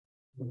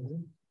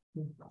Okay,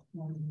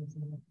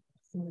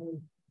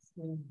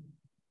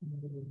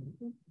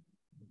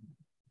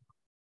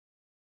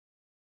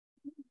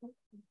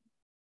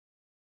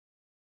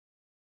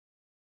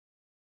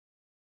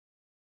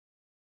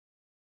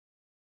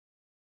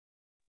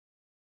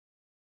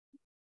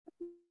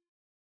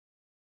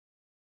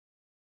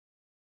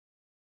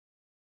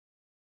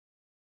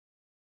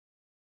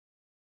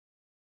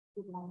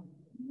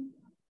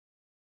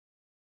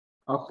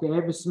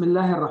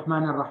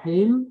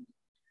 Bismillahirrahmanirrahim.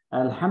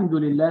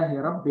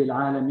 Alhamdulillahi Rabbil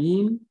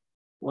Alameen.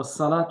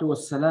 Wassalatu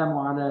wassalamu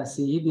ala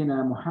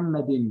Sayyidina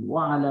Muhammadin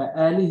wa ala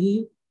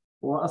alihi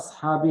wa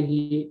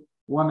ashabihi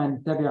wa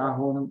man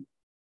tabi'ahum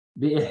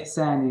bi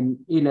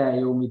ihsanin ila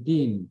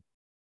yawmiddin.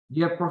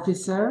 Dear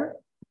Professor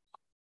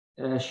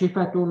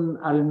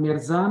SYAFAATUN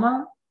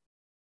ALMIRZANAH,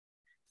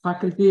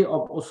 Faculty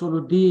of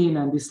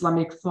Usuluddin and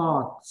Islamic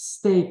Thought,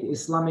 State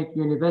Islamic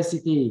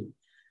University,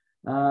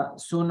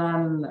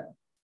 Sunan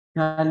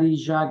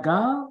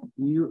Kalijaga,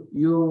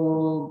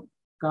 Yogyakarta,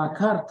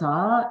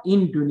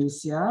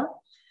 Indonesia.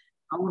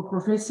 Our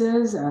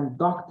professors and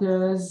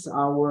doctors,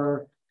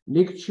 our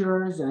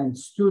lecturers and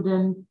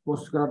student,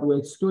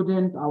 postgraduate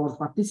student, our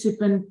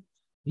participant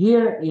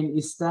here in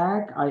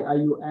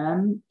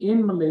Istac-Iium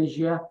in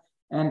Malaysia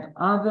and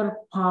other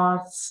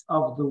parts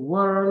of the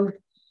world,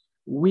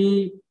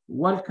 we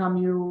welcome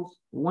you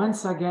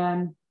once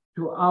again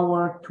to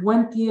our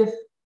 20th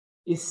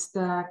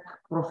Istac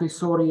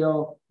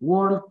Professorial,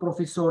 World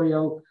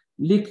Professorial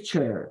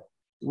Lecture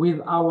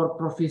with our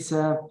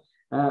Professor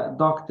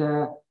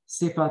Dr.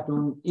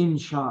 SYAFAATUN,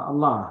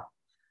 inshallah.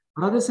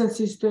 Brothers and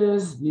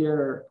sisters,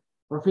 dear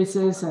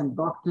professors and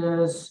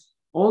doctors,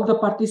 all the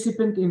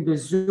participants in the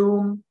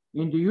Zoom,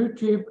 in the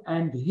YouTube,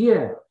 and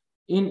here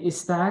in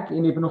Istac,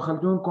 in Ibn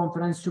Khaldun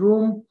conference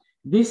room,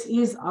 this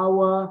is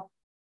our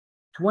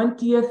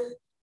 20th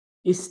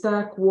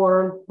Istac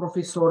World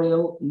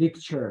Professorial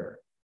Lecture.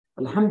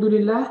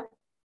 Alhamdulillah,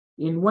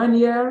 in 1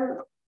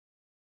 year,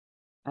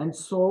 and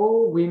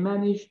so we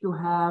managed to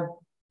have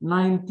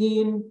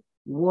 19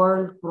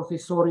 World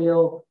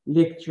Professorial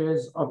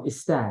Lectures of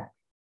Istac,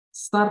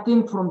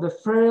 starting from the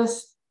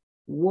first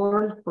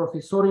World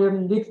Professorial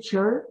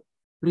Lecture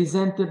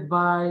presented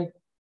by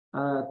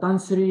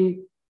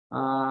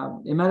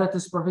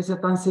Emeritus Professor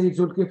Tansri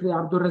Zulkifli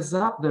Abdul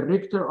Razak, the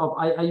rector of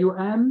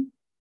IIUM,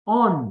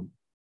 on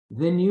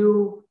the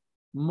new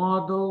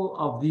model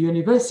of the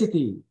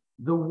university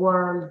the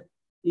world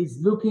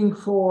is looking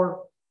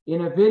for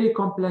in a very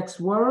complex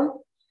world,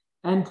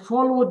 and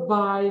followed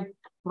by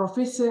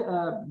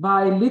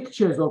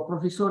lectures or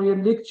professorial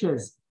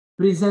lectures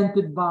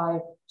presented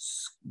by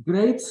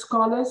great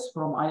scholars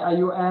from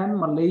IIUM,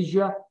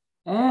 Malaysia,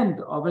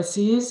 and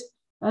overseas,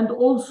 and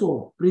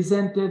also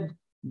presented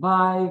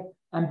by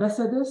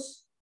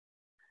ambassadors,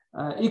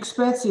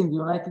 experts in the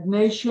United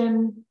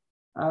Nations,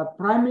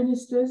 prime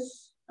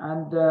ministers,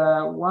 and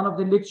one of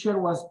the lecture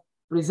was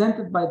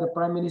presented by the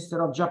Prime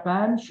Minister of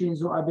Japan,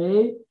 Shinzo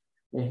Abe,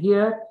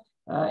 here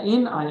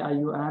in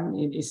IIUM,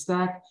 in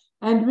Istac,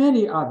 and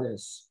many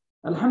others.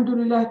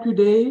 Alhamdulillah,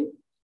 today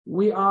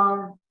we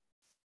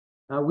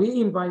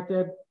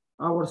invited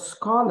our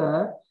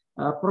scholar,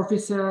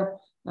 Professor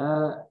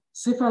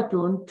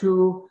SYAFAATUN,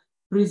 to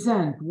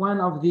present one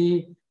of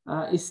the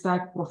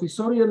Istac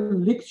professorial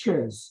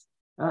lectures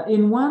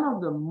in one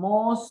of the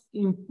most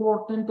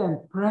important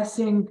and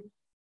pressing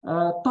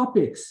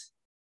topics,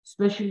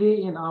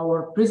 especially in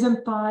our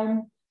present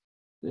time,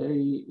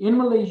 in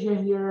Malaysia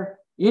here,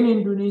 in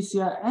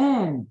Indonesia,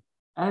 and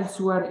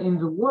elsewhere in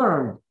the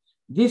world.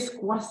 This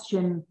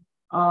question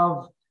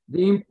of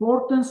the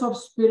importance of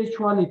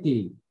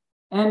spirituality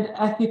and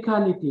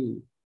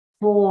ethicality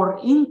for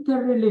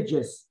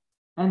interreligious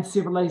and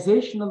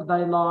civilizational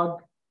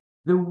dialogue,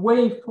 the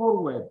way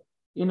forward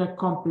in a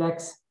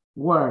complex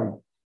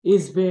world,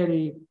 is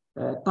very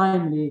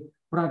timely,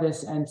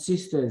 brothers and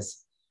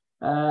sisters.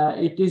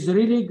 It is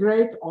really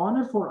great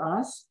honor for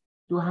us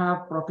to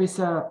have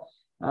Professor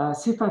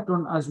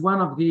SYAFAATUN as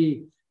one of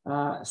the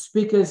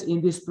speakers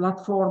in this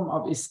platform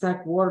of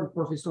Istac World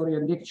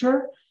Professorial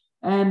Lecture.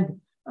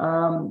 And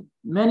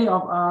many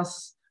of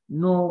us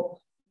know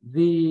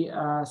the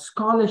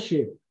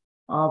scholarship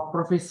of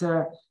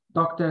Professor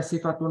Dr.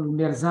 SYAFAATUN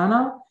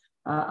ALMIRZANAH,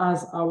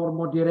 as our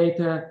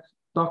moderator,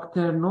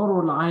 Dr.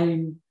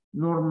 NURUL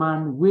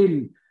Norman,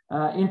 will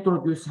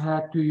introduce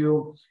her to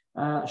you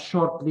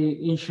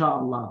shortly,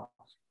 inshallah.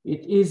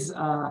 It is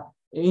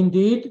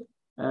indeed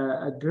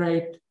a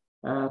great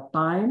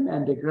time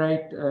and a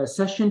great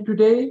session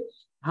today,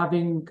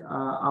 having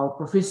our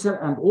professor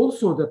and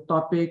also the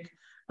topic.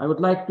 I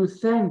would like to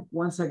thank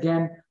once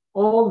again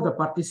all the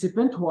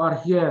participants who are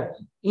here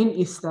in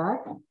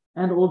Istac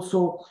and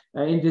also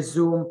in the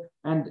Zoom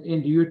and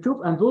in the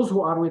YouTube, and those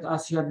who are with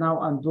us here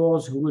now and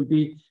those who will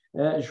be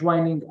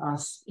joining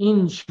us,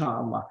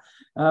 inshallah.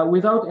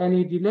 Without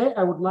any delay,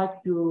 I would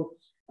like to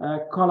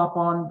call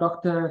upon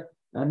Dr.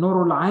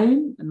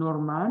 NURUL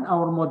Norman,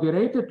 our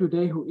moderator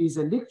today, who is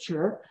a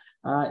lecturer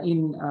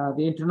in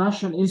the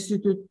International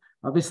Institute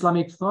of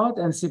Islamic Thought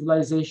and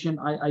Civilization,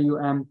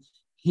 IIUM,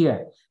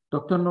 here.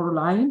 Dr.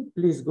 NURUL,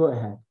 please go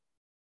ahead.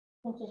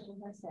 Thank you,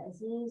 Professor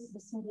Aziz.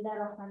 Bismillah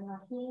ar-Rahman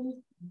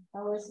ar-Rahim.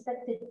 Our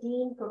respected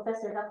Dean,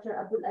 Professor Dr.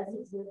 Abdul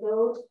Aziz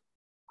Bilgood,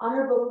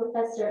 Honorable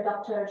Professor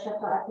Dr.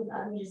 SYAFAATUN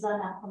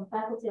ALMIRZANAH from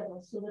Faculty of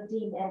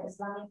Usuluddin and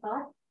Islamic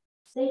Thought,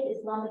 State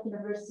Islamic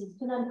University,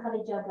 Sunan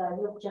Kalijaga,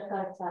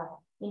 Yogyakarta,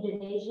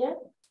 Indonesia,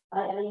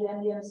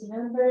 IIUM UMC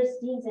members,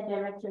 deans and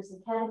directors,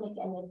 academic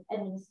and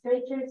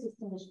administrators,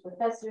 distinguished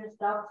professors,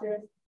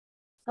 doctors,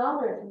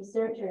 scholars,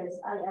 researchers,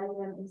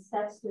 IIUM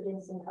Istac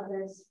students, and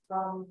others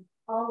from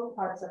all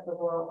parts of the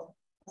world.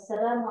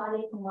 Assalamu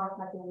alaikum wa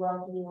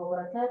rahmatullahi wa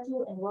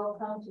barakatuh, and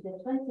welcome to the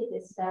 20th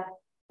Istac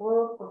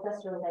World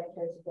Professorial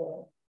Lecture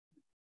today.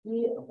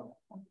 We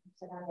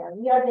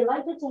are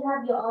delighted to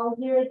have you all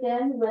here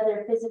again,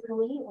 whether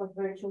physically or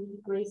virtually,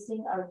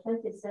 gracing our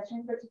 20th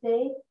session for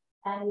today,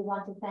 and we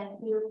want to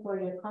thank you for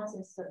your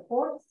constant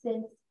support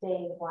since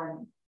day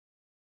one.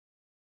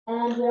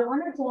 And we're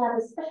honored to have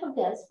a special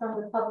guest from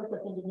the Republic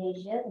of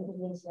Indonesia,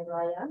 Indonesia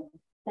Raya.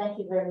 Thank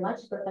you very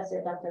much,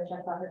 Professor Dr.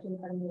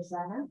 SYAFAATUN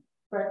ALMIRZANAH,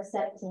 for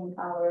accepting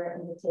our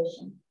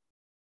invitation.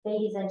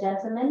 Ladies and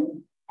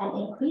gentlemen, an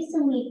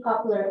increasingly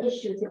popular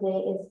issue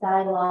today is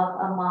dialogue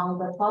among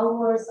the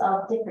followers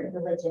of different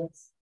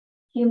religions.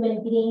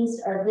 Human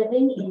beings are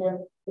living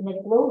in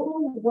a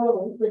global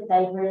world with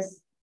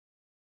diverse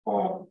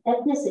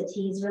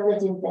ethnicities,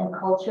 religions, and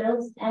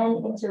cultures,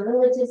 and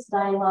interreligious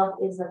dialogue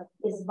is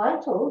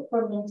vital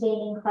for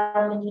maintaining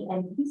harmony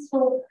and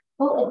peaceful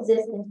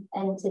coexistence.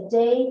 And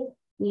today,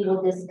 we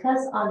will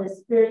discuss on the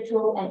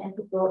spiritual and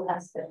ethical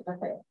aspect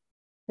of it.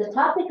 The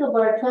topic of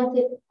our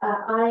 20th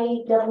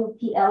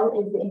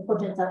Iwpl is the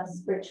importance of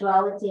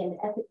spirituality and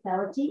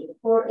ethicality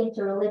for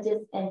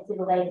interreligious and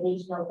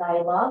civilizational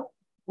dialogue,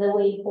 the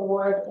way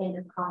forward in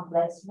a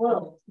complex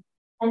world.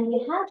 And we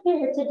have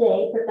here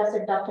today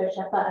Professor Dr.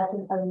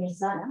 SYAFAATUN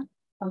ALMIRZANAH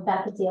from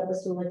Faculty of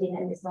Usuluddin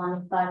and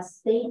Islamic Thought,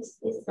 State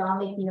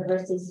Islamic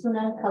University,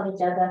 Sunan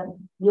Kalijaga,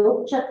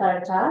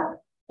 Yogyakarta,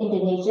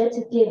 Indonesia,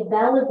 to give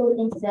valuable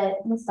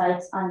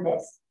insights on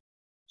this.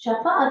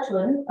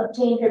 SYAFAATUN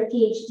obtained her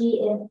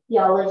PhD in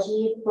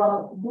theology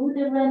from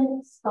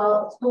Lutheran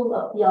School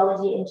of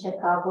Theology in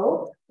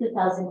Chicago,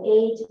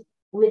 2008,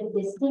 with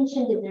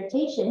distinction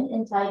dissertation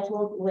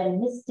entitled When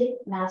Mystic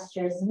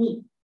Masters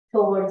Meet,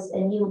 Towards a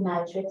New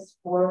Matrix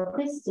for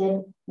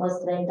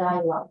Christian-Muslim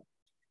Dialogue.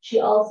 She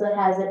also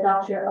has a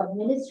Doctor of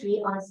Ministry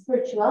on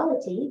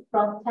Spirituality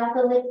from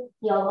Catholic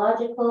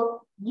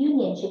Theological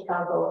Union,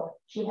 Chicago.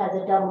 She has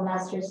a double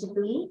master's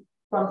degree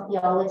from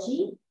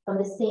theology from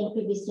the same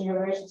previous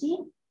university,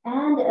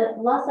 and a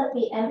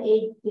philosophy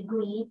MA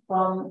degree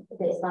from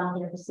the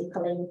Islamic University,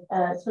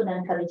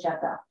 Sunan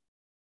Kalijaga,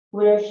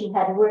 where she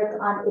had worked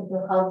on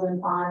Ibn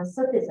Khaldun on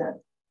Sufism.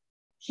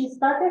 She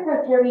started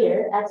her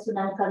career at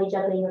Sunan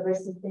Kalijaga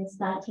University since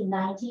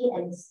 1990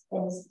 and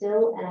is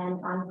still an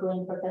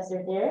ongoing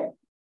professor there.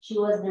 She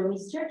was the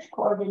research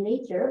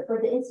coordinator for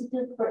the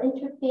Institute for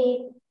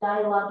Interfaith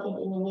Dialogue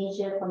in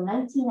Indonesia from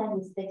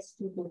 1996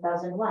 to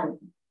 2001.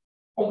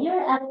 A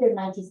year after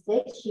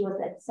 96, she was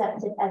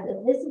accepted as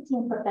a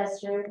visiting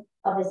professor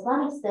of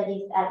Islamic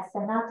Studies at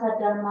Sanata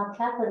Dharma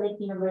Catholic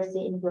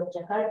University in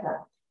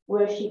Yogyakarta,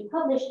 where she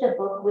published a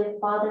book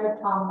with Father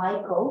Tom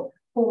Michael,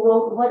 who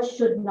wrote What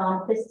Should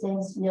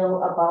Non-Christians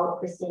Know About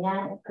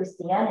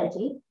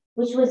Christianity,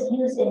 which was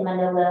used in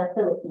Manila,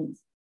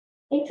 Philippines.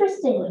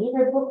 Interestingly,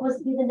 her book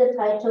was given the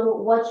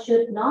title, What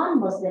Should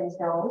Non-Muslims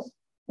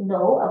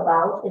Know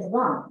About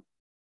Islam?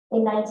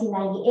 In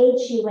 1998,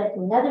 she went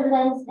to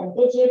Netherlands and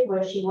Egypt,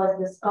 where she was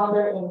the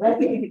scholar in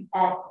residence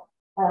at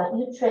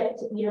Utrecht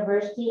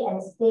University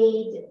and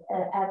stayed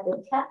at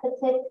the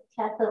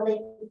Catholic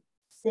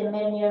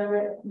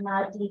Seminary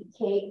Nadi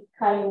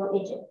Cairo,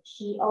 Egypt.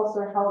 She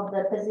also held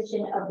the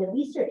position of the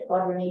research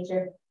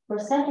coordinator for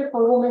Center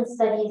for Women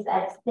Studies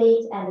at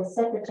State and the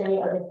secretary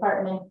of the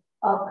Department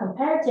of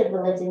Comparative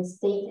Religion,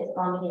 State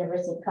Islamic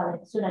University,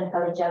 Sunan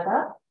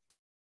Kalijaga,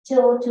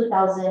 till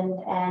 2000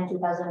 and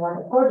 2001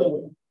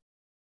 accordingly.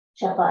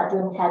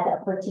 SYAFAATUN had the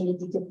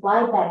opportunity to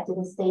fly back to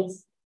the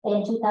States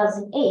in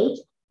 2008,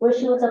 where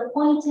she was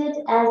appointed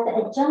as the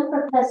adjunct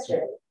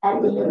professor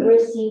at the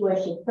university where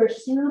she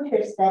pursued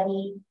her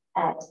study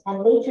at,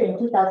 and later in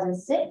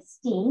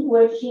 2016,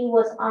 where she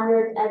was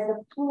honored as a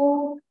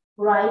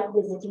full-right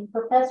visiting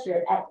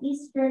professor at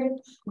Eastern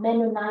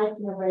Mennonite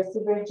University,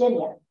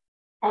 Virginia.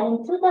 And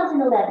in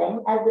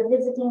 2011, as the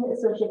visiting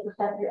associate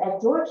professor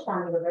at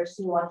Georgetown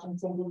University,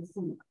 Washington,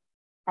 D.C.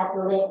 At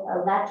the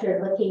latter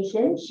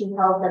location, she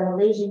held the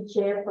Malaysian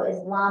Chair for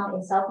Islam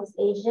in Southeast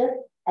Asia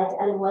at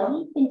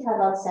Al-Walid bin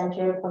Talal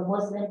Center for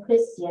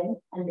Muslim-Christian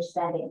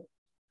Understanding.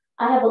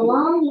 I have a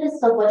long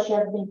list of what she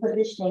has been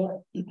positioning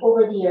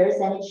over the years,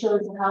 and it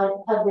shows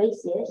how great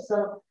she is.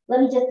 So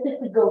let me just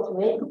quickly go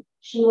through it.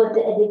 She was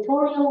the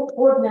editorial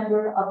board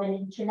member of an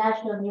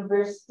international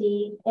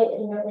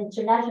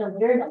international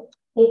journal,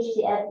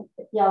 HTS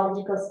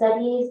Theological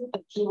Studies.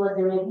 She was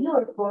the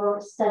reviewer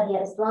for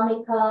Studia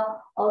Islamica,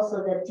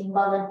 also the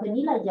Timbalan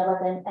Penila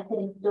Jabatan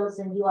Academic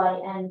Dosen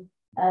UIN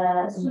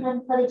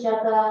Sunan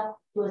Kalijaga,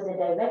 She was the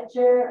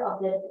director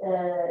of the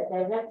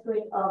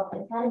Directorate of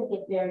Academic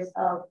Affairs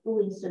of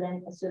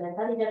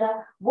ETHICALITY,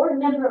 board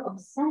member of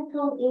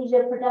Central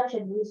Asia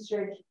Production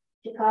Research,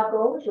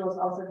 Chicago. She was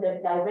also the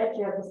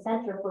director of the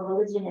Center for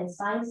Religion and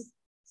Science,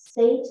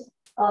 State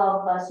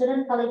of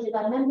Sudan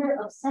Kalijaga, member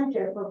of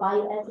Center for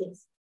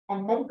Bioethics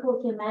and Medical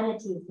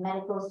Humanities,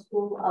 Medical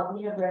School of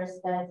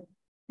University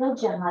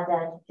Gajah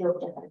Mada,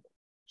 Yogyakarta.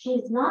 She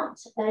is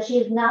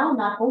now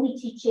not only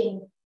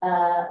teaching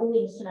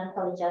UIN Sunan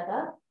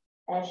Kalijaga,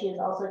 she is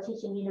also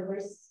teaching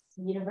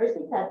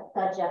University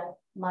Gajah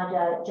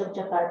Mada,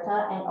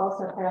 Yogyakarta, and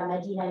also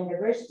Paramadina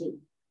University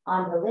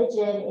on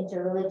religion,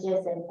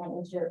 interreligious and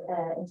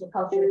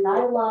intercultural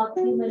dialogue,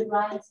 human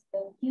rights,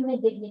 human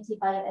dignity,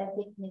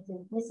 bioethics,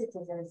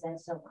 ethnicities, and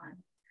so on.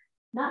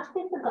 Not to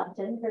be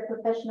forgotten, her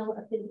professional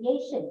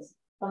affiliations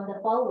from the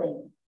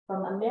following: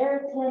 from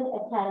American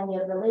Academy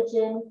of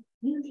Religion,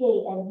 UK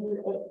and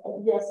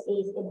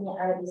USA's Ibn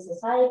Arabi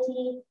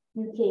Society,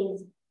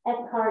 UK's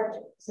Eckhart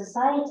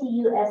Society,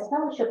 US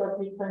Fellowship of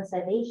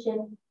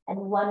Reconciliation, and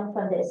one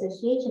from the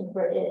Association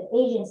for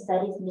Asian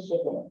Studies,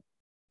 Michigan.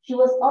 She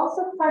was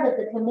also part of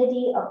the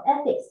Committee of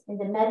Ethics in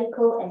the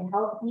Medical and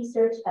Health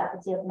Research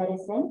Faculty of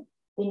Medicine,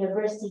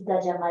 University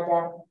Gajah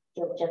Mada,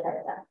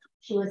 Yogyakarta.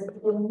 She was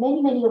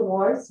in many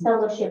awards,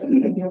 fellowship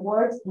and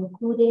awards,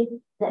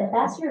 including the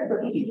Ambassador for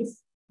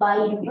Peace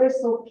by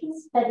Universal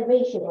Peace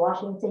Federation,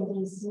 Washington,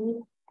 D.C.,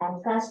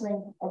 and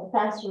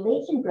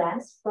translation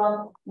grants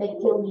from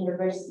McGill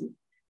University.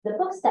 The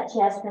books that she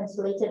has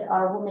translated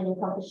are Women in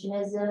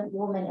Confucianism,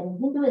 Women in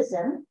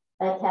Hinduism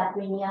by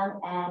Catherine Young,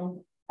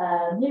 and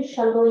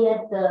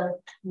Nurul, The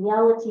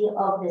Reality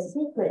of the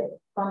Sacred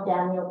from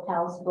Daniel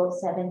Powell's book,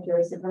 7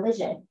 Theories of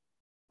Religion.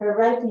 Her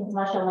writings,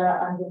 mashallah,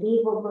 are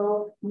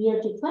unbelievable.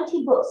 Near to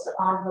 20 books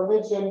on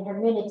religion,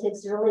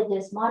 hermeneutics,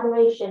 religious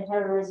moderation,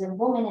 terrorism,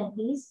 women and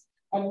peace,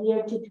 and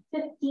near to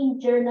 15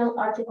 journal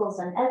articles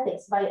on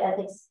ethics,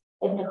 bioethics,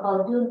 Ibn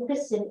Khaldun,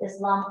 Christian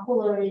Islam,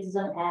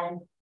 pluralism, and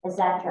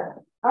etc.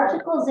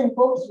 Articles and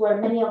books where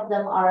many of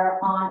them are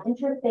on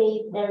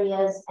interfaith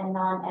areas and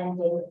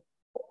non-ending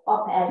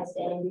op-eds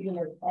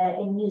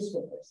in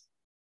newspapers.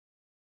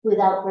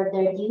 Without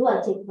further ado,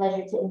 I take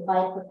pleasure to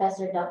invite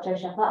Professor Dr.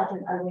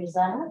 SYAFAATUN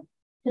ALMIRZANAH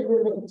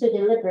to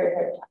deliver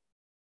her talk.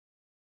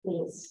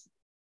 Please.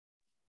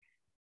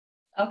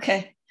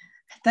 Okay.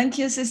 Thank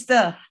you,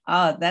 sister.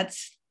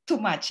 That's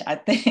too much, I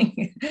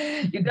think.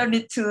 You don't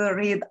need to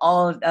read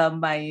all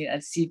my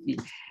CV.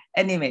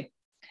 Anyway,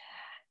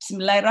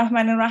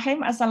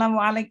 Bismillahirrahmanirrahim.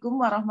 Assalamualaikum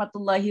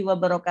warahmatullahi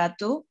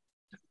wabarakatuh.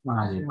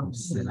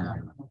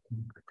 Waalaikumsalam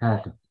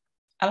warahmatullahi.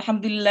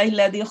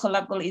 Alhamdulillahilladzi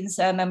khalaqal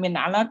insana min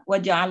 'alaq wa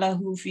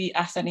ja'alahu fi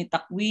ahsani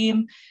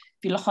taqwim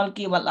fil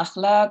khalqi wal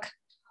akhlaq.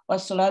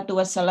 Wassalatu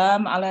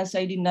wassalam ala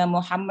sayyidina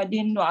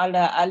Muhammadin wa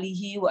ala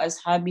alihi wa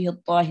ashabihi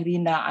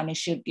at-tahirina 'ani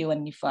syirki wan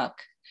nifaq.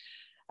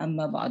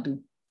 Amma ba'du.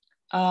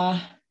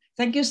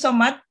 Thank you so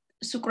much,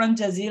 Shukran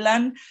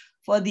Jazilan,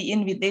 for the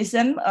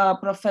invitation,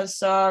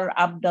 Professor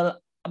Abdul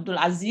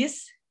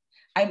Aziz.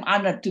 I'm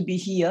honored to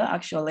be here,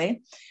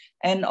 actually.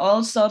 And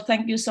also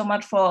thank you so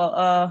much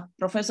for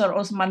Professor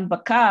Osman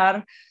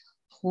Bakar,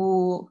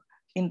 who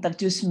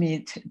introduced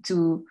me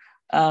to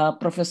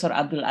Professor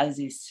Abdul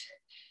Aziz.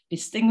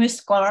 Distinguished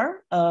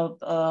scholar,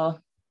 all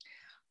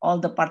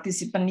the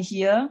participants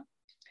here,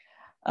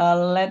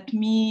 let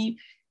me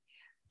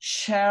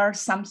share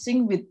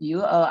something with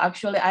you.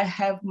 Actually, I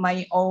have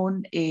my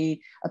own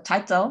a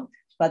title,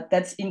 but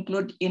that's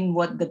included in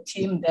what the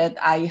theme that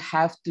I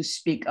have to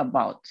speak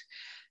about.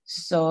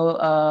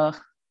 So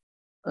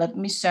let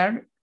me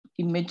share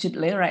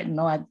immediately right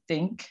now, I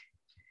think.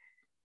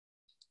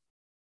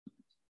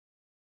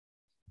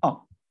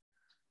 Oh,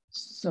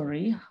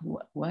 sorry,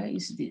 why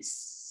is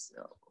this?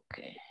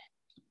 Okay.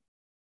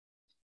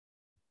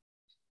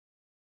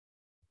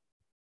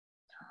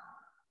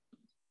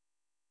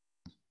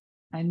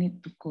 I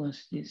need to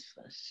close this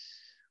first.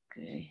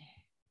 Okay.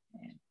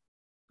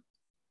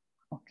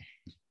 Okay.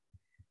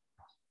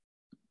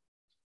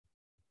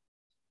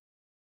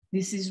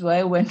 This is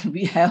why when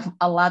we have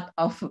a lot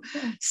of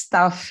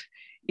stuff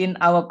in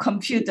our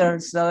computer,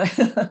 so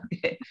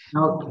okay.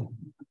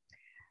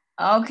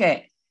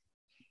 Okay.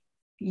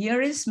 Here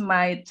is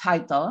my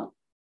title.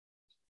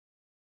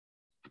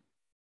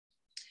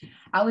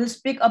 I will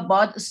speak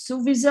about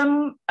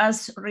Sufism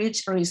as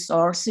rich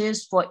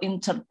resources for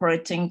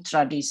interpreting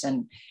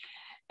tradition.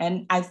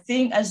 And I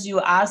think as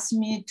you asked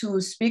me to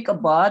speak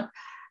about,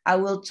 I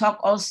will talk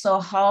also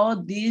how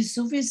this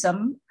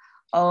Sufism,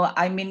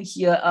 I mean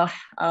here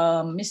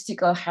a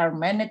mystical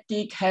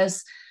hermeneutic,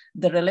 has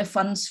the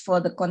relevance for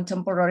the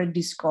contemporary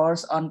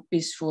discourse on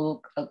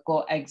peaceful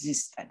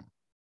coexistence.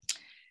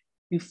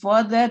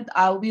 Before that,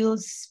 I will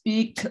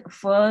speak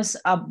first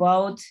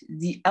about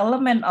the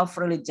element of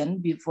religion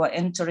before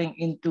entering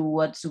into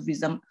what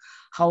Sufism,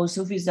 how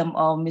Sufism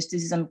or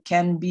mysticism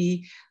can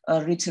be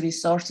rich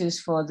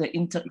resources for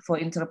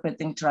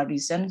interpreting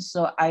tradition.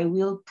 So I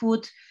will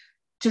put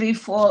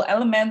threefold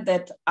element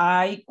that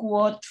I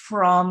quote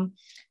from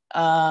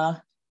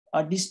a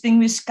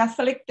distinguished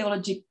Catholic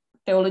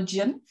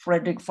theologian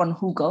Friedrich von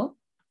Hugel,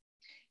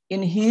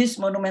 in his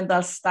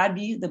monumental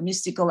study, The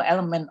Mystical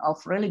Element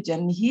of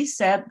Religion, he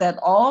said that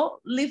all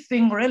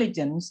living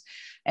religions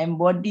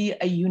embody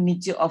a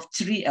unity of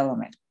three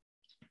elements.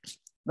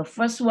 The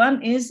first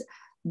one is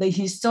the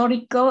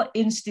historical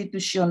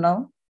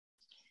institutional.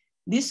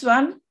 This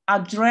one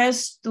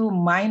addressed to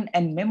mind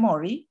and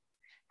memory,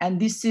 and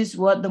this is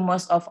what the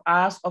most of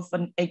us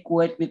often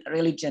equate with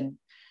religion.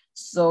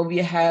 So we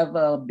have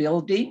a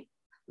building,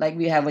 like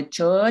we have a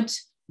church,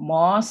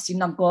 mosque,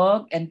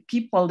 synagogue, and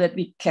people that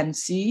we can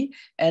see,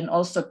 and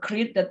also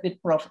creed that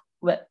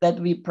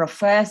we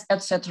profess,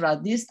 etc.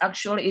 This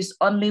actually is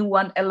only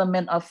one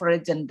element of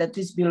religion that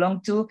is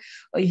belong to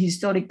a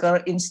historical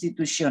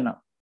institutional.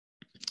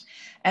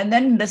 And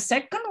then the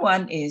second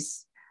one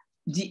is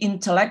the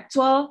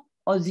intellectual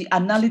or the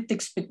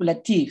analytic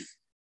speculative,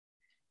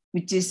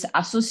 which is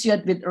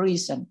associated with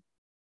reason.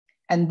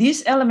 And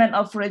this element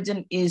of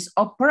religion is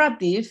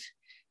operative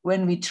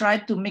when we try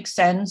to make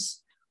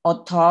sense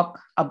or talk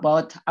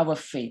about our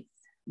faith.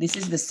 This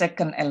is the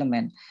second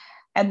element.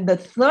 And the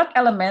third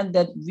element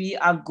that we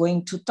are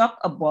going to talk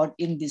about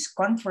in this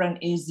conference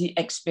is the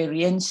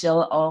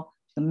experiential or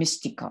the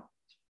mystical.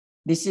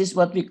 This is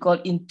what we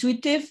call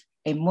intuitive,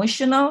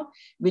 emotional,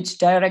 which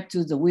direct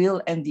to the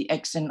will and the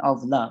action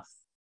of love.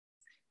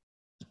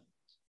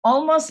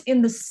 Almost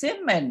in the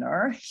same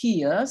manner,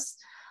 here's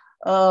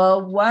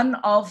one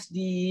of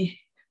the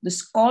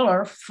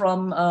scholar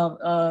from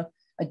a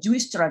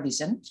Jewish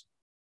tradition,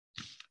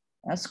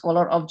 a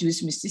scholar of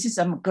Jewish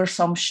mysticism,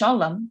 Gershom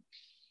Scholem.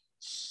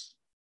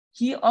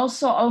 He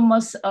also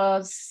almost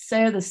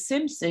said the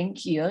same thing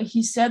here.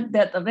 He said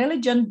that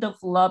religion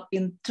developed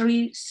in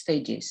three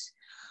stages.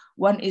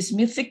 One is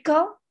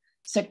mythical,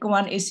 second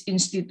one is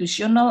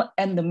institutional,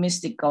 and the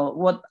mystical.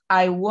 What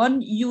I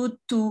want you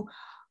to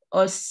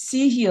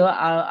see here,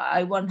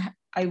 I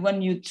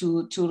want you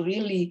to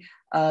really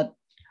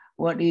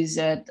what is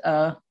that?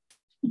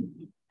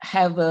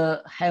 Have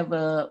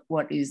a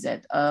what is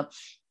that?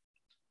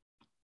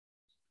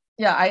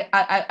 Yeah,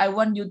 I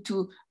want you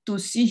to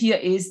see here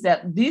is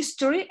that these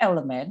three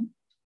elements,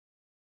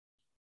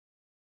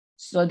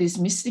 so this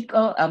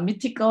mystical,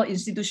 mythical,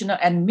 institutional,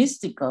 and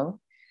mystical,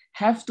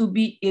 have to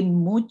be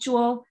in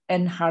mutual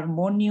and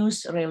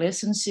harmonious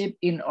relationship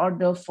in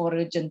order for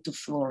religion to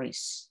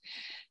flourish.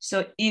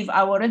 So if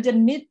our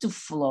religion needs to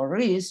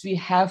flourish, we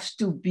have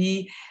to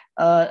be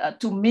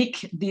to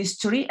make these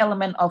three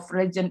elements of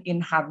religion in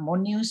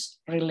harmonious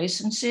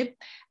relationship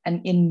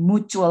and in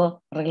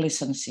mutual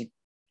relationship.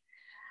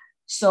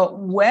 So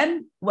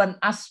when one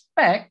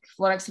aspect,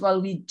 for example,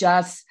 we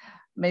just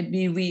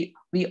maybe we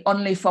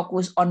only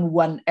focus on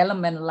one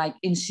element like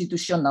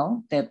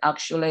institutional that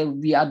actually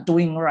we are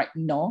doing right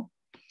now.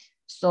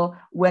 So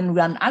when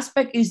one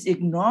aspect is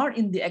ignored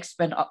in the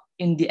expense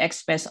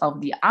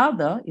of the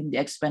other,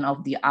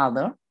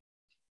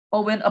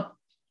 or when an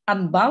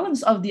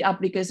unbalance of the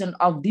application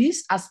of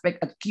this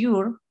aspect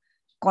occur,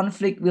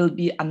 conflict will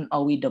be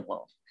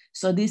unavoidable.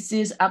 So this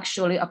is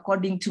actually,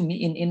 according to me,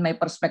 in my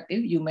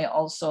perspective, you may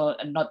also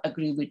not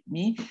agree with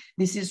me.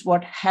 This is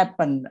what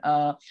happened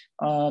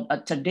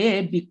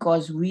today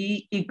because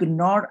we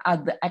ignore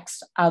other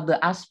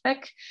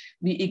aspect,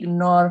 we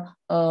ignore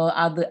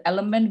other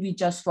element, we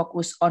just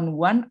focus on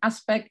one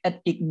aspect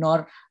and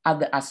ignore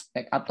other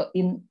aspect,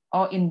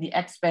 or in the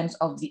expense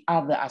of the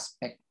other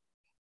aspect.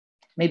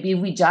 Maybe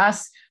we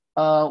just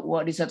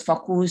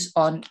focus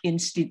on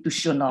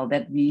institutional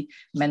that we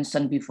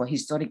mentioned before,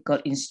 historical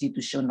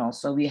institutional.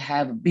 So we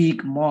have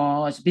big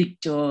mosque, big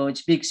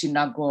church, big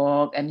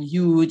synagogue, and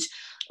huge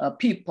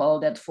people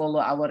that follow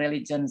our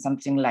religion,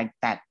 something like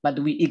that. But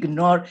we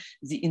ignore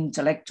the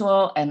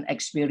intellectual and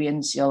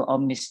experiential or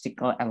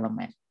mystical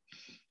element.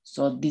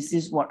 So this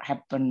is what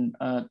happened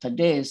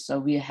today. So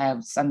we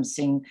have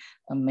something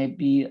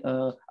maybe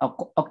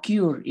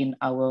occur in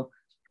our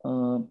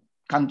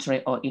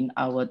country or in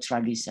our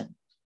tradition.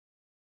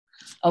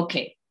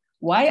 Okay,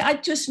 why I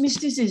choose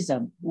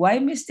mysticism? Why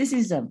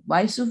mysticism?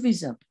 Why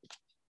Sufism?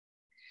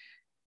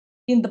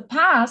 In the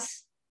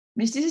past,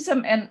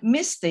 mysticism and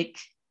mystic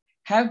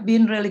have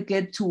been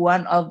relegated to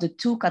one of the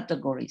two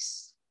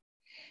categories,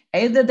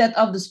 either that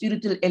of the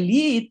spiritual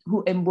elite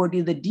who embody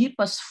the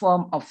deepest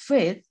form of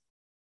faith,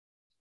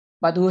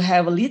 but who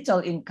have little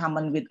in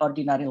common with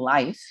ordinary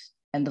life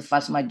and the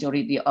vast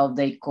majority of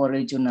the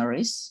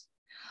co-religionarists,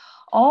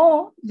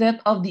 or that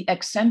of the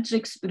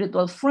eccentric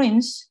spiritual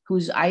friends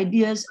whose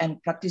ideas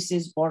and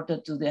practices border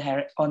to the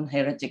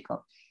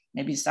heretical.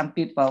 Maybe some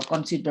people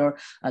consider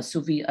a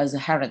Sufi as a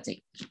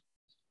heretic.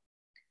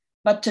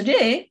 But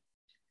today,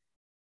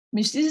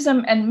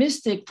 mysticism and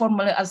mystic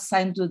formerly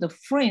assigned to the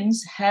fringe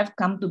have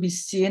come to be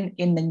seen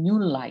in a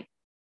new light.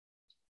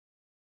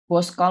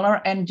 Both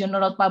scholar and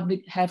general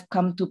public have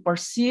come to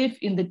perceive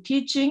in the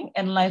teaching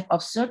and life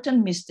of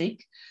certain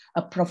mystic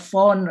a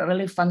profound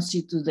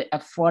relevancy to the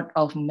effort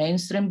of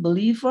mainstream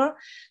believer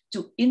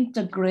to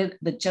integrate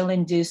the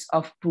challenges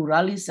of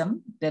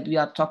pluralism that we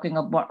are talking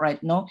about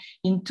right now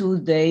into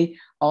their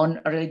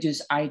own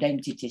religious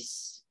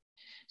identities.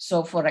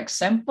 So for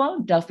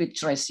example, David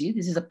Tracy,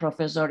 this is a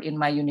professor in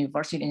my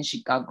university in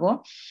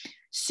Chicago,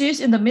 sees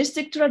in the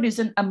mystic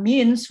tradition a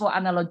means for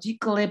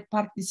analogically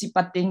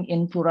participating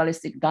in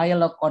pluralistic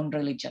dialogue on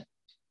religion.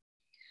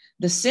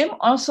 The same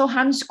also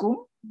Hans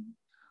Kuhn,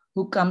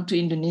 who come to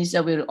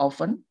Indonesia very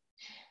often.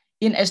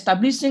 In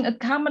establishing a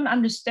common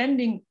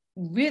understanding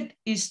with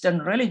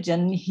Eastern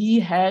religion, he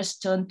has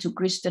turned to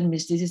Christian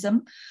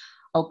mysticism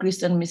or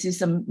Christian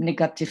mysticism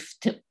negative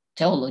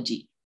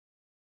theology.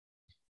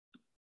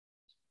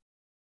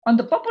 On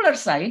the popular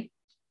side,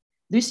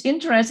 this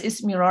interest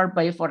is mirrored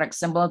by, for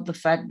example, the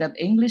fact that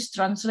English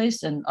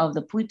translation of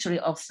the poetry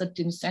of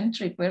 13th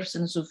century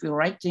Persian Sufi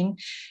writing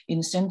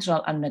in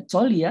Central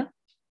Anatolia,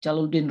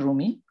 Jalaluddin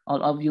Rumi,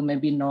 all of you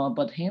maybe know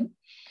about him,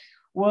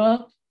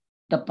 were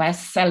the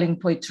best-selling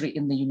poetry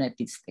in the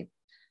United States.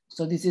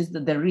 So this is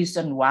the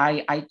reason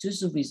why I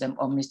choose Sufism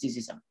or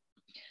mysticism.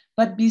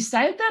 But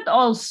besides that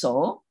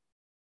also,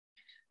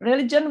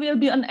 religion will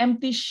be an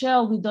empty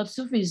shell without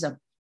Sufism.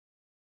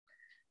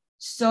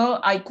 So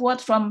I quote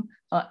from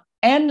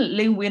Anne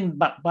Lewin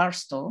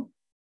Barstow.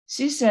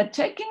 She said,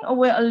 taking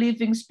away a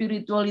living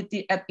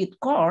spirituality at its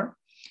core,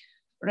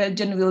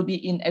 religion will be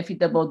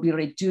inevitably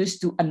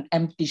reduced to an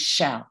empty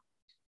shell.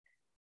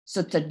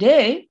 So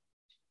today,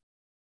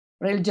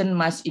 religion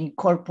must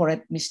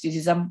incorporate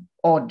mysticism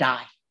or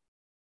die,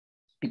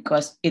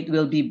 because it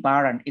will be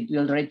barren, it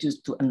will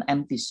reduce to an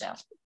empty shell.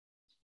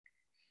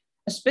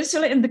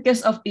 Especially in the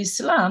case of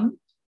Islam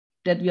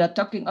that we are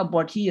talking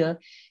about here,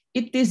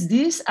 it is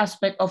this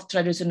aspect of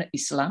traditional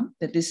Islam,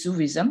 that is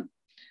Sufism,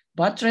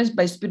 buttressed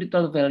by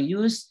spiritual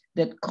values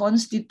that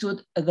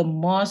constitute the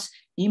most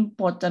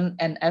important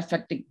and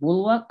effective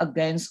bulwark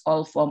against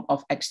all forms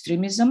of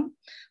extremism,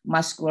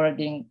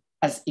 masquerading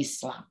as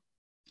Islam.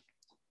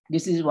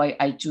 This is why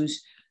I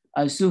choose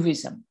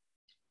Sufism.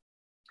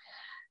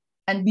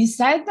 And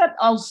besides that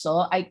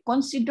also, I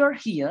consider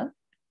here,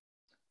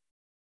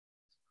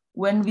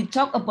 when we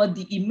talk about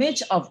the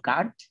image of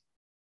God,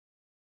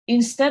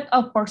 instead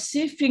of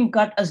perceiving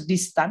God as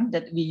distant,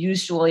 that we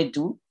usually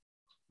do,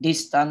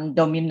 distant,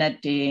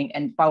 dominating,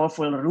 and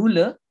powerful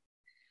ruler,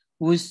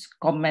 whose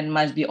command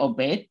must be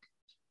obeyed,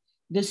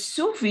 the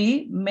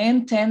Sufi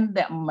maintain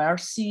that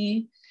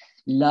mercy,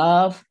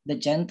 love, the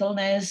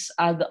gentleness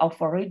are the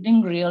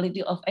overriding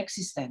reality of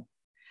existence.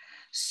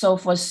 So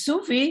for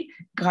Sufi,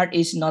 God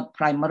is not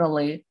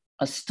primarily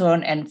a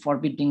stern and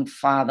forbidding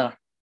father,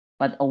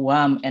 but a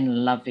warm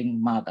and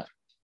loving mother.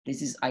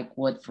 This is, I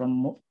quote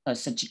from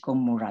Sachiko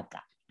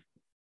Murata.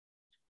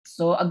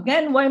 So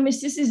again, why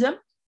mysticism?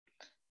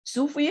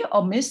 Sufi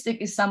or mystic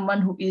is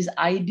someone who is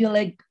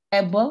ideally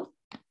able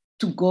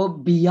to go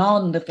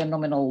beyond the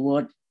phenomenal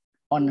world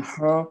on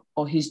her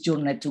or his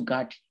journey to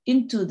God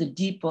into the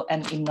deeper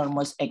and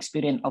enormous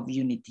experience of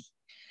unity.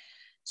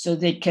 So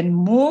they can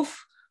move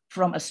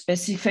from a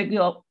specific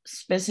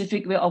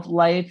way of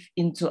life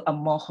into a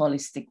more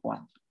holistic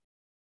one.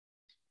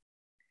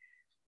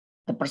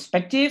 The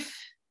perspective,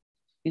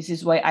 this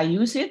is why I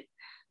use it,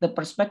 the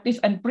perspective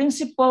and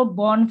principle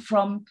born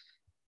from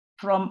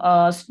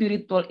a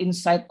spiritual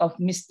insight of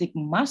mystic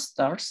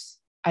masters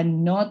are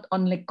not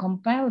only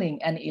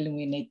compelling and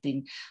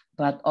illuminating,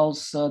 but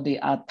also they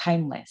are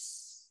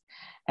timeless.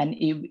 And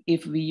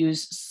if we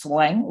use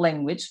slang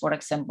language, for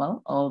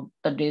example, or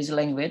today's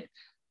language,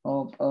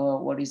 or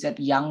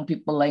young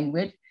people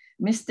language,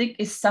 mystic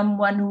is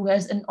someone who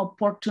has an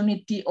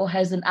opportunity or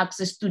has an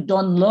access to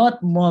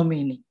download more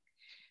meaning.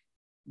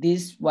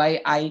 This is why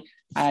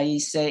I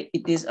say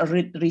it is a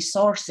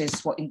resources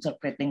for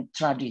interpreting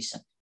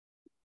tradition.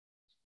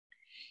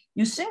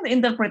 Using the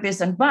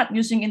interpretation, but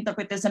using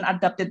interpretation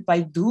adapted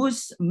by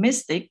those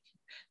mystic,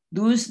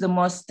 those the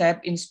most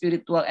step in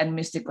spiritual and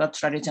mystical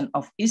tradition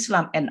of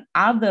Islam and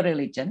other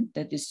religion,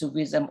 that is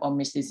Sufism or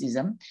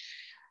mysticism,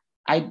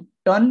 I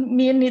don't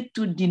mean it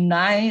to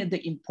deny the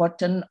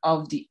importance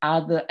of the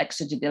other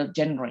exegetical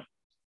genre,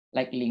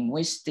 like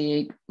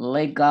linguistic,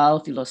 legal,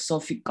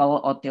 philosophical,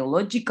 or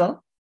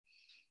theological,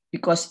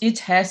 because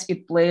each has a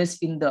place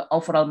in the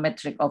overall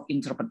metric of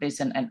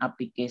interpretation and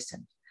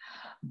application.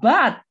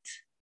 But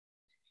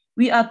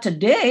we are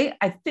today,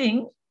 I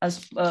think,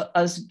 as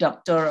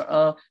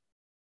Dr.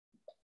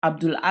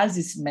 Abdul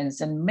Aziz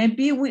mentioned,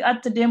 maybe we are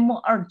today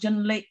more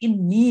urgently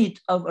in need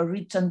of a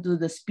return to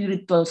the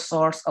spiritual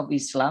source of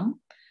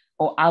Islam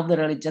or other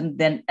religion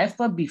than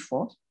ever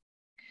before.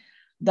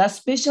 Thus,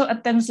 special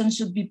attention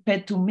should be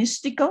paid to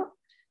mystical,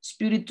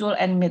 spiritual,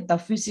 and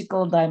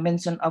metaphysical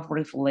dimension of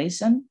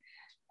revelation,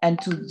 and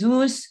to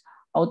those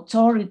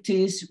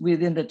authorities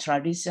within the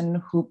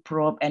tradition who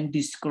probe and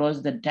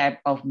disclose the depth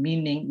of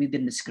meaning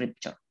within the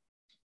scripture.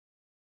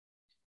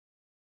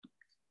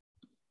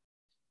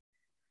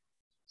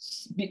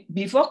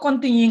 Before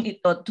continuing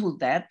to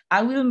that,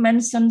 I will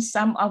mention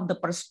some of the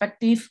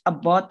perspective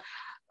about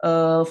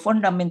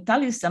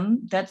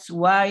fundamentalism. That's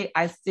why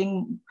I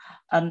think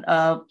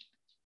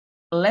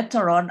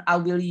later on I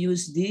will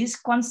use this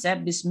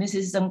concept, this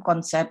mysticism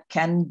concept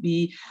can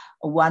be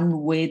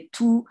one way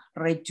to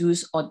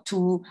reduce or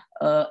to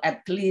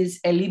at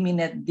least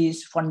eliminate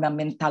this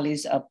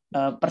fundamentalist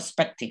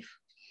perspective.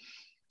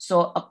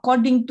 So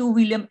according to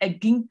William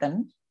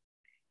Egginton,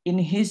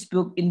 in his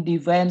book, In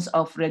Defense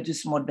of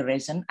Religious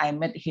Moderation, I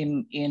met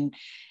him in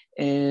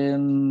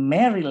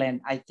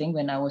Maryland, I think,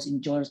 when I was in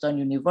Georgetown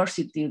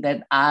University,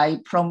 that I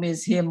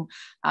promised him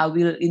I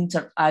will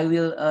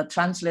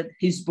translate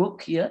his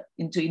book here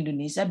into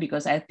Indonesia,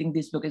 because I think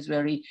this book is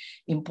very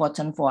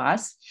important for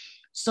us.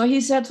 So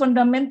he said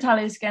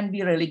fundamentalists can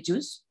be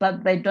religious,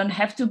 but they don't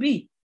have to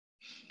be.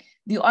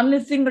 The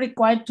only thing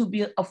required to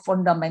be a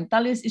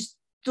fundamentalist is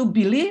to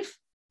believe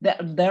that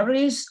there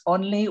is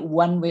only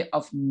one way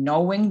of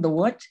knowing the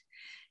word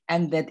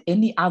and that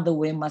any other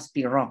way must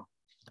be wrong.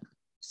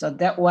 So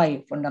that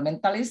way,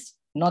 fundamentalists,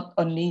 not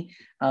only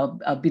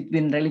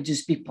between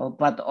religious people,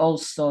 but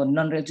also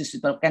non-religious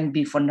people can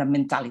be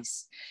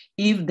fundamentalists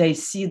if they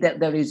see that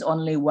there is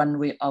only one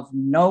way of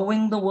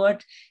knowing the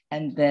word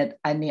and that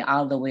any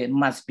other way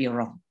must be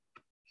wrong.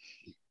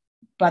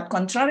 But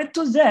contrary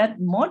to that,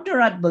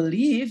 moderate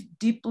believe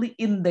deeply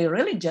in their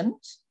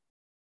religions,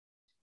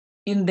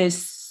 in their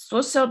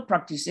social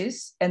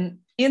practices, and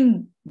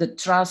in the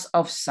trust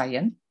of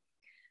science.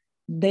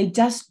 They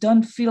just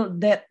don't feel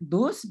that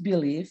those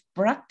beliefs,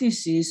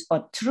 practices,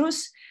 or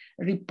truths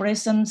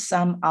represent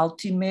some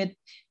ultimate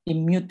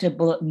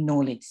immutable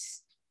knowledge.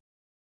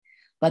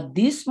 But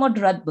these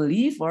moderate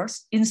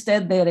believers,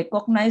 instead, they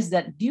recognize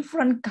that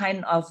different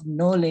kinds of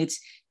knowledge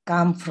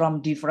come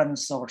from different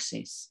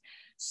sources.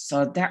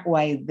 So that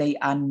way they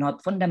are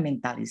not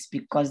fundamentalists,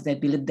 because they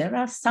believe there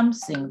are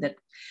something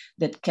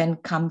that can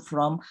come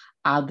from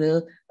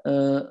other,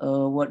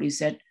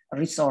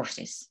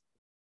 resources.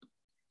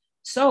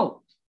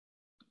 So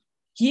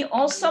he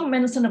also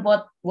mentioned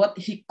about what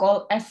he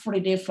called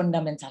everyday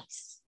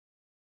fundamentalists.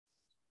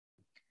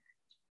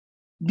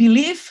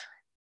 Belief,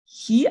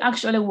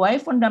 why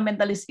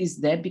fundamentalist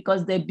is there?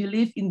 Because they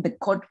believe in the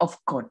code of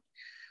God.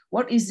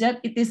 What is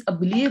that? It is a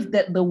belief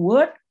that the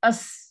word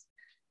as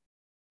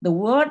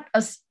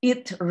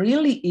it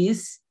really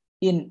is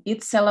in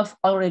itself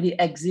already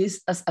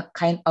exists as a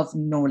kind of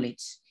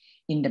knowledge,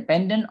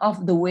 independent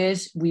of the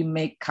ways we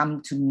may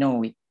come to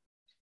know it.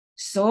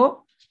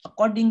 So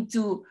according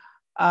to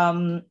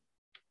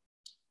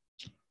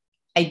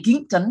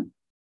Egginton,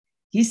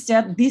 he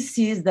said this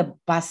is the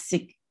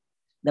basic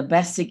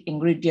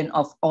ingredient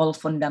of all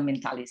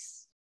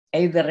fundamentalists,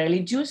 either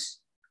religious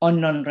or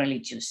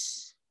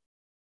non-religious.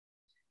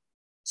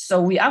 So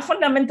we are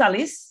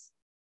fundamentalists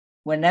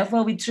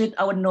whenever we treat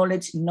our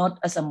knowledge not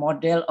as a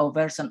model or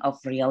version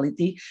of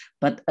reality,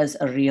 but as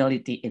a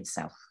reality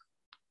itself.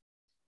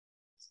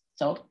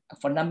 So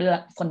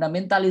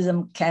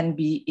fundamentalism can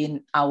be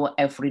in our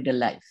everyday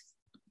life.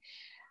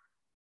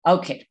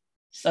 Okay,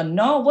 so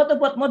now what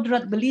about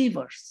moderate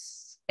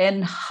believers?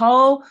 And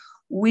how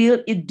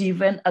will it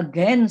defend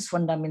against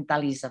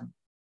fundamentalism?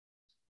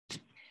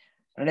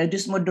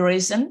 Religious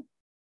moderation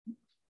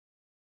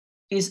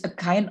is a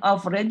kind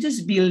of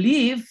religious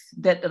belief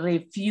that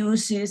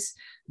refuses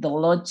the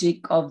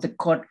logic of the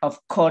code of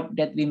God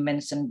that we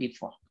mentioned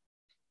before.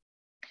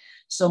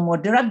 So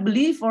moderate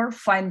believers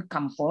find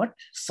comfort,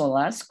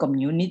 solace,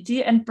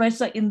 community, and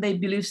pleasure in their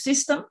belief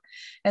system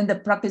and the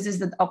practices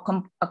that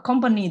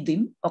accompany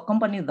them,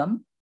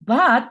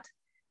 but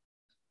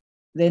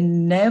they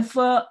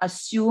never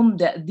assume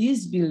that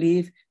these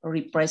beliefs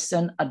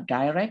represent a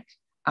direct,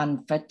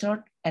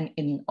 unfettered, and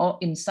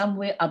in some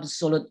way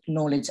absolute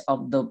knowledge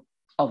of the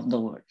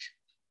word.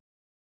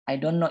 I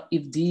don't know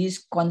if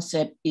this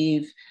concept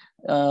has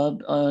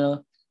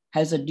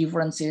a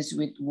differences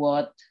with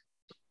what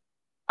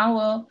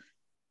our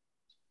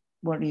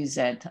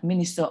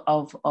Minister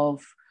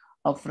of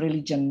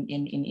Religion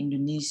in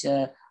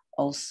Indonesia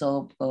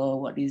also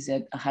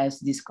has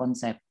this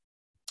concept.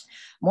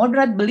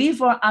 Moderate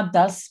believers are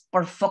thus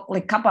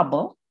perfectly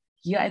capable.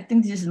 Here, I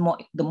think this is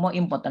the more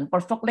important.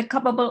 Perfectly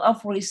capable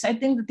of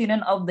reciting the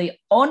tenet of their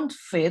own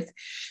faith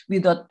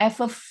without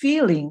ever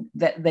feeling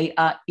that they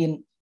are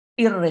in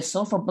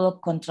irresolvable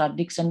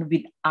contradiction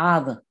with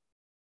other,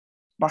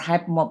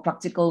 perhaps more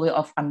practical way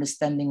of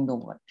understanding the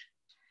word.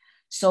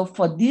 So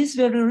for this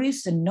very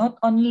reason, not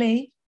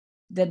only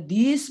that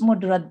these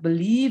moderate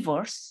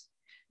believers,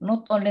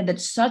 not only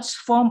that such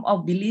form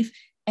of belief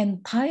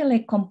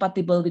entirely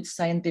compatible with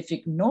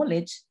scientific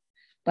knowledge,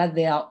 but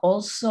they are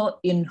also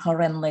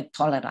inherently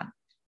tolerant.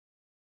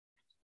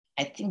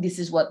 I think this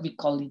is what we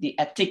call the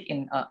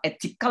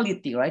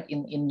ethicality, right?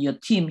 In your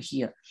theme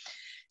here.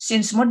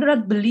 Since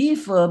moderate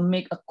believers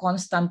make a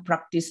constant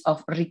practice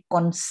of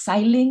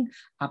reconciling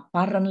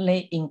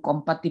apparently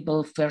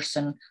incompatible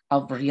versions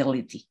of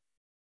reality.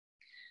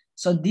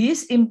 So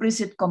this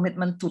implicit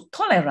commitment to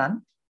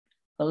tolerance,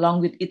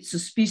 along with its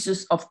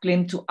suspicious of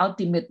claim to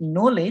ultimate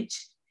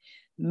knowledge,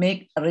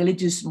 make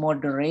religious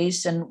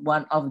moderation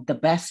one of the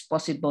best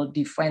possible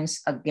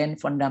defense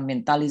against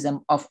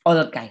fundamentalism of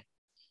all kinds.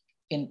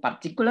 In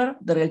particular,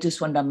 the religious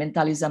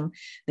fundamentalism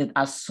that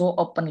are so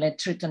openly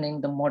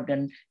threatening the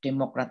modern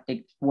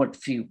democratic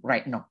worldview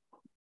right now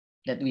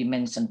that we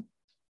mentioned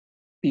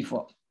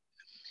before.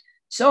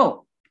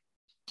 So,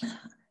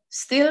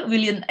 still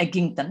William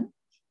Egginton,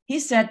 he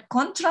said,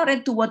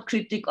 contrary to what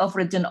critics of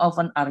religion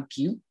often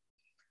argue,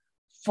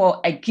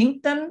 For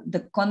Eckington,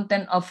 the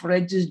content of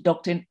religious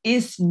doctrine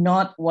is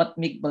not what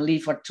make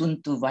believer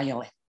tune to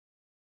violence.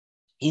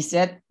 He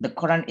said the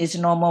Quran is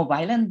no more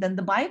violent than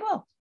the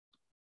Bible.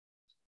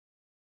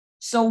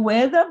 So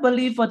whether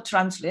believer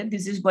translate,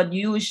 this is what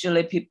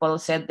usually people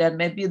said that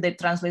maybe they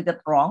translated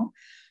wrong.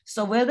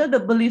 So whether the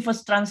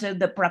believers translate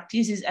the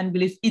practices and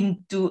belief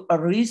into a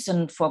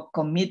reason for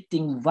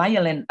committing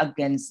violence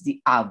against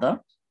the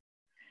other,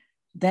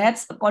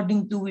 that's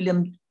according to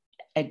William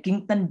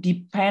Eckington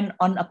depend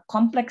on a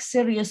complex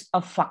series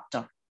of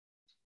factors,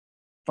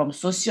 from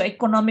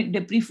socioeconomic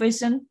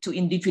deprivation to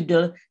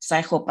individual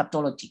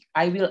psychopathology.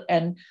 I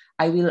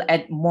will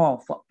add more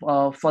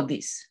for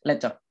this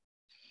later.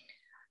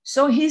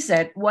 So he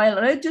said,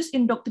 while religious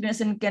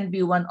indoctrination can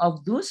be one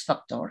of those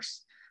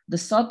factors, the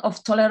sort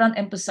of tolerance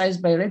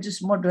emphasized by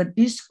religious moderate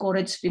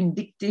discourages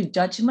vindictive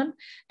judgment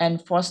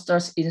and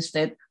fosters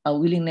instead a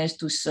willingness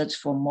to search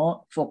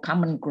for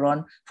common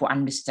ground for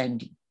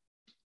understanding.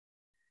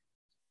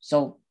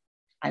 So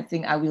I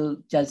think I will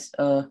just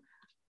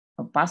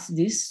pass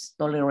this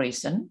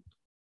toleration.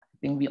 I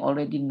think we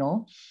already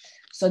know.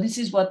 So this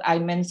is what I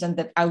mentioned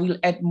that I will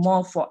add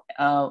more for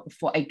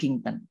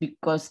Eckington,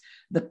 because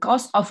the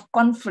cause of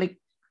conflict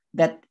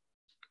that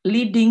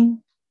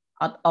leading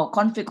or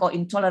conflict or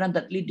intolerance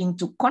that leading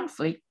to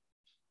conflict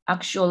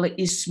actually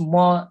is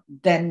more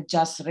than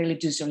just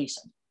religious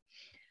reason.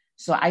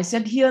 So I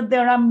said here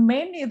there are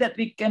many that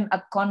we can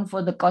account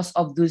for the cause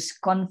of this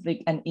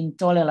conflict and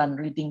intolerance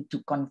leading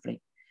to conflict.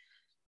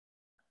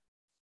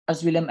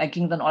 As William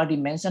Eckington already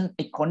mentioned,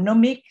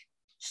 economic,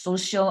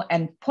 social,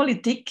 and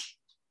politic.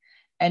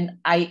 And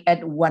I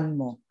add one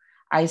more.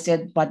 I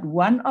said, but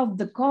one of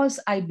the cause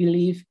I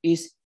believe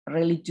is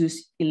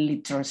religious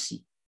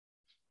illiteracy,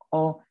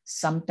 or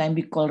sometimes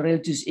we call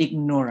religious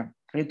ignorance,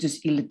 religious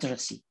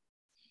illiteracy.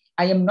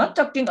 I am not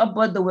talking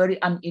about the very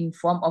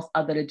uninformed of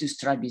other religious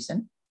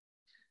tradition.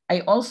 I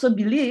also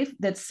believe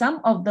that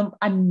some of them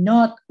are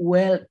not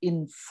well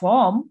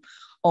informed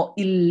or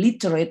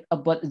illiterate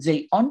about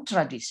their own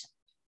tradition.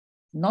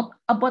 Not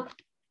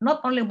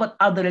only about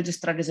other religious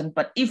tradition,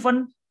 but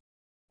even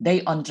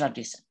their own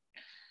tradition.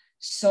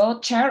 So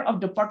chair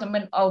of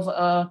Department of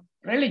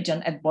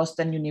Religion at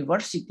Boston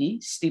University,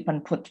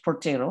 Stephen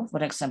Portero,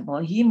 for example,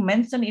 he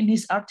mentioned in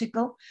his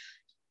article,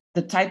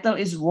 the title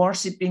is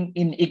Worshipping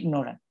in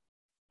Ignorance.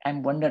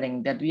 I'm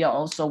wondering that we are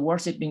also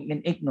worshiping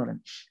in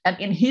ignorance. And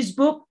in his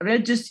book,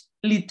 Religious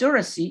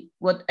Literacy,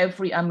 What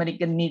Every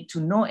American Needs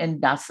to Know and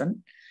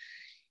Doesn't,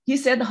 he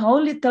said how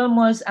little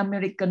most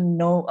Americans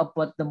know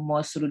about the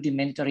most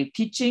rudimentary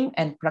teaching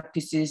and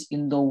practices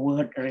in the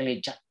word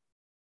religion.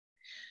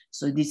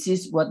 So this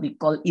is what we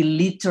call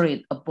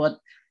illiterate about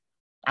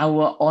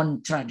our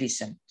own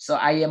tradition. So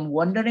I am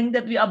wondering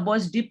that we are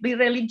both deeply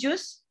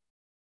religious,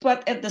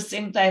 but at the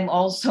same time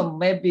also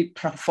maybe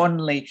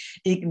profoundly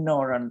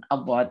ignorant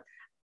about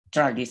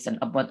tradition,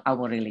 about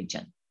our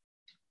religion.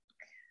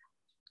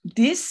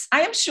 This,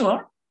 I am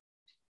sure,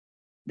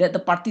 that the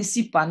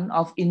participant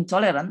of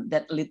intolerance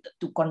that lead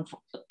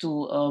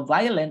to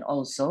violence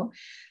also,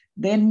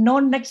 they know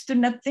next to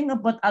nothing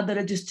about other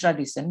religious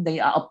tradition. They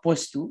are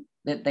opposed to,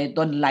 that they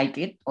don't like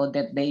it, or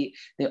that they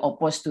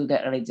oppose to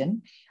their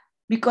religion.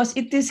 Because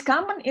it is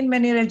common in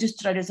many religious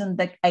traditions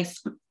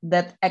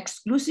that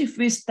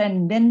exclusivist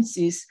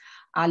tendencies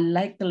are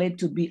likely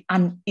to be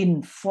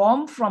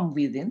uninformed from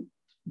within.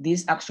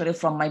 This actually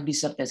from my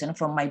dissertation,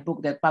 from my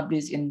book that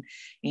published in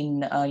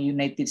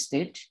United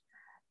States.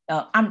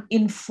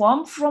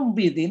 Uninformed from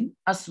within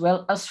as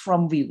well as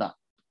from without.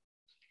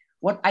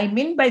 What I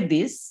mean by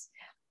this,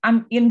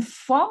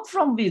 uninformed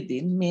from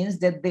within means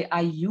that they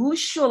are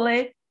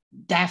usually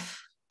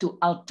deaf to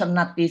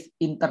alternative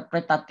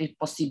interpretative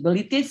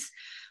possibilities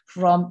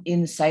from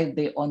inside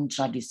their own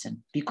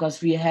tradition,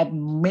 because we have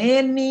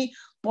many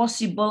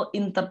possible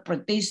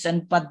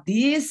interpretations, but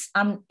these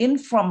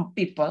uninformed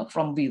people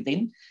from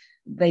within,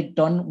 they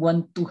don't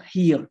want to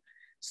hear.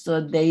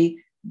 So they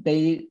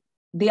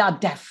are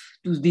deaf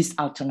to this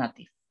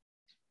alternative.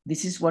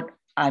 This is what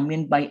I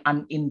mean by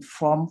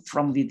uninformed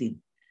from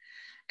within.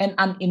 And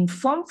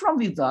uninformed from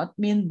without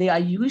means they are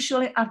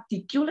usually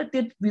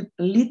articulated with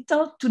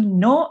little to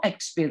no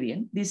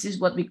experience. This is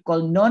what we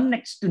call known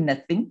next to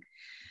nothing.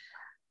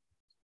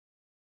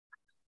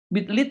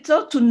 With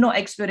little to no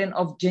experience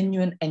of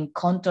genuine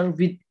encounter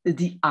with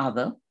the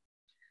other.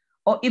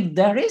 Or if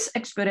there is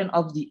experience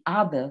of the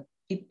other,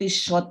 it is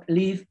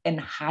short-lived and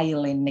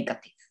highly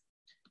negative.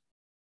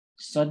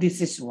 So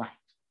this is why.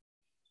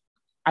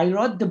 I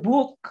wrote the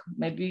book,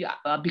 maybe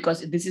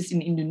because this is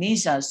in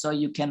Indonesia, so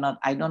you cannot,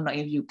 I don't know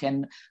if you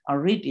can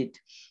read it.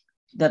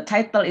 The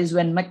title is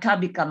When Mecca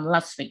Became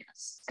Las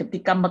Vegas.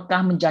 Ketika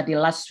Mekah menjadi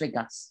Las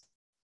Vegas.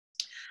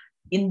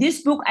 In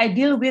this book, I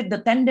deal with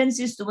the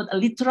tendencies toward a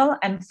literal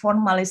and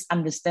formalist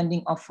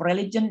understanding of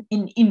religion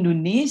in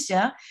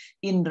Indonesia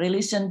in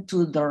relation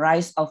to the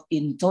rise of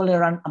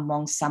intolerance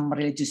among some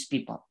religious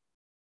people.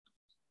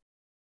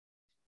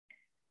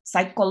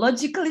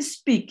 Psychologically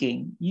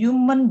speaking,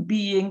 human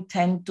beings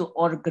tend to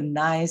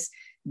organize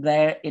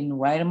their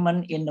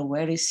environment in a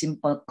very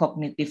simple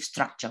cognitive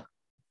structure.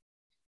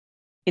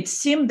 It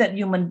seems that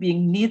human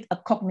beings need a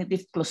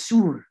cognitive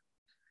closure,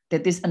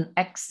 that is an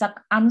exact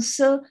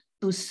answer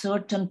to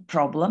certain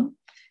problem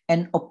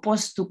and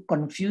opposed to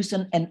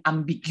confusion and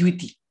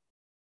ambiguity.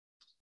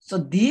 So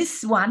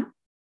this one,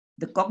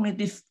 the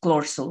cognitive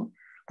closure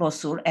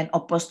and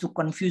opposed to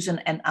confusion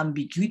and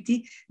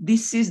ambiguity,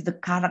 this is the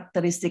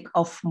characteristic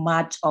of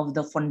much of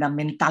the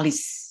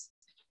fundamentalists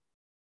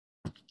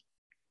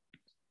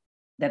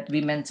that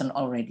we mentioned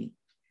already.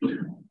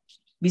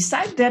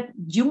 Besides that,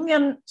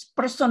 Jungian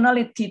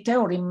personality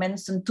theory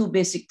mentioned two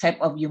basic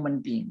types of human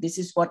being. This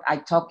is what I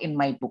talk in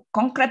my book,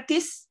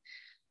 concretist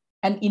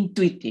and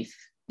intuitive.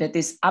 That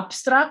is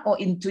abstract or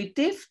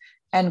intuitive,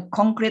 and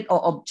concrete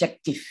or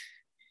objective.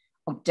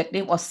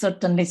 Objective or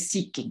certainly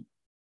seeking.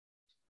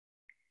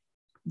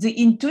 The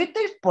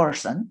intuitive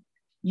person,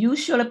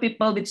 usually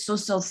people with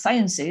social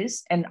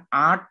sciences and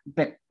art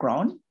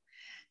background,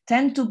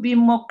 tend to be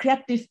more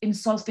creative in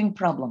solving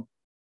problems.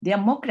 They are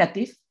more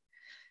creative,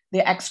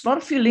 they explore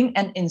feeling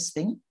and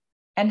instinct,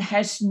 and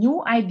has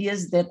new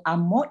ideas that are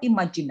more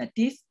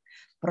imaginative,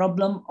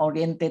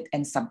 problem-oriented,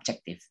 and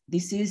subjective.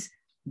 This is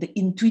the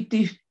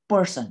intuitive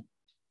person.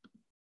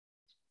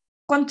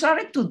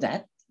 Contrary to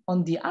that,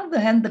 on the other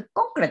hand, the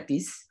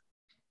concretists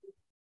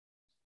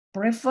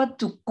prefer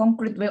to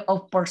concrete way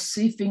of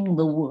perceiving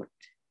the world,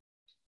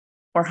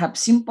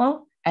 perhaps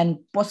simple and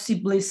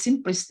possibly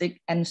simplistic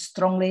and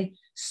strongly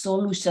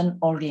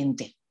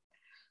solution-oriented.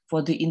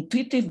 For the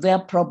intuitive, they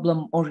are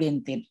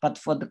problem-oriented, but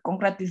for the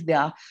concretists, they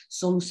are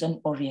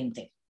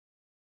solution-oriented.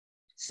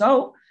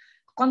 So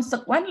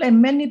consequently,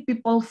 many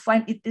people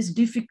find it is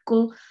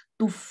difficult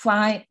to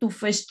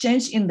face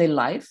change in their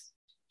life.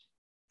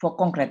 For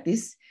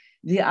concretists,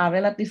 they are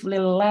relatively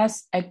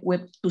less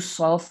equipped to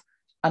solve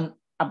an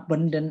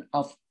abundance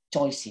of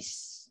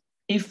choices.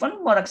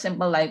 Even, for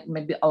example, like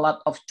maybe a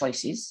lot of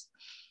choices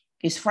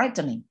is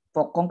frightening.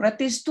 For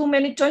concretists, too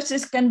many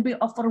choices can be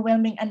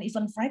overwhelming and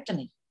even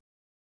frightening.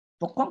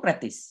 For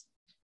concretists,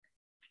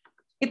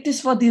 it is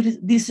for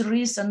this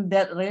reason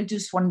that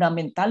religious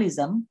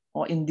fundamentalism,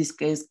 or in this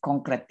case,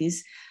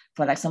 concretists,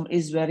 for example,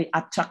 is very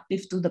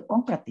attractive to the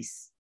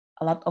concretists.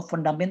 A lot of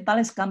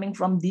fundamentalists coming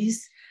from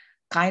this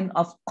kind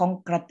of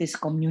concretist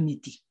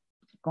community,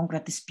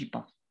 concretist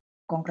people,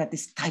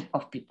 concretist type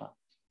of people.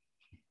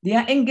 They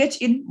are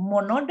engaged in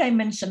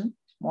monodimensional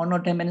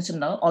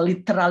or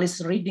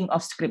literalist reading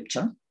of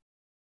scripture,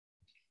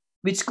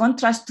 which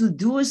contrasts to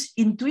those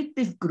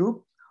intuitive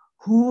groups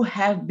who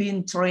have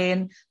been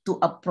trained to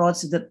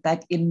approach the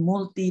text in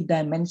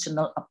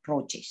multidimensional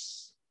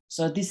approaches.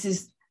 So this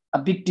is a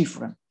big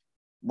difference.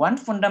 One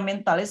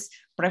fundamentalist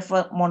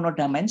prefer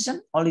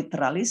monodimension or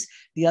literalist,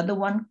 the other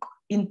one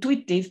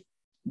intuitive,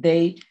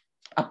 they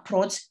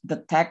approach the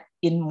text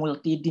in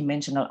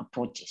multidimensional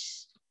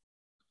approaches.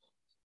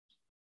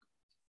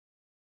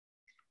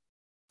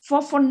 For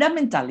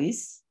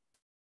fundamentalists,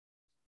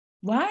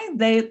 why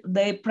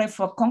they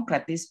prefer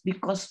concretists?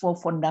 Because for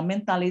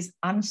fundamentalists,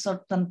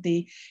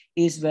 uncertainty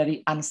is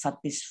very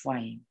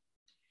unsatisfying.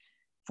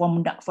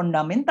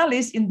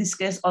 Fundamentalists, in this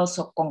case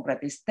also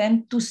concretists,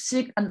 tend to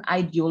seek an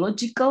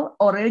ideological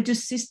or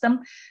religious system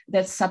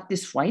that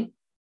satisfies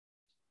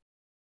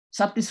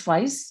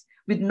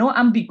with no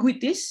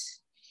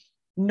ambiguities,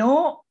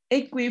 no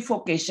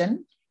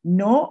equivocation,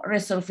 no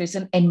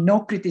reservation, and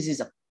no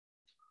criticism.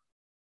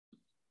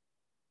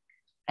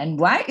 And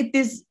why it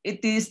is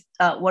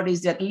what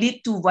is that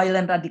lead to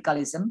violent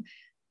radicalism?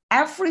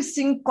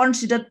 Everything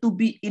considered to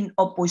be in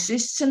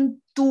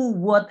opposition to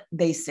what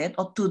they said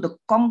or to the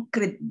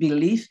concrete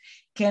belief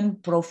can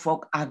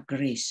provoke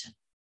aggression.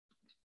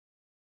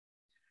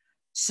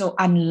 So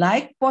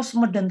unlike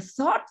postmodern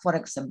thought, for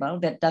example,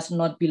 that does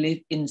not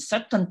believe in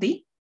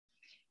certainty,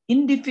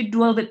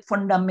 individual with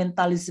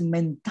fundamentalist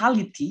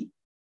mentality,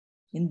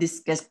 in this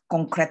case,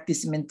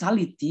 concretist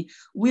mentality,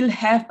 will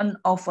have an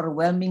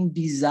overwhelming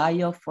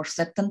desire for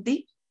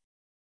certainty,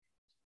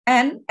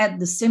 and at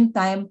the same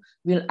time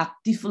will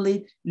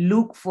actively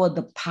look for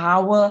the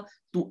power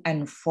to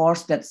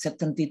enforce that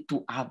certainty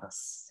to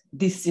others.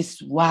 This is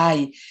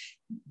why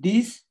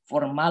this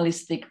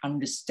formalistic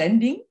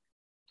understanding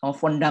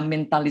of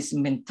fundamentalist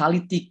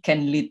mentality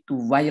can lead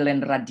to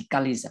violent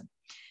radicalism,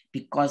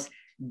 because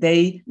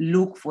they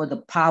look for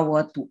the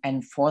power to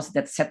enforce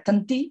that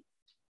certainty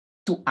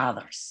to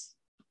others.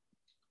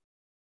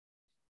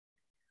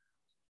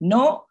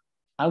 No,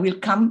 I will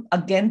come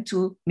again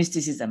to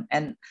mysticism,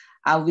 and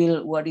I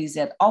will,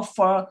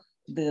 offer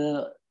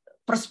the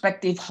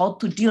perspective how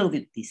to deal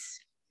with this.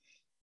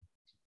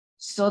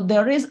 So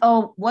there is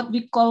what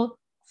we call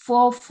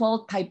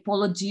fourfold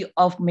typology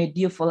of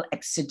medieval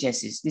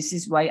exegesis. This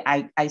is why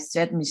I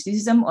said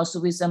mysticism or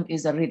Sufism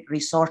is a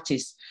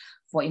resources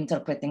for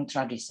interpreting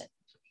tradition.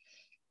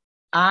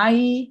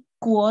 I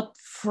quote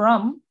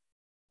from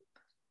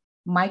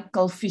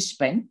Michael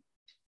Fishman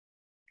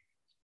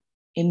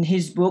in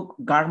his book,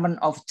 Garment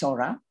of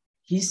Torah.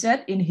 He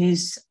said in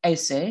his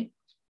essay,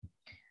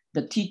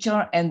 The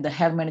Teacher and the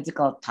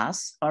Hermeneutical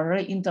Task, a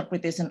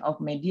reinterpretation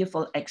of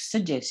medieval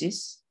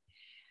exegesis,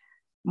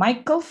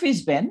 Michael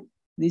Fishman,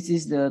 this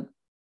is the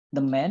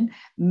the man,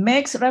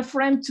 makes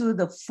reference to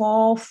the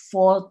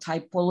fourfold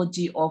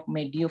typology of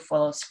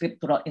medieval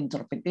scriptural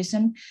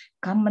interpretation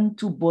common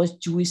to both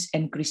Jewish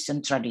and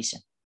Christian tradition.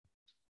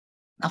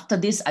 After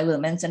this, I will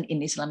mention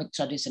in Islamic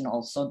tradition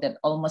also that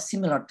almost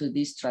similar to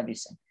this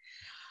tradition.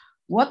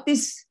 What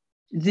is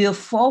the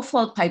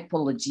fourfold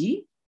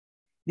typology?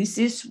 This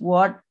is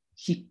what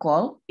he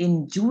called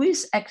in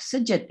Jewish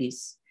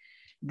exegesis.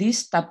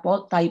 This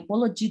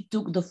typology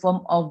took the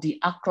form of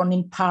the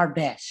acronym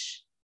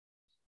Pardesh.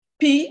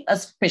 P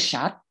as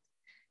Peshat,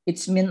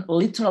 it means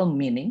literal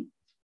meaning.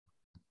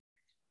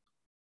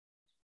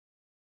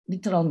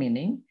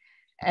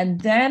 And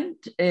then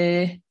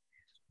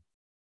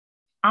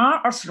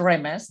R as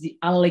Remes, the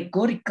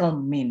allegorical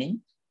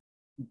meaning.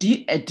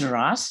 D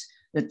address,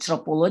 the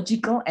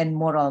tropological and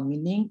moral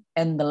meaning.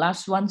 And the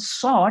last one,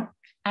 Sod,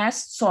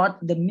 as Sod,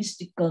 the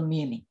mystical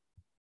meaning.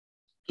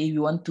 If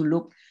you want to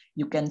look,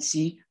 you can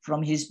see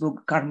from his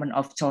book, Garment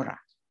of Torah.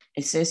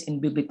 It says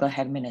in biblical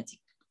hermeneutic.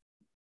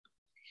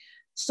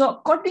 So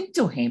according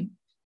to him,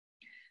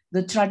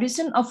 the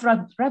tradition of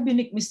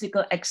rabbinic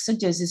mystical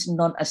exegesis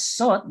known as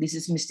Sod, this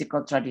is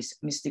mystical tradition,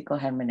 mystical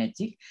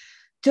hermeneutic,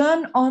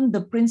 turn on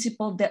the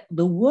principle that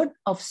the word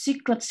of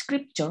secret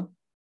scripture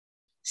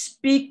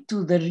speak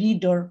to the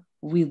reader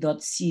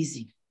without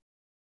ceasing.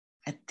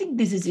 I think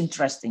this is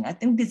interesting. I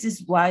think this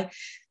is why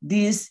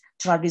this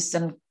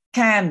tradition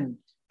can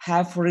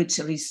have rich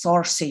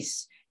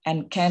resources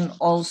and can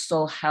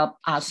also help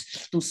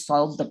us to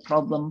solve the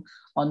problem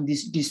on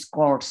this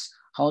discourse,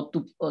 how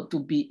to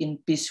be in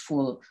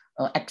peaceful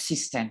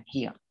existence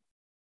here.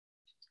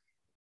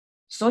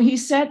 So he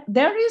said,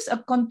 there is a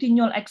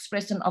continual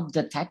expression of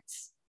the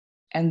text,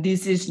 and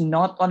this is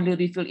not only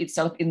revealed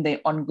itself in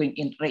the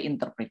ongoing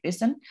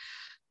reinterpretation,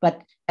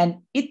 and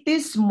it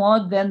is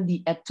more than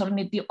the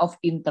eternity of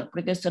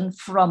interpretation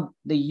from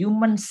the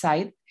human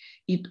side.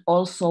 It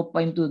also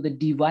points to the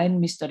divine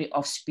mystery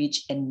of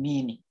speech and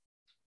meaning.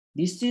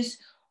 This is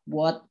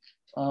what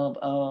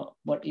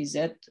is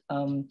it?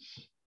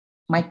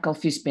 Michael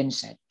Fishbein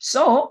said.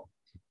 So,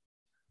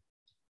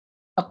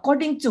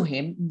 according to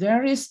him,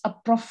 there is a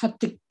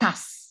prophetic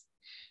task.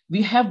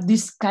 We have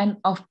this kind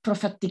of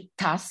prophetic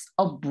task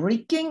of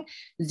breaking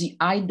the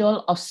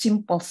idol of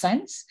simple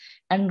sense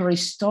and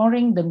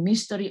restoring the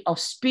mystery of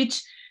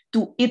speech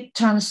to its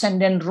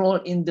transcendent role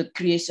in the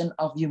creation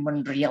of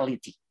human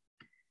reality.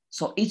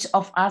 So each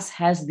of us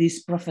has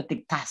this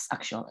prophetic task,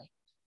 actually.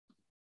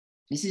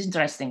 This is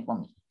interesting for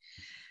me.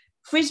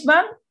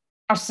 Fishbein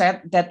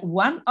said that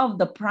one of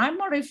the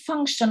primary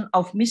functions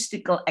of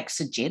mystical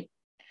exegete,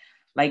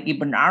 like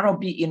Ibn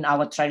Arabi in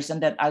our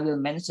tradition that I will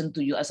mention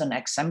to you as an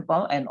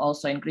example, and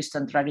also in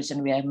Christian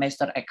tradition, we have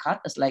Meister Eckhart,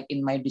 as like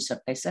in my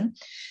dissertation.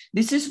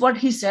 This is what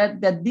he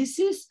said, that this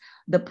is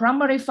the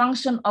primary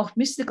function of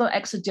mystical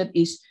exegete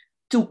is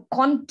to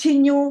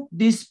continue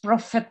this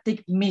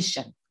prophetic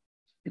mission,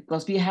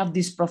 because we have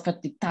this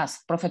prophetic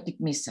task, prophetic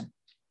mission.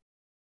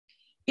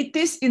 It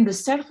is in the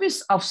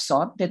service of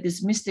Sod, that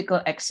is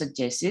mystical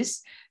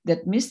exegesis,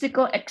 that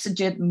mystical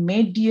exegete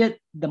mediate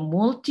the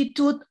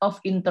multitude of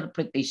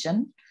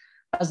interpretation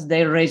as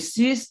they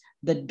resist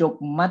the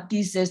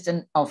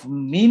dogmatization of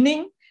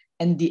meaning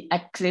and the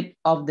eclipse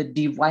of the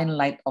divine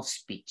light of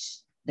speech.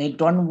 They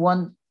don't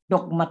want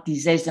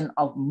dogmatization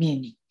of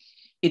meaning.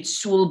 It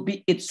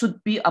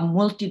should be a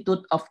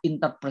multitude of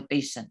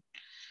interpretation.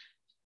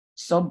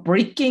 So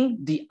breaking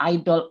the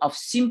idol of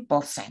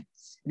simple sense.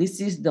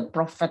 This is the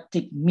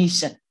prophetic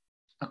mission,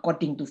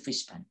 according to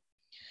Fishbein.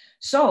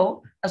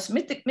 So, as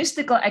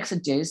mystical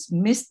exegetes,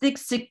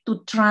 mystics seek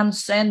to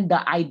transcend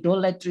the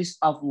idolatries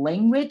of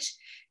language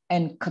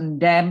and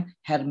condemn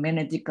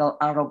hermeneutical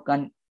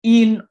arrogance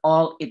in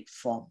all its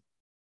form.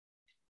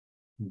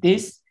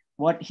 This,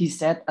 what he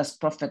said as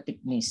prophetic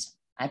mission.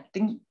 I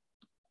think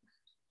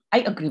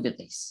I agree with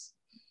this.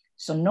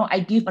 So now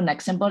I give an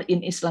example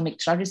in Islamic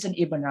tradition,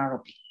 Ibn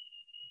Arabi.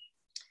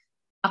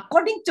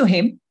 According to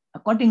him,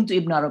 according to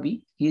Ibn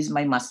Arabi, he is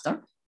my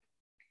master,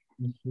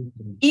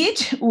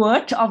 each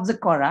word of the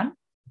Quran,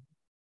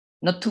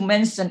 not to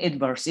mention its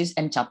verses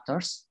and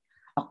chapters,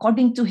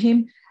 according to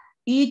him,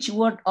 each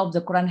word of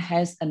the Quran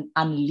has an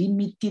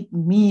unlimited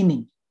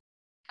meaning,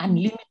 and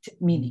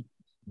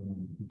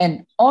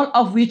all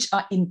of which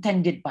are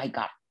intended by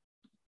God.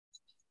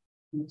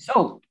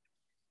 So,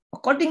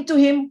 according to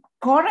him,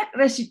 correct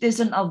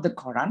recitation of the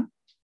Quran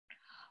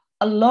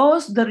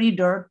allows the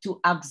reader to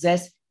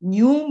access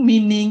new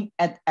meaning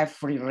at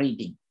every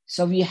reading.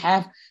 So we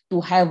have to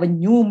have a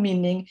new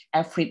meaning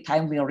every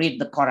time we read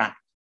the Quran.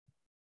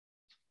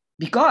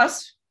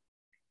 Because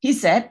he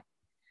said,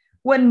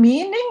 when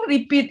meaning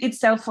repeats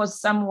itself for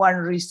someone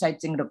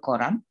reciting the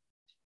Quran,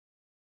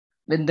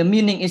 when the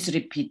meaning is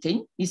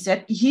repeating, he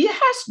said, he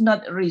has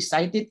not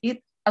recited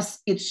it as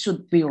it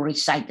should be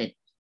recited.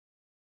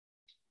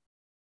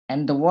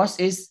 And the worst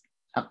is,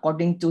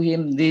 according to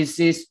him, this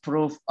is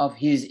proof of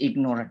his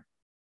ignorance.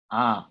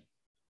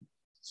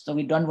 So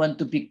we don't want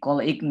to be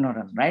called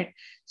ignorant, right?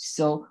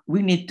 So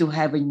we need to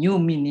have a new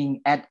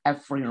meaning at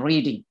every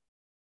reading.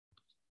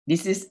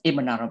 This is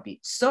Ibn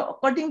Arabi. So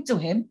according to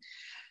him,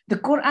 The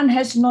Quran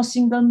has no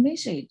single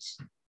message,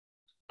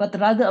 but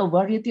rather a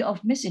variety of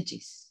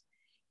messages.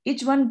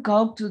 Each one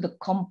goes to the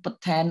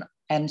competent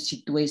and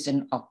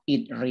situation of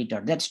each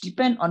reader. That's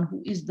depend on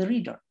who is the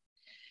reader.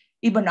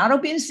 Ibn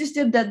Arabi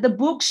insisted that the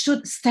book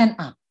should stand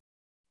up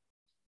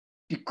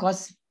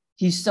because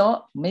he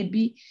saw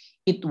maybe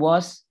it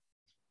was,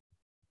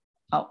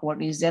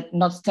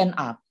 not stand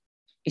up.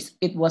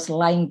 It was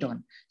lying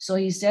down. So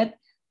he said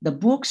the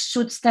book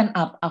should stand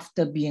up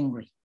after being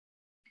read.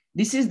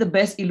 This is the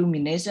best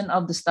illumination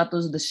of the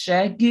status the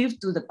Shaykh give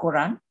to the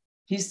Quran.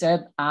 He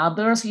said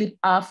others lift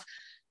up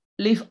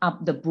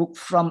the book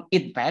from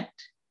its bed.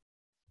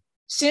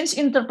 Since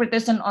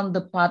interpretation on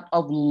the part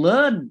of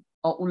learned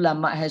or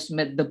ulama has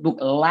made the book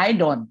lie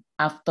down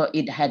after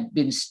it had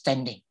been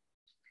standing.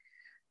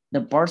 The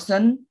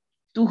person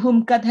to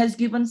whom God has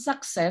given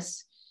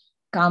success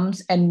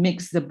comes and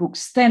makes the book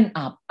stand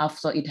up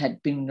after it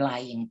had been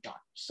lying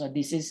down. So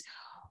this is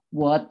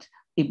what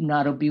Ibn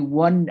Arabi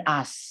warned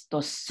us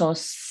to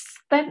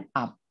stand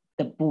up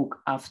the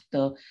book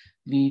after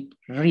we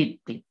read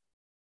it.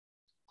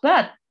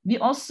 But we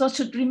also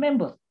should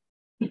remember,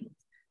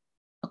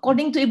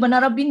 according to Ibn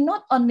Arabi,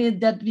 not only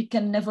that we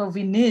can never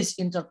finish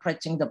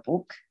interpreting the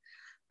book,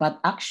 but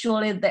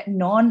actually that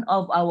none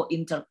of our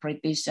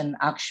interpretation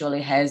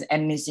actually has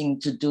anything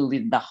to do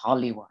with the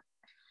Holy Word.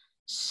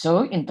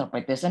 So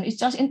interpretation is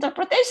just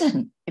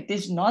interpretation. It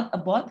is not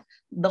about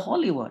the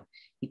Holy Word.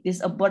 It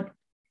is about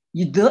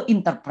the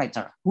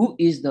interpreter. Who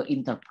is the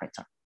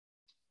interpreter?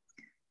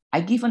 I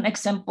give an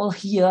example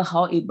here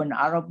how Ibn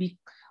Arabi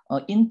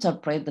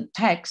interpret the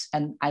text,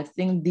 and I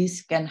think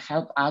this can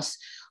help us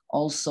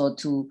also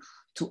to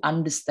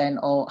understand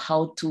or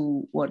how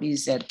to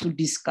to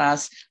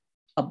discuss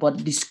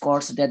about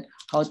discourse that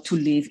how to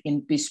live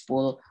in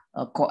peaceful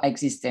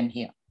coexistence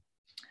here.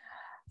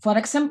 For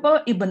example,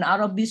 Ibn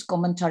Arabi's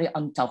commentary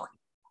on Tawhid.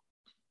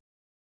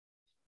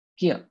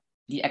 Here,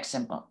 the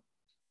example.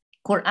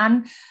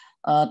 Quran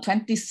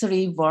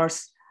 23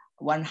 verse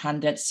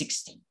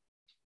 116.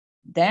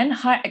 Then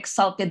her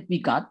exalted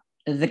begot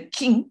the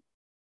king,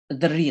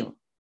 the real.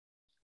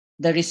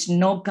 There is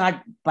no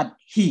God but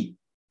he.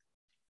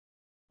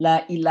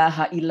 La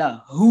ilaha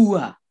illa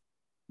huwa,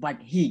 but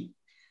he,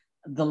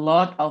 the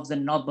Lord of the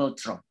noble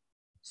throne.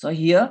 So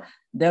here,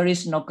 there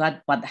is no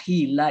God but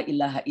he, la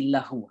ilaha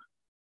illa huwa.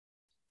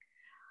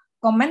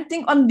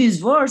 Commenting on this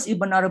verse,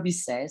 Ibn Arabi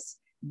says,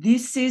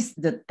 this is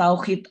the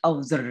tawhid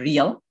of the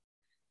real,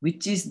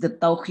 which is the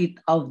tawhid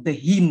of the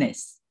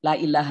he-ness, la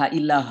ilaha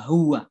illa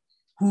huwa,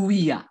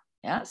 huwiya.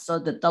 Yeah? So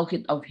the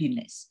tawhid of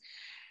he-ness.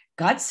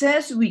 God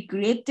says we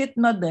created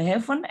not the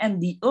heaven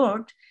and the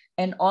earth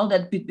and all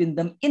that between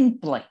them in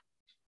play.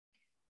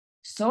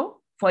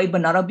 So for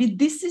Ibn Arabi,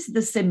 this is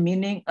the same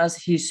meaning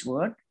as his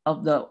word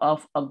of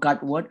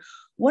God's word.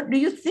 What do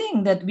you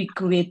think that we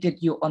created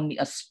you only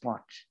a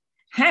spot?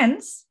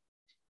 Hence,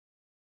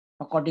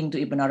 according to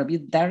Ibn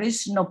Arabi, there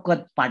is no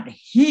God but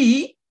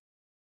he,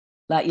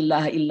 la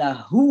ilaha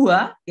illa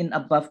huwa, in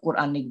above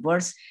Quranic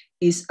verse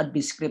is a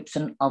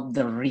description of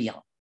the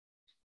real.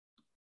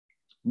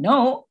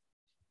 Now,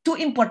 two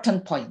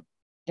important points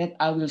that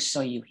I will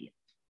show you here.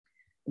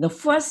 The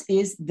first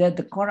is that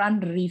the Quran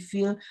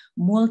reveals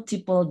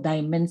multiple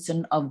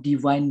dimensions of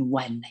divine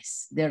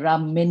oneness. There are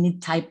many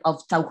types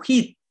of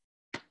tawhid.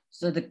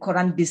 So the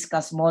Quran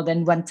discusses more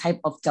than one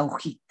type of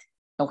tawhid.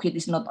 Tawhid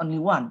is not only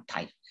one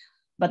type,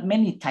 but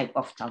many types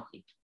of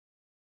tawhid.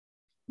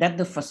 That's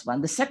the first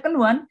one. The second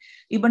one,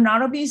 Ibn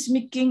Arabi is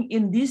making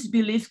in this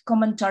belief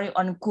commentary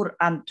on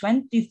Quran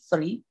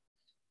 23,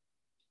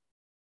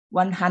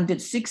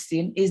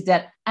 116, is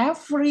that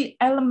every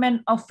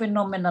element of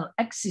phenomenal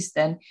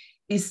existence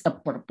is a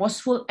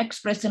purposeful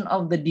expression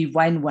of the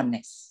divine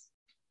oneness,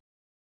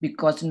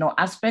 because no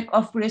aspect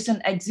of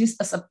creation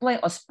exists as a play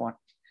or sport.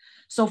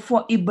 So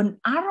for Ibn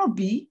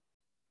Arabi,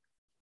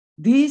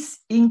 these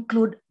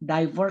include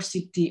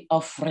diversity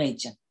of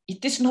region.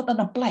 It is not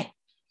a play.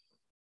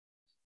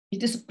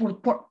 It is a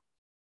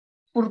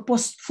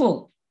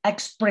purposeful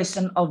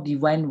expression of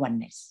divine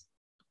oneness.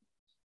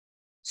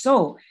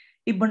 So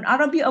Ibn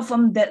Arabi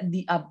affirmed that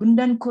the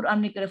abundant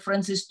Quranic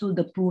references to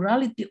the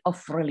plurality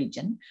of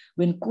religion,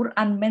 when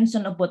Quran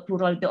mentioned about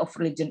plurality of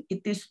religion,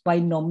 it is by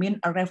no means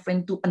a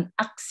reference to an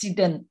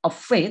accident of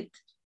faith,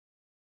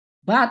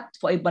 but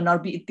for Ibn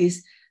Arabi, it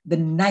is the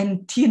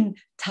 19th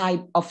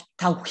type of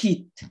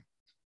tawhid.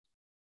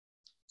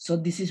 So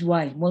this is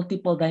why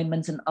multiple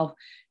dimensions of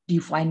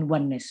divine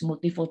oneness,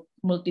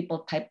 multiple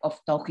type of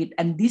tawhid,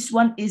 and this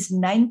one is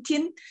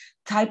 19th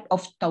type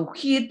of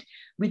tawhid,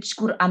 which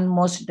Quran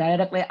most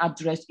directly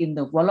addressed in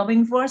the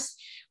following verse.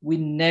 We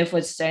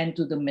never sent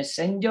to the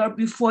messenger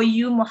before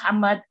you,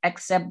 Muhammad,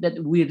 except that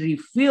we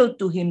revealed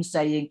to him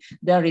saying,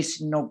 there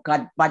is no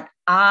God but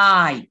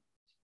I.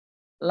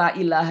 La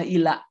ilaha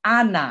illa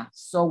ana,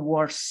 so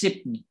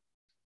worship me.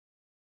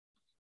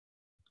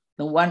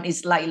 The one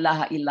is la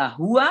ilaha illa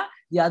huwa,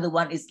 the other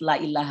one is la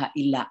ilaha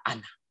illa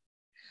ana.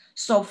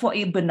 So for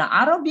Ibn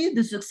Arabi,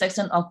 the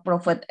succession of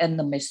prophet and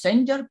the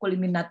messenger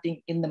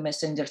culminating in the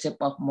messengership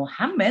of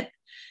Muhammad,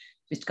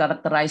 which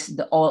characterize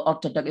the all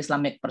Orthodox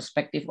Islamic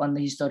perspective on the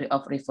history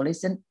of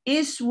revelation,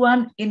 is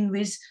one in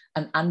which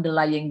an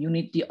underlying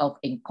unity of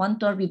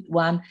encounter with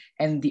one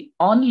and the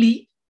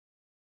only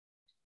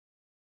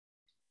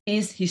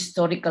is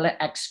historically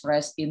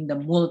expressed in the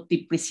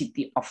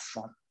multiplicity of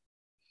form.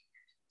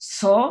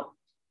 So,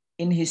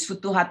 in his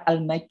Futuhat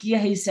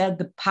al-Makkiyah, he said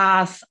the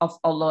path of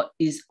Allah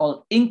is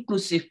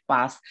all-inclusive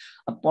path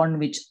upon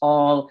which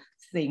all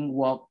things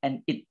work,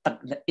 and it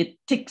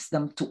takes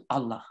them to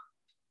Allah.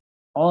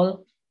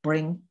 All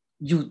bring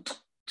you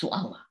to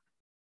Allah.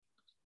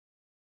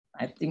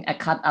 I think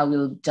Eckhart, I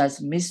will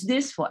just miss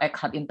this for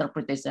Eckhart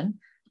interpretation.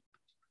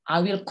 I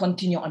will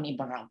continue on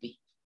Ibn Arabi.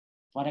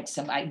 For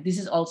example, this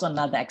is also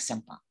another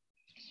example.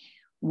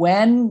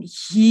 When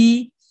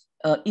he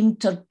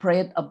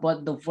interpret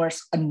about the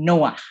verse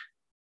Noah,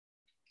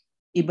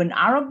 Ibn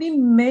Arabi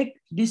make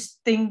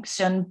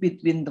distinction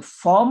between the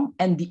form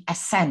and the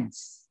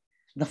essence,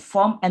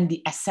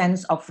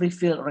 of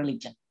revealed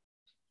religion.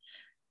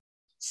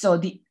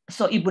 So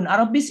Ibn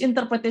Arabi's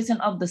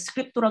interpretation of the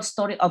scriptural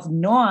story of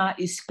Noah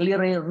is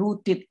clearly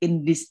rooted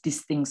in this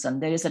distinction.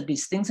 There is a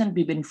distinction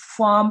between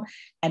form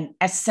and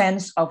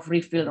essence of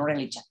revealed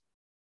religion.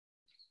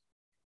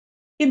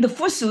 In the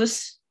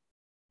Fusus,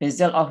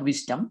 Bezel of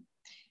Wisdom,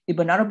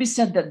 Ibn Arabi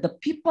said that the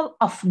people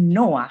of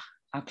Noah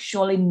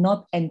actually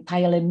not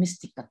entirely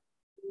mystical.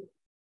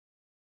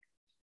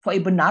 For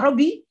Ibn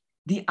Arabi,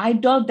 the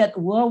idol that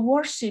were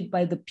worshipped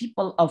by the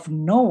people of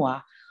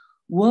Noah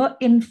were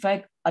in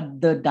fact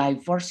the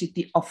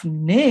diversity of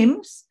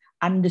names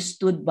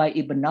understood by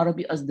Ibn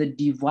Arabi as the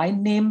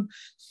divine name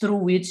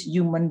through which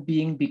human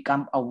beings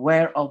become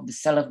aware of the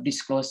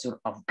self-disclosure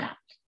of God.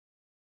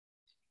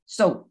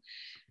 So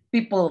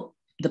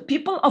the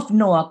people of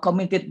Noah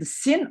committed the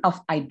sin of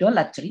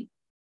idolatry,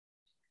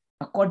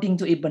 according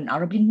to Ibn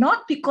Arabi,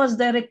 not because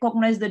they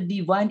recognize the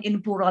divine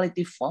in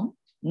plurality form,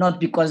 not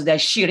because they're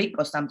shirk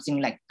or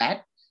something like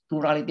that,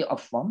 plurality of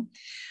form,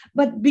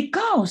 but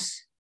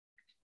because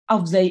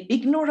of their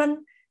ignorance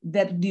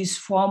that these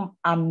forms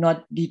are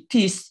not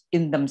deities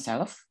in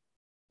themselves,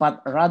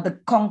 but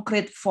rather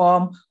concrete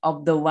form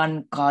of the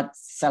one God's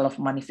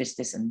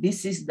self-manifestation.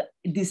 This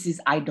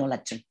is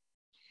idolatry.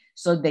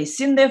 So their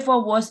sin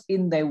therefore was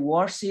in their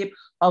worship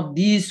of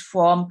these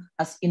forms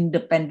as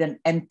independent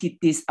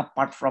entities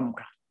apart from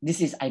God.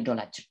 This is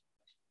idolatry.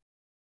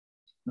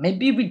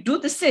 Maybe we do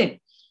the same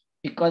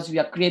because we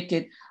are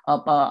created,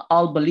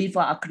 all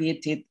believers are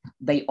created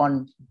their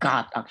own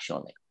God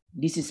actually.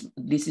 This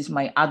is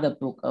my other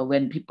book,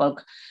 when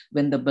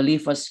the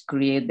believers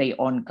create their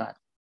own God.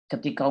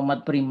 Ketika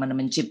umat beriman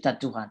mencipta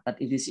Tuhan,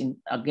 but it is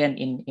again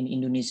in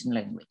Indonesian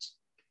language.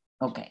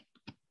 Okay.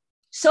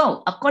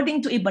 So,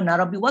 according to Ibn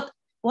Arabi,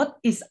 what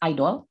is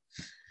idol?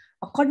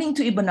 According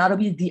to Ibn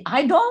Arabi, the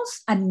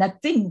idols are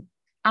nothing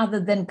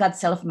other than God's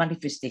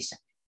self-manifestation.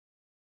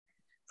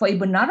 For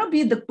Ibn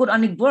Arabi, the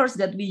Quranic verse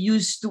that we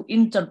use to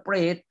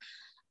interpret,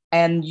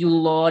 and you,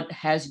 Lord,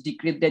 has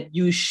decreed that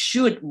you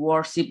should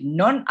worship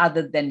none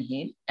other than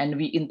him, and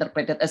we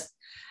interpret it as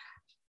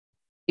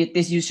it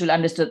is usually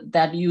understood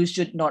that you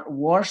should not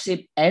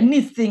worship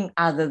anything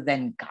other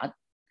than God.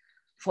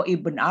 For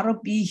Ibn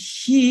Arabi,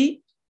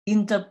 he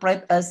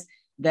interpret as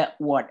that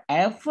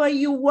whatever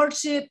you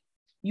worship,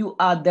 you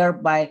are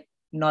thereby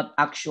not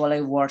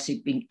actually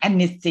worshiping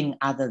anything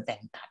other than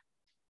God.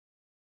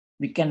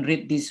 We can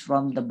read this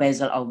from the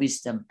Bezel of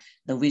Wisdom,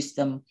 the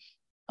wisdom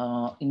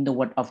in the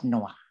word of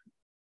Noah.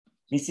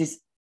 This is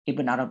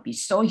Ibn Arabi.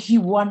 So he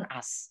warned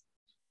us.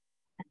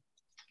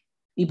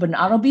 Ibn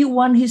Arabi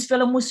warned his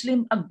fellow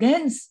Muslim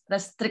against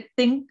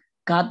restricting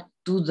God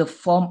to the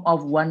form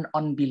of one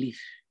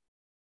unbelief,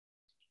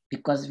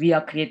 because we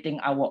are creating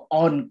our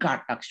own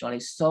God actually.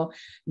 So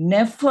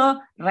never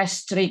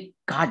restrict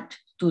God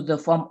to the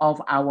form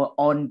of our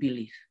own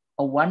belief.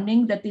 A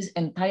warning that is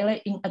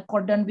entirely in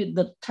accordance with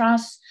the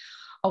trust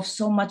of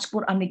so much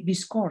Quranic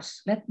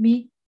discourse. Let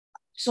me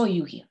show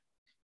you here.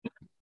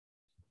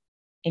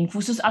 In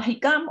Fusus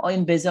al-Hikam or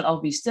in Bezel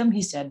of Wisdom,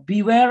 he said,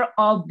 beware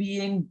of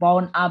being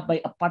bound up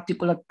by a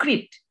particular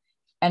creed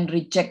and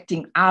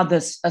rejecting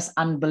others as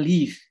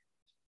unbelief.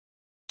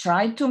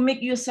 Try to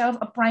make yourself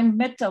a prime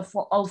matter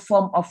for all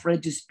form of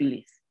religious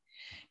belief.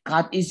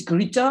 God is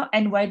greater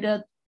and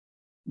wider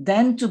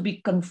than to be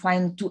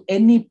confined to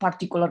any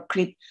particular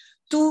creed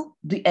to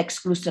the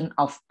exclusion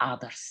of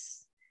others.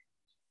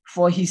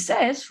 For he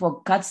says,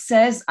 for God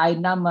says,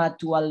 Ainama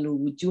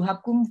tuwallu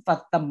wujuhakum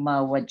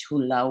fatamma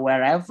wajhullah.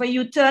 Wherever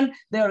you turn,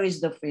 there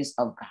is the face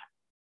of God.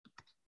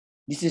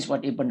 This is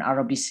what Ibn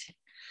Arabi said.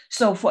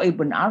 So for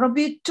Ibn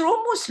Arabi,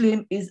 true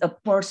Muslim is a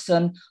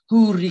person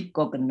who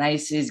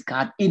recognizes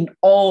God in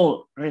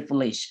all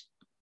revelation.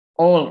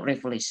 All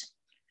revelation.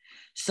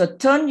 So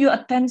turn your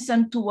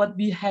attention to what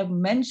we have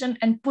mentioned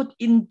and put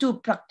into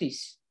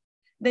practice.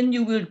 Then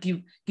you will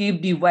give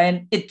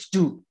divine its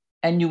due,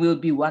 and you will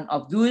be one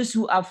of those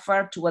who are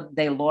fair toward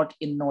their Lord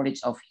in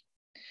knowledge of him.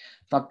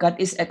 For God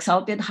is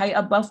exalted high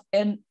above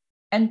and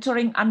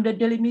entering under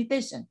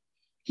delimitation.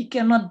 He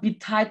cannot be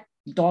tied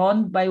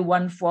down by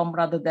one form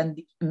rather than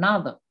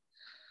another.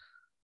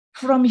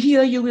 From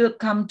here, you will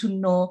come to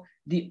know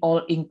the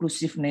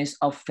all-inclusiveness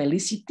of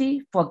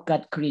felicity for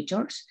God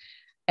creatures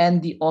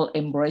and the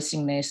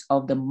all-embracingness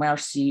of the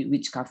mercy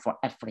which covers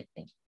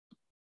everything.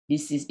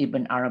 This is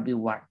Ibn Arabi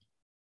word.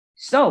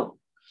 So,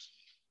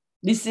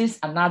 this is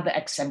another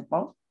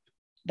example.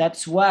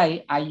 That's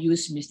why I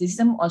use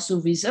mysticism or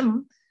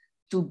Sufism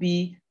to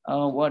be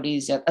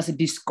as a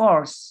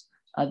discourse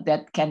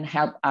that can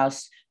help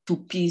us to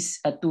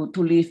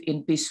live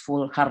in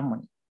peaceful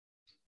harmony.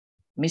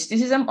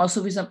 Mysticism or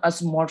Sufism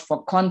is more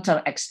for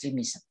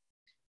counter-extremism.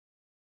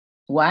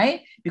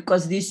 Why?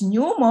 Because this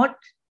new mode,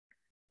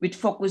 which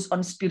focus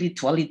on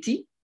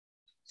spirituality,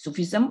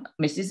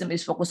 mysticism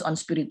is focused on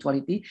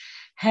spirituality,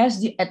 has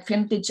the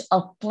advantage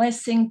of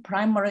placing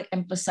primary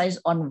emphasis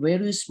on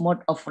various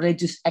modes of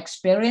religious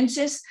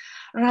experiences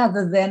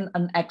rather than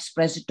an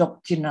express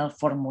doctrinal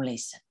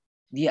formulation.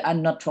 We are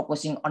not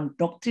focusing on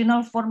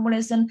doctrinal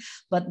formulation,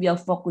 but we are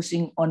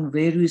focusing on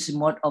various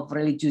modes of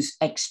religious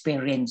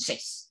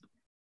experiences.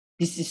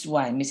 This is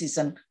why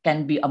mysticism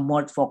can be a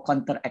mode for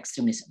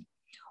counter-extremism.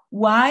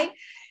 Why?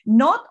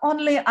 Not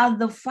only are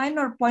the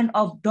finer point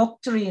of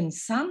doctrine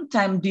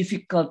sometimes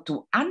difficult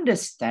to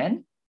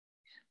understand,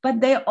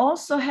 but they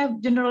also have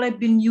generally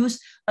been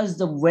used as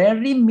the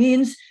very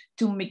means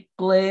to make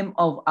claim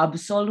of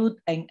absolute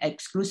and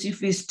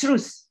exclusivist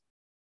truth,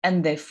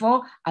 and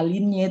therefore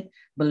alienate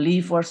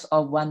believers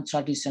of one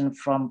tradition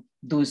from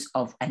those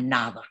of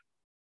another.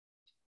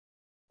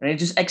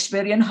 Religious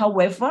experience,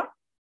 however,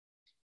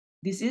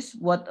 this is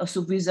what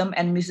Sufism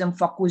and mysticism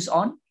focus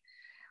on,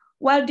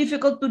 while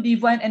difficult to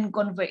define and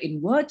convey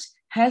in words,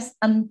 has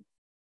an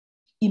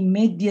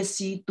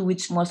immediacy to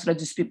which most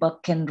religious people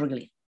can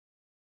relate.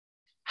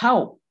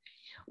 How?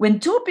 When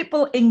two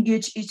people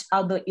engage each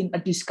other in a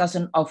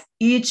discussion of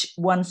each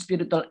one's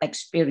spiritual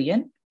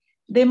experience,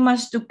 they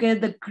must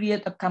together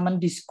create a common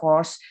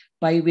discourse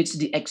by which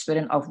the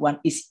experience of one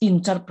is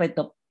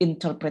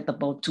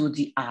interpretable to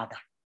the other.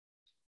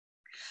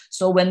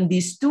 So when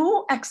these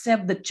two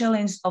accept the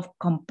challenge of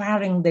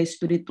comparing their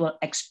spiritual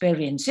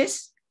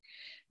experiences,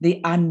 they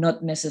are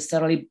not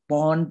necessarily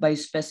bound by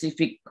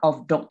specific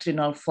of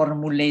doctrinal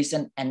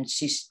formulation and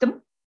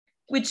system,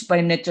 which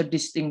by nature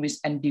distinguish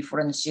and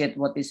differentiate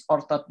what is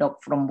orthodox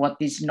from what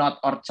is not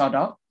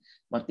orthodox,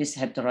 what is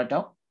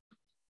heterodox.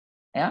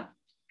 Yeah?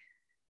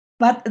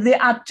 But they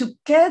are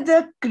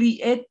together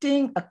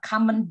creating a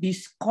common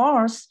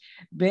discourse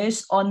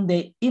based on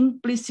the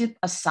implicit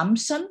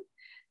assumption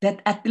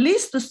that at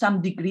least to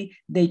some degree,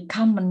 they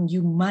common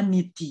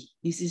humanity.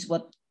 This is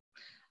what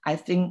I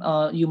think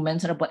you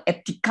mentioned about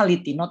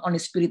ethicality, not only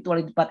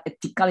spirituality, but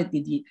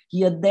ethicality.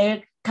 Here,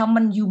 their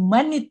common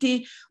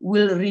humanity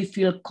will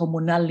reveal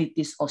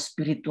commonalities of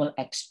spiritual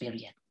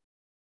experience.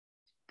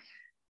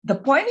 The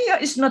point here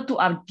is not to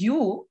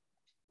argue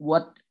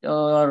what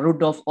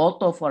Rudolf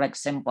Otto, for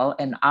example,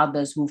 and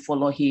others who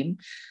follow him,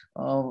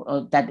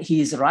 that he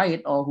is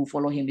right or who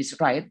follow him is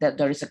right, that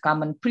there is a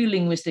common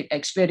pre-linguistic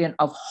experience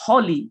of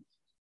holy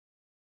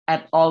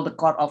at all the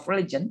core of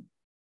religion.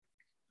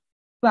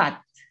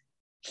 But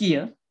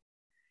here,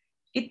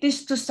 it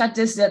is to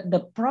suggest that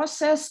the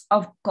process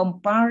of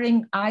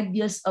comparing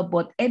ideas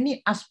about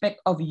any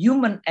aspect of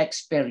human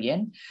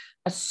experience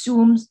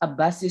assumes a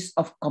basis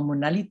of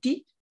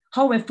commonality,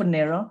 however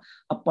narrow,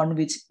 upon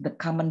which the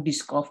common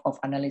discourse of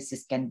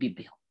analysis can be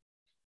built.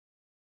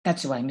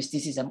 That's why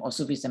mysticism or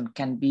Sufism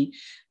can be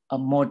a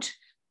mode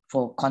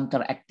for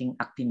counteracting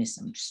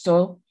activism.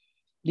 So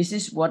this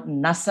is what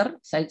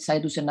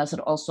Syed Hussein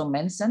Nasr also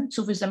mentioned.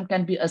 Sufism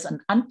can be as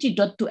an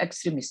antidote to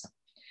extremism.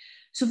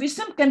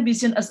 Sufism can be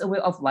seen as a way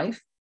of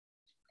life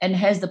and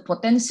has the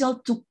potential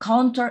to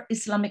counter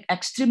Islamic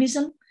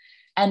extremism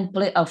and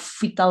play a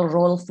vital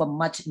role for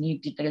much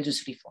needed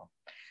religious reform.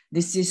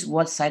 This is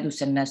what Syed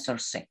Hussein Nasr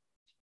said.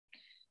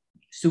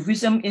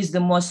 Sufism is the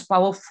most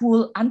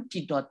powerful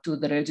antidote to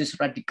the religious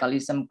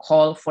radicalism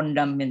called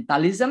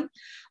fundamentalism,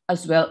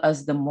 as well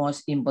as the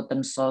most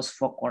important source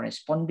for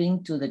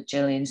corresponding to the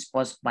challenge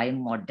posed by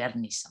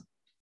modernism.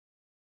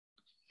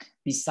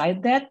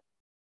 Besides that,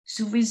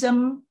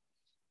 Sufism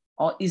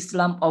or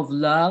Islam of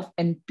love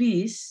and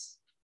peace,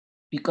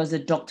 because the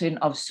doctrine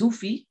of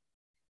Sufi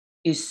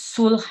is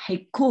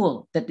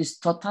sulh-kul, that is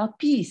total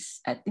peace.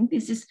 I think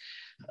this is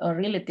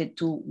related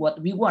to what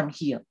we want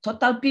here,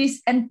 total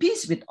peace and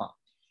peace with all.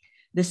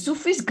 The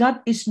Sufi's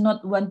God is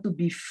not one to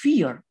be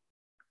feared,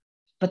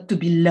 but to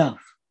be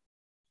loved.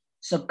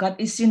 So God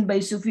is seen by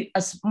Sufi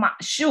as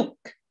ma'syuk,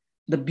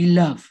 the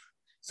beloved.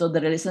 So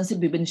the relationship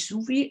between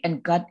Sufi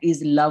and God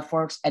is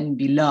lovers and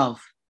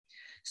beloved.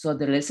 So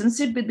the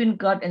relationship between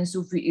God and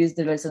Sufi is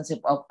the relationship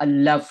of a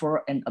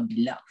lover and a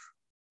beloved.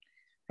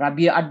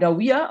 Rabia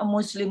Adawiyah, a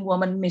Muslim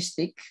woman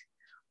mystic,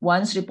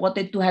 once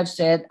reported to have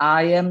said,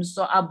 "I am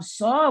so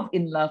absorbed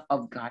in love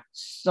of God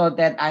so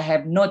that I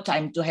have no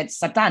time to hate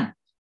Satan."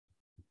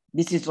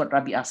 This is what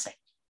Rabia said.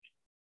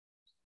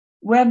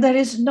 Where there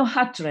is no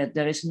hatred,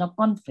 there is no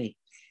conflict.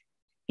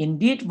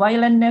 Indeed,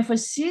 violence never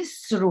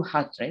ceases through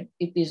hatred.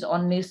 It is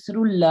only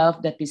through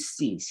love that it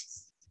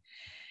ceases.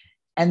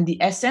 And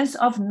the essence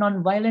of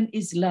non-violence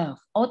is love.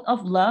 Out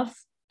of love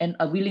and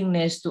a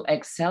willingness to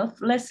act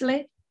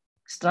selflessly,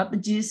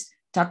 strategies,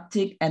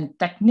 tactic, and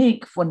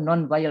technique for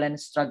non-violent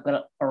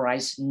struggle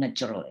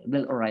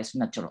will arise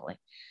naturally.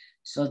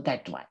 So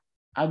that's why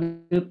I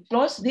will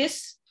close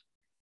this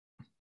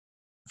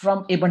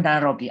from Ibn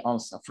Arabi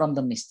also, from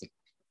the mystic.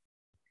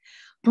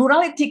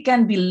 Plurality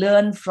can be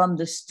learned from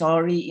the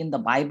story in the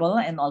Bible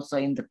and also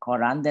in the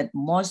Quran that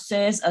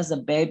Moses as a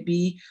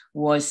baby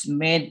was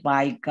made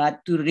by God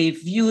to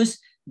refuse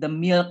the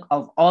milk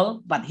of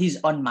all but his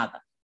own mother.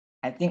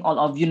 I think all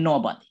of you know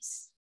about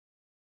this,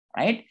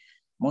 right?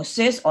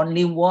 Moses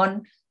only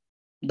want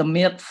the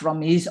milk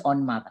from his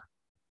own mother.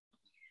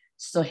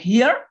 So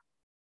here,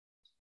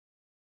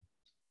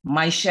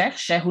 my Sheikh,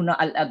 Sheikhuna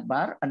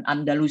Al-Akbar, an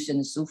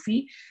Andalusian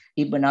Sufi,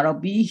 Ibn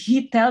Arabi,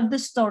 he tells the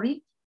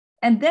story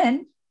and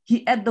then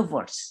he add the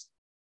verse.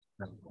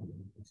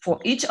 For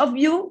each of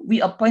you,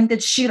 we appointed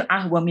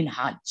Shir'ah wa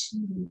Minhaj,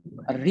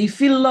 a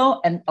refill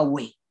law and a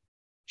way.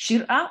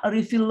 Shir'ah, a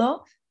refill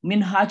law,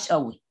 Minhaj, a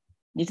way.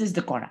 This is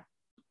the Quran.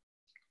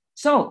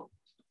 So,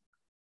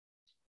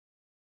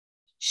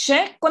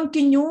 Sheikh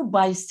continue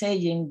by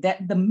saying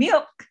that the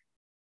milk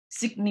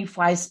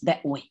signifies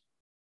that way,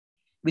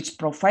 which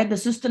provide the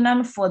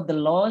sustenance for the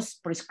laws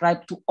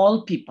prescribed to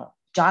all people,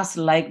 just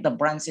like the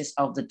branches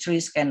of the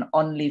trees can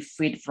only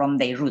feed from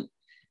their root.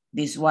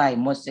 This is why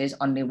Moses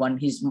only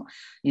want his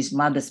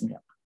mother's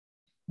milk.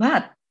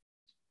 But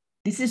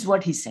this is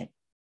what he said.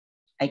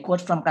 I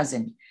quote from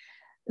Kazemi.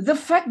 The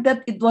fact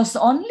that it was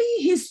only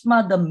his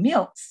mother's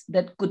milk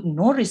that could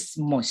nourish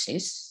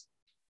Moses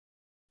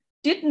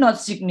did not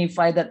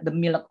signify that the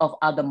milk of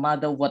other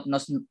mother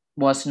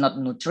was not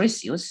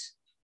nutritious.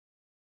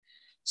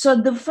 So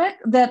the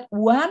fact that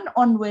one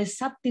always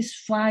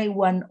satisfy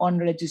one own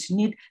religious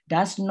need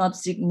does not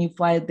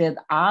signify that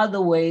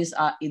other ways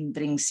are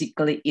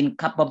intrinsically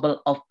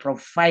incapable of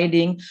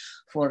providing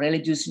for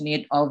religious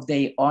need of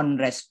their own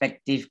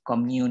respective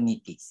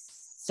communities.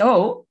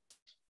 So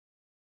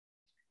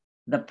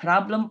the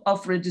problem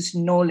of religious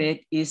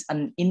knowledge is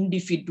an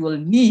individual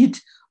need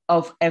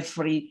of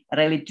every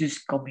religious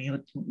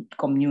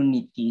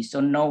community. So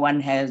no one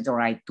has the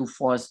right to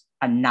force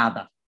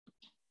another.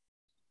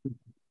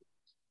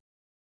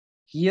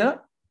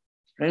 Here,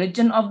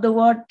 religion of the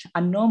world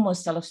are no more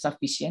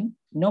self-sufficient,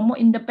 no more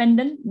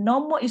independent,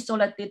 no more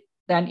isolated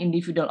than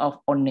individual of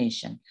our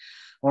nation.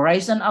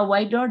 Horizons are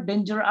wider,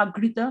 danger are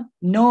greater.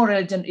 No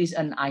religion is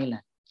an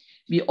island.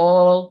 We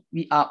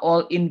are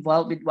all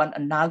involved with one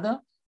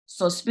another.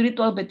 So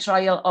spiritual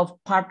betrayal of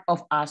part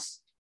of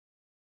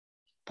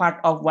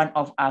one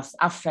of us,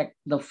 affect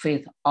the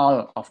faith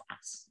all of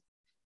us.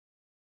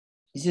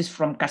 This is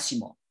from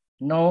Casimo.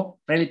 No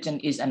religion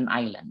is an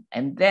island.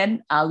 And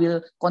then I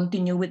will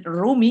continue with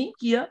Rumi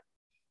here.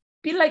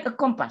 Be like a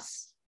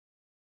compass.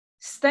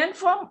 Stand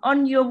firm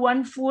on your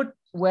one foot,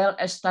 well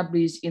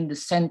established in the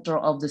center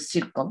of the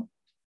circle.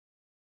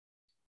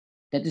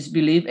 That is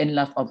belief and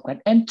love of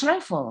God. And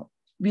travel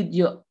with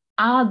your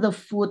other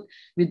foot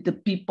with the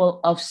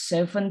people of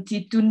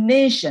 72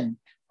 nations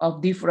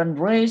of different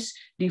race,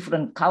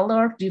 different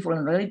color,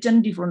 different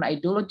religion, different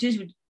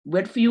ideologies,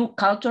 with few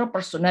cultural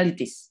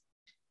personalities.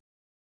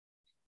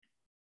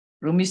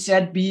 Rumi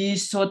said, be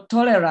so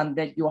tolerant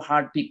that your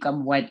heart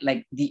become wide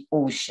like the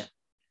ocean.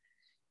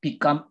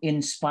 Become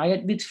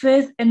inspired with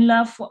faith and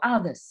love for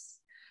others.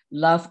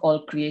 Love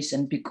all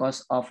creation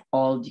because of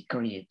all the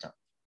Creator.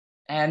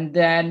 And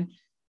then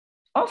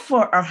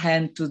offer a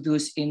hand to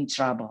those in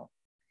trouble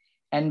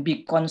and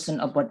be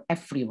concerned about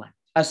everyone.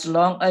 As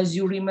long as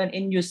you remain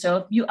in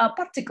yourself, you are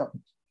particle.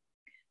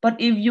 But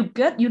if you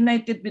get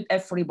united with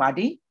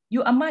everybody,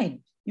 you are mind.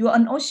 You are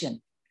an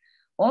ocean.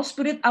 All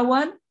spirit are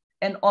one.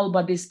 And all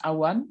bodies are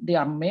one. There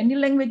are many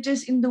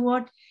languages in the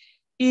world.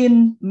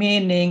 In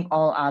meaning,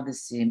 all are the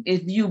same.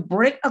 If you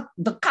break up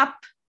the cup,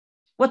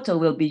 water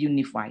will be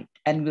unified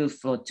and will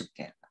flow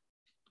together.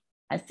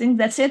 I think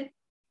that's it.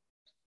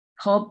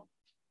 Hope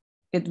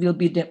it will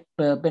be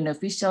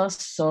beneficial.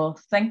 So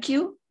thank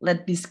you.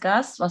 Let's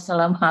discuss.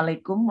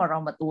 Wassalamualaikum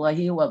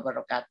warahmatullahi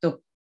wabarakatuh.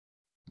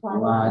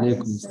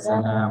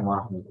 Waalaikumsalam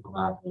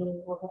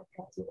warahmatullahi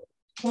wabarakatuh.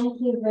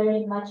 Thank you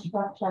very much,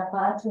 Prof.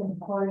 SYAFAATUN,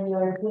 for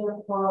your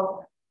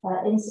beautiful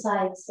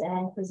insights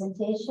and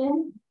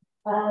presentation.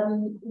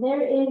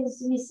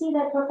 We see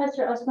that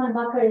Professor Osman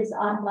Bakr is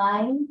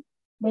online.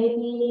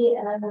 Maybe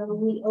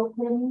we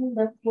open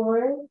the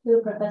floor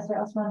to Professor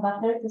Osman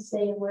Bakr to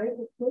say a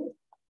word, please.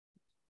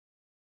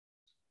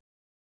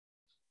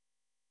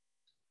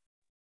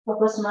 Prof.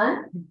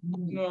 Osman?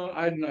 No,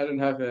 I don't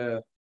have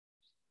a...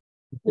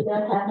 You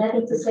don't have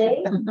nothing to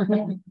say?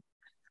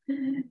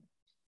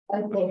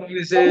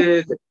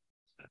 Okay.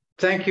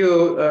 Thank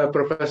you,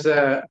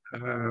 Professor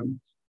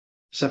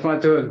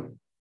SYAFAATUN,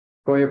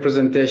 for your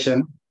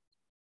presentation.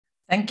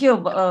 Thank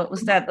you,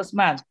 Ustad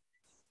Osman.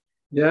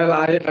 Yeah,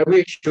 I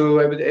wish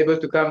I was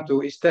able to come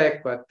to Istac,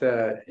 but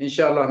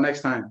inshallah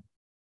next time.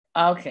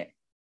 Okay.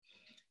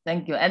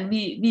 Thank you. And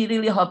we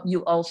really hope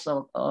you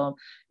also,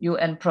 you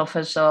and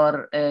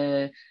Professor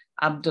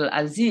Abdul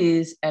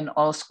Aziz and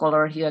all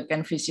scholars here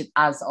can visit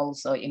us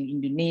also in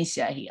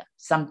Indonesia here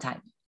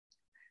sometime.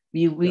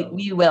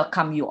 We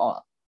welcome you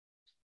all.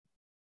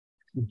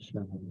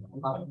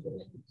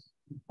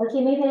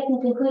 Okay, maybe I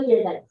can conclude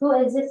here that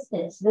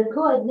the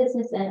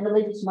coexistence and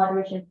religious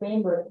moderation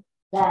framework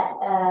that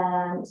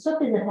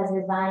Sufism has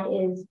designed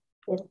is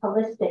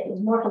holistic, is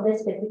more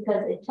holistic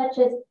because it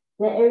touches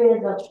the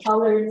areas of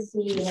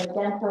tolerancy,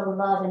 gentle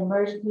love and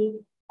mercy,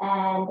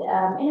 and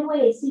in a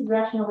way it sees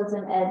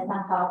rationalism as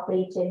somehow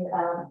creating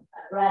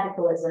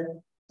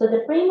radicalism. So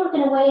the framework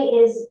in a way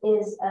is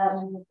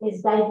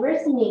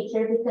diverse in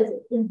nature because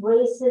it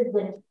embraces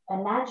the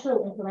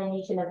natural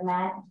inclination of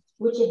man,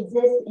 which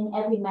exists in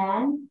every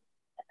man,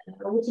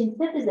 which in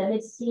Sufism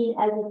is seen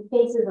as the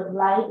phases of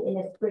life in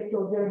a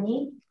spiritual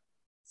journey.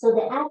 So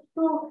the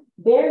actual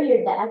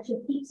barrier that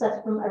actually keeps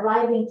us from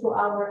arriving to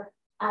our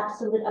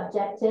absolute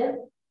objective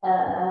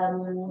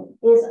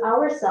is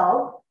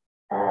ourself.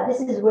 This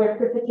is where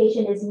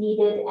purification is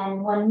needed,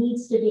 and one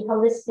needs to be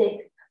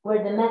holistic,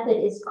 where the method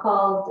is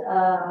called,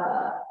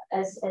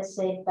 as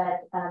said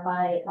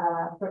by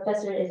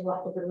Professor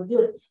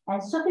Iwpl.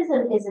 And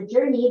Sufism is a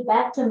journey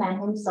back to man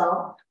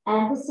himself,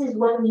 and this is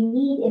what we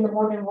need in the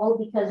modern world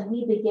because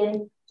we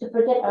begin to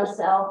forget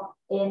ourselves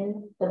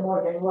in the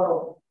modern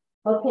world.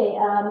 Okay,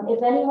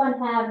 if anyone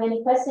have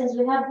any questions,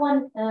 we have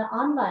one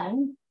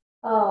online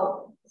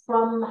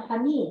from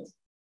Hamid.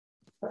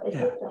 Is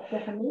it Dr.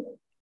 Hamid?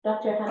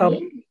 Dr.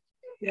 Hamid?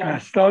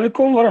 Assalamu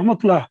alaikum wa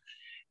rahmatullah.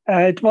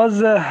 It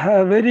was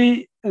a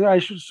very, I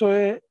should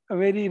say, a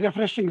very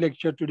refreshing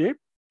lecture today.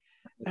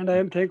 And I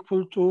am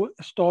thankful to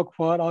STOCK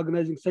for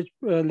organizing such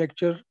a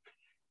lecture.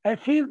 I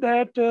feel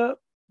that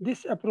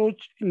this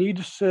approach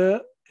needs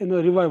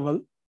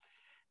revival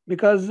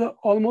because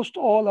almost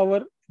all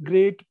our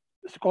great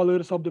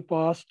scholars of the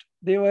past,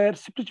 they were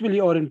spiritually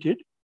oriented.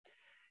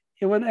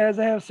 Even as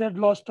I have said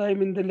last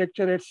time in the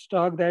lecture at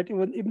STOCK that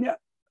even Ibn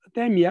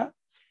Taymiyyah,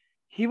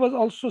 he was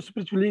also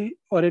spiritually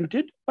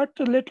oriented, but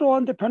later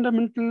on the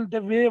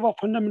wave of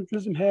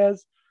fundamentalism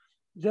has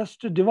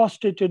just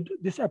devastated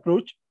this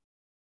approach.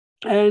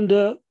 And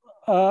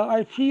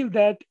I feel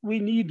that we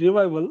need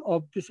revival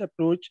of this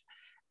approach.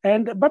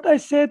 But I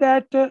say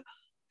that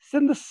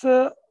since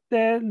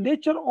the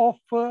nature of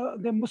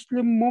the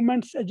Muslim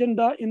movement's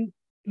agenda in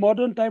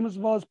modern times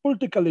was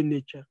political in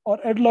nature or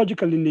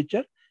ideological in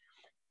nature,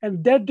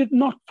 and that did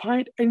not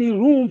find any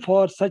room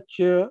for such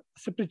a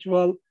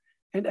spiritual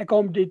and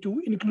accommodative,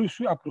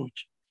 inclusive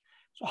approach.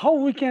 So how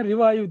we can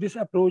revive this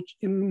approach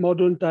in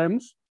modern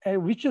times,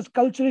 which is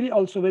culturally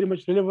also very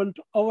much relevant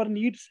to our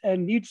needs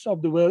and needs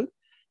of the world,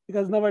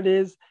 because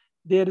nowadays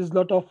there is a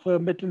lot of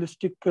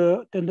materialistic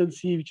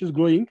tendency which is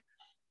growing,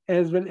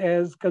 as well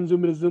as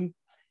consumerism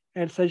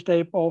and such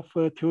type of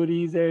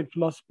theories and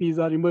philosophies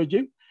are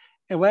emerging.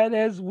 And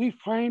whereas we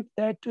find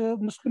that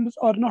Muslims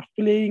are not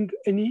playing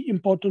any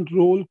important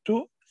role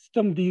to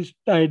stem these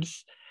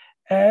tides.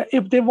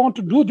 If they want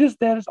to do this,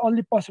 there is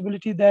only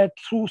possibility that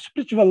through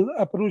spiritual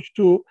approach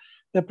to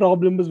the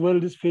problems the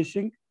world is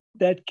facing,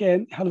 that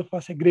can help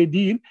us a great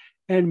deal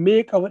and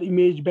make our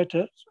image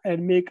better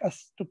and make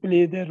us to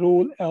play the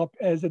role of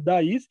as a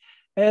dais,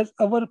 as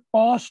our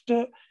past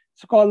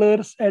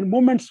scholars and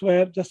movements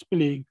were just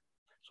playing.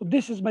 So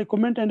this is my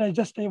comment, and I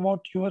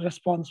want your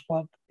response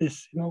for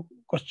this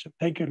question.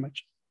 Thank you very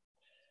much.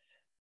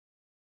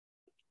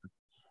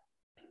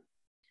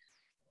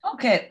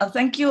 Okay,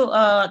 thank you,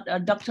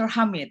 Dr.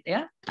 Hamid.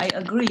 Yeah, I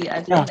agree.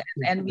 I think,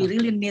 and we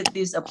really need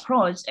this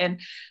approach. And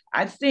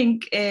I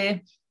think, as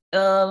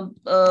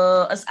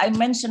I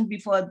mentioned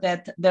before,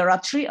 that there are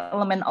three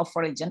elements of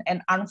religion,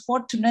 and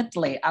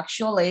unfortunately,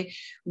 actually,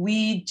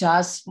 we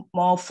just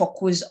more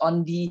focus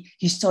on the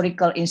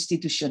historical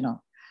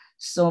institutional.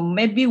 So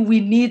maybe we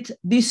need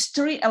these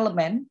three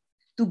elements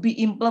to be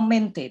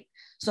implemented.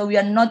 So we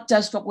are not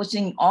just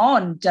focusing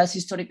on just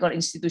historical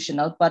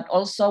institutional, but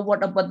also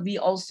what about we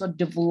also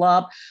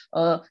develop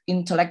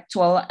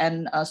intellectual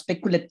and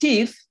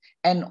speculative,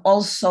 and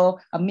also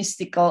a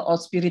mystical or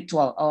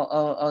spiritual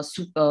or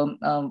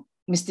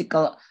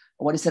mystical,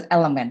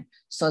 element,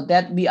 so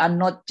that we are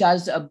not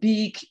just a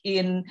big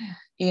in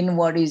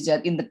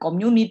the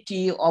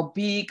community, or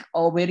big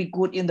or very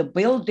good in the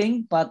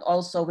building, but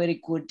also very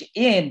good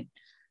in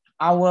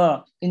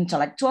our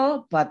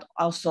intellectual, but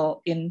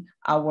also in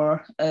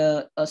our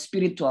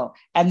spiritual.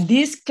 And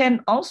this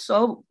can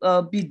also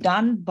be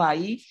done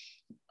by,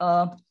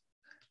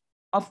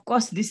 of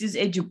course, this is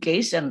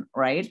education,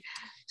 right?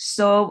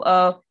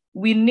 So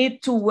we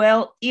need to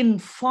well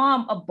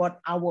inform about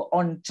our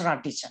own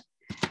tradition.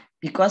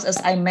 Because as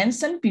I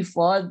mentioned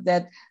before,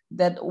 that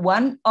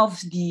one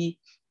of the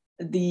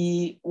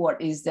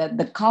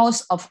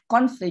cause of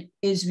conflict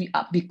is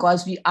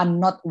because we are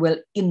not well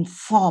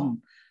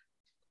informed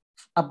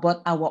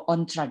about our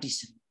own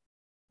tradition.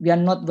 We are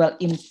not well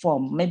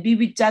informed. Maybe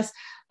we just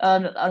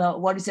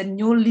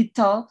new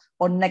little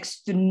or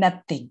next to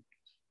nothing.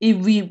 If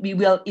we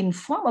will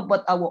inform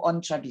about our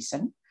own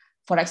tradition,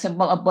 for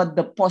example, about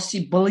the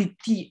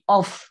possibility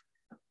of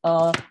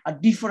a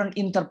different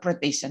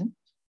interpretation,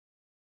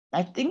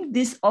 I think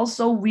this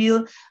also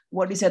will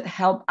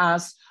help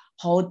us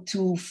how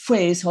to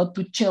face, how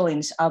to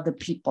challenge other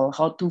people,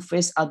 how to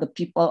face other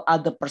people,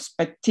 other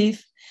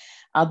perspective,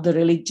 other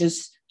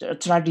religious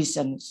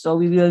tradition. So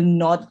we will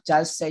not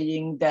just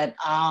saying that,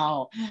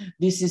 oh,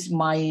 this is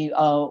my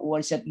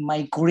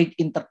my Greek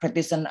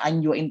interpretation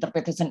and your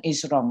interpretation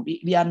is wrong.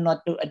 We are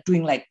not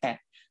doing like that.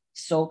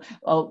 So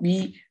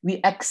we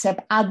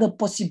accept other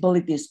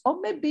possibilities,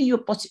 or maybe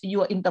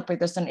your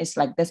interpretation is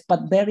like this,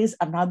 but there is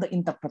another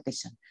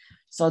interpretation.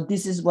 So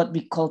this is what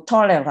we call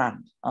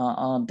tolerant.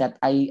 That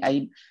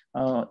I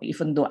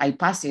even though I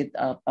pass it,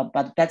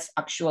 but that's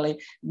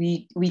actually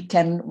we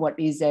can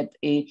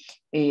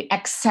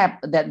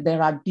accept that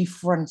there are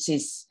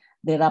differences,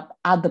 there are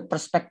other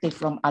perspectives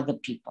from other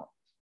people.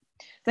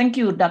 Thank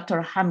you,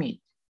 Dr.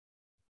 Hamid.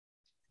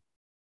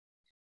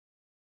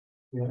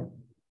 Yeah.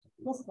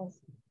 Yes, yes.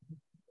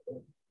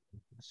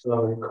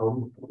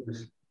 Assalamualaikum.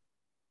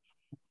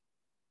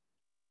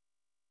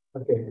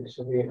 Okay,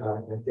 so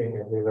I think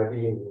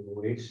everybody who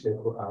reads the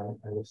Quran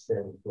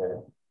understands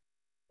that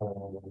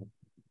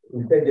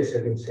intelligence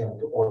has been sent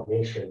to all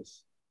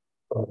nations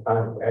from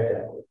time to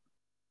Adam.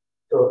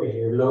 So if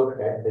you look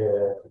at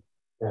the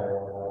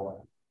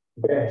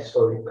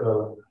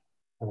historical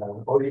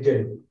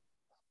origin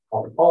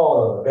of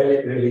all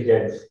valid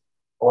religions,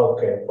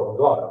 all came from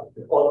God,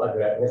 all are the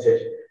right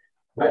message.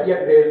 But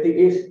yet the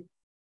reality is,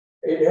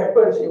 it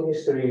happens in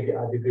history, there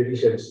are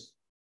degradations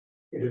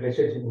in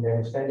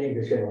understanding,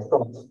 vision, and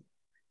thoughts.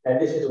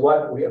 And this is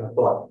what we are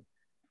taught.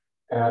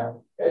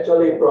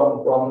 Actually,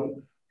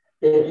 from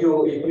if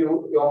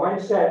your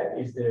mindset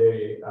is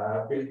the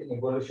built-in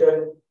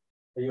evolution,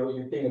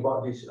 you think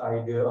about this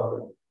idea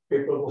of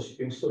people who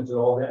speak stones and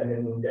all that, and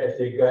then as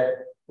they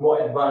get more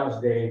advanced,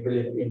 they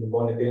believe in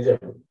monotheism.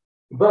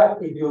 But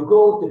if you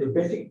go to the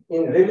basic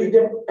in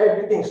religion,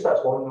 everything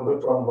starts from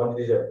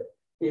monotheism.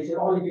 It's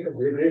only because of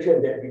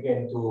liberation that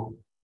began to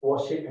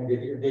worship and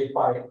they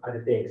find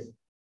other things,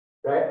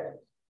 right?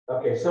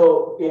 Okay,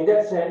 so in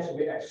that sense,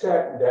 we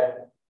accept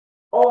that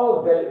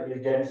all valid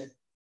religions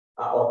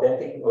are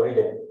authentic in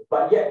origin,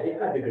 but yet they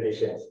are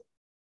degradations.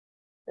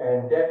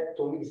 And that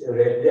to me is a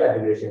they are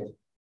degradations.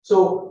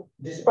 So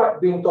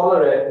despite being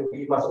tolerant,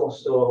 we must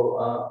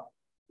also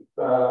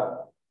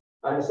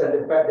understand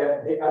the fact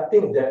that there are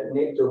things that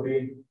need to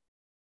be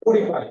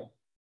purified.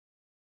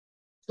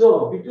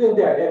 So between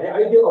that, the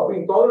idea of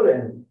being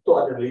tolerant to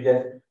other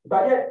religions,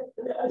 but yet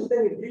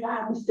understanding they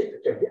are mistakes.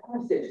 They are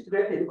mistakes.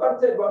 You can't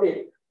say about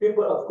it.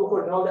 People of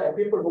kufr and all that, and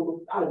people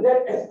who are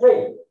led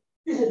astray.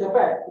 This is the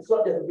fact. It's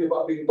not just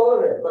about being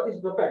tolerant, but this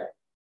is the fact.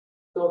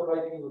 So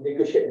I think we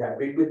negotiate that.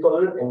 Be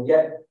tolerant and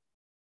yet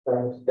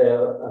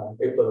tell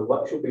people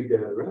what should be the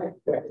right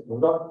fact,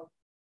 not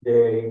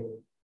the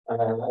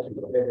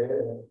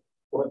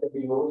whatever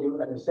you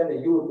understand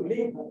that you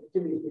believe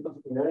actually is because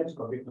of ignorance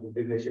or because of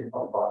degradation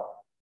of God.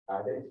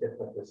 That is the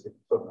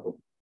purpose.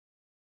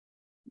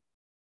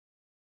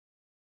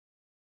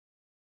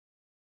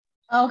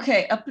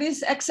 Okay,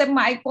 please accept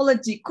my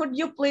apology. Could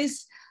you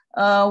please,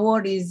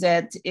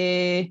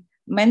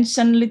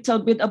 mention a little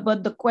bit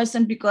about the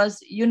question,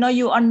 because you know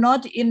you are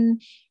not in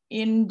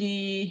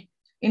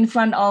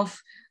front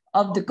of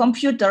the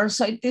computer,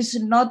 so it is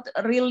not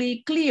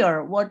really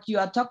clear what you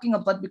are talking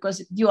about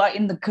because you are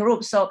in the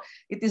group. So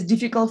it is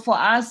difficult for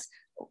us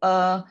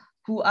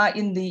who are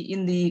in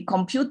the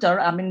computer,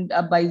 I mean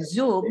by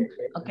Zoom,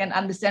 can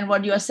understand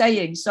what you are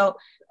saying. So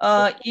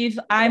if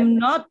I'm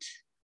not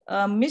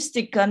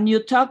mistaken,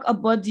 you talk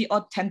about the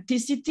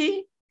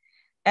authenticity,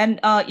 and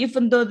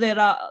even though there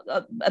are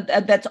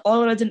that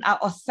all religions are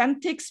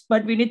authentic,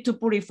 but we need to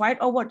purify it,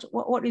 or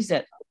what is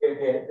it?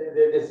 Okay,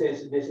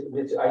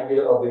 this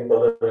idea of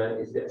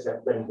intolerance is the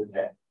acceptance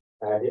that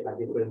there are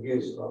different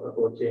views of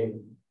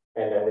approaching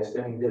and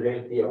understanding the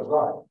reality of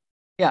God.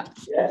 Yeah.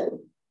 Yes.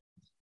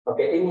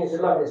 Okay, in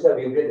Islam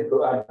itself, you read the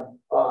Quran.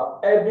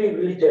 Every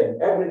religion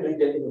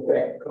in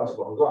fact comes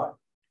from God.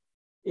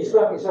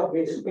 Islam itself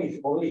means peace,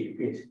 only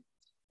peace.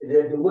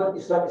 The word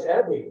Islam is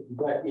Arabic,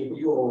 but if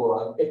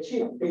you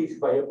achieve peace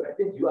by your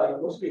practice, you are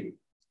a Muslim.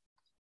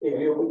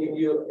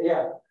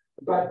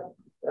 But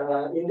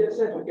in that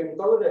sense, we can be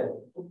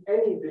tolerant to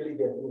any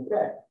religion, in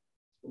fact.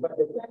 But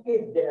the fact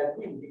is, there have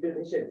been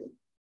degradations.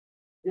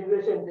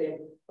 Degradations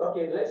in,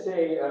 okay, let's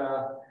say,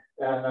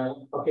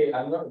 okay,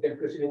 I'm not against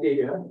Christianity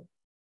here,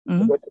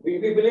 but we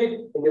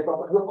believe in the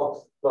prophethood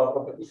of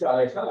Prophet Isa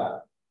alayhi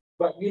salam,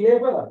 but we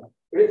never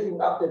raise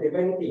him up to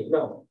divinity.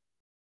 No,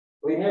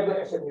 we never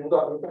accept him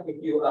God. In fact,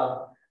 if you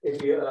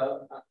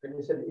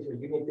understand the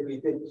unity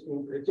religion,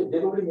 they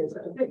don't believe in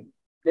such a thing.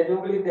 They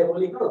don't believe the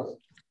Holy Ghost.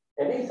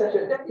 And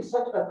that is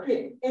such a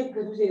creed in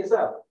Christianity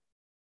itself.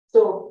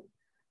 So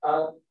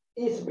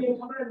it's being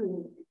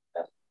tolerant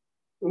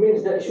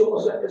means that you should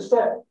also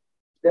accept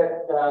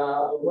that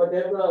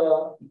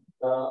whatever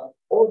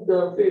all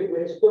the faith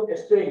has gone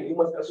astray, you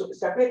must also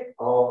accept it.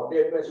 Or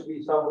there must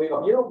be some way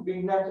of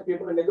being nice to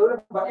people in the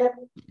world. But yet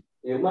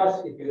you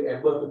must, if you're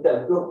able to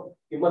tell the truth,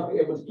 you must be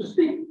able to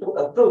speak to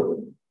a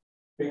truth.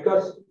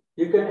 Because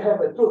you can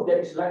have a truth that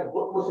is like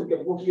what person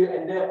can go here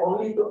and there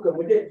only to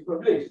accommodate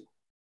privilege.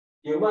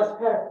 You must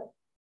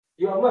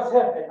You must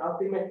have an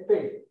ultimate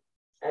faith.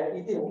 And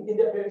within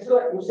that faith, it's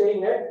like you're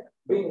saying that,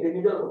 being in the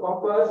middle of the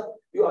compass,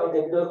 you are in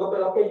the middle of the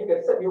compass, okay, you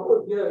can set your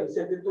foot here in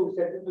 72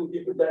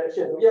 different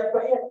directions. Yeah,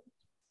 but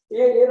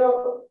you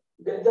know,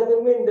 that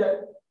doesn't mean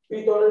that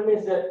be tolerant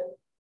means that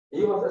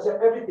you must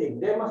accept everything.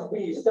 There must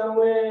be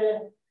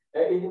somewhere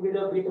in the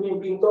middle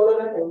between being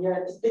tolerant and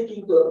yet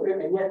sticking to a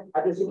faith and yet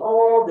addressing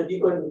all the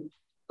different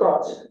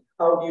thoughts.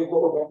 How do you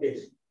go about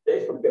this? That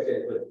is my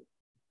question.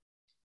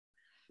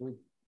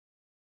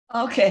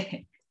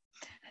 Okay.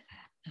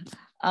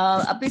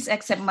 Please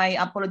accept my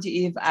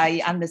apology if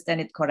I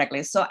understand it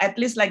correctly. So at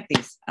least like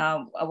this,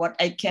 what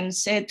I can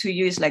say to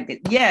you is like this.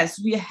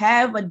 Yes, we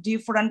have a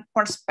different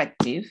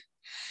perspective.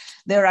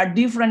 There are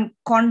different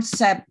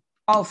concepts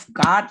of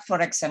God.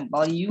 For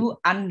example, you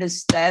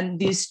understand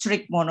this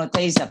strict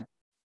monotheism,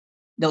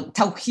 the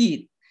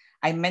Tawheed.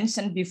 I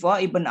mentioned before,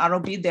 Ibn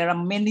Arabi, there are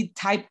many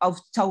types of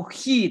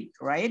Tawheed,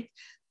 right?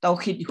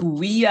 Tawhid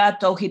Huwiyah,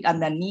 Tawhid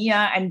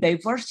Ananiyah, and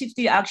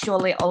diversity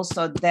actually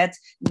also that's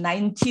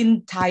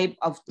 19 type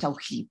of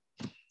Tawhid.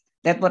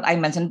 That's what I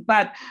mentioned.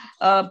 But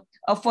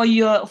for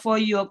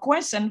your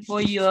question, for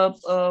your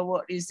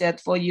what is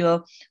that? For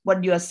your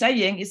what you are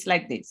saying is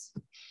like this.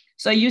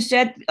 So you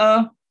said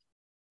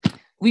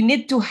we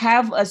need to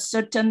have a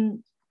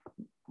certain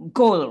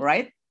goal,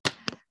 right?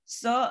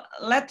 So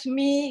let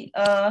me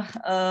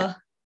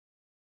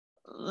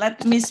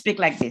speak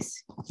like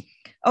this.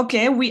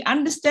 Okay, we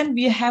understand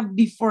we have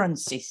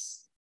differences.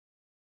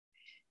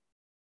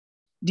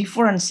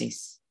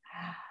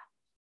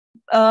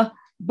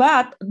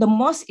 But the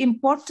most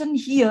important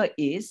here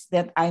is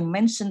that I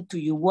mentioned to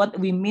you what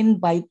we mean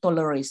by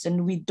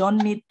toleration. We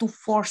don't need to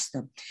force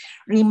them.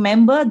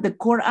 Remember, the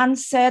Quran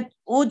said,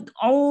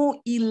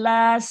 Ud'u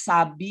ila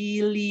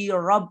sabili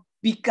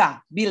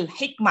rabbika bil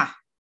hikmah.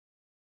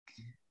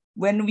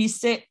 When we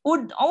say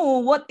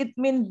Ud'u, what it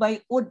means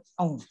by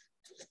Ud'u?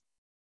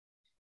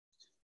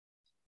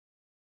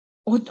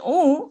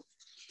 Ud'u,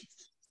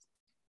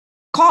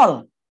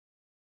 call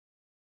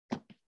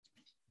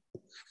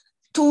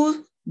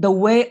to the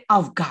way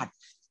of God.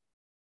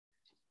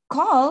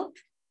 Call,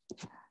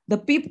 the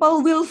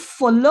people will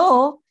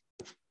follow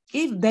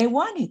if they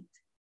want it.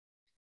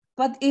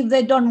 But if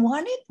they don't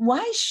want it,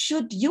 why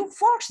should you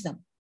force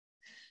them?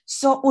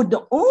 So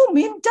Ud'u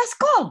means just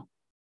call,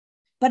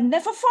 but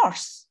never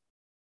force,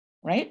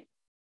 right?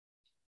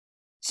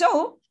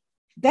 So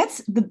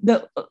that's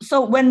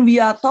so when we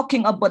are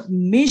talking about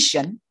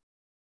mission,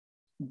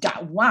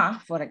 da'wah,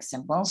 for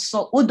example,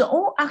 so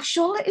Ud'u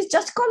actually is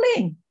just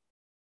calling.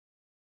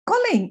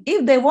 Calling.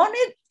 If they want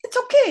it, it's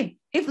okay.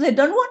 If they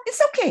don't want,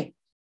 it's okay.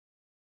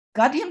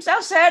 God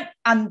himself said,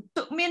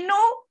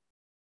 Antu'minu,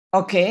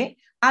 okay,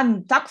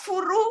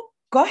 Antakfuru,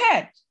 go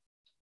ahead.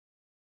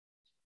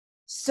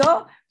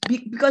 So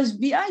because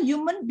we are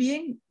human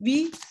beings,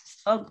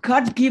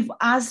 God give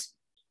us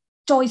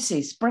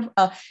choices.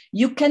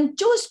 You can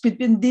choose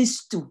between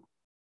these two.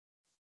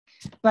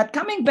 But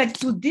coming back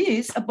to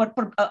this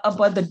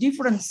about the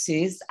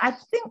differences, I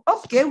think,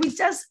 okay, we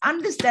just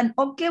understand,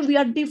 okay, we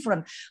are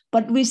different,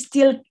 but we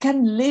still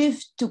can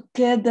live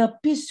together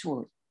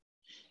peacefully.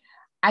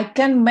 I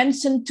can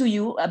mention to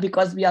you,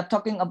 because we are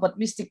talking about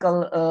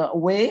mystical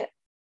way,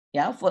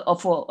 yeah, for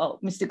a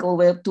mystical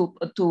way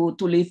to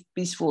live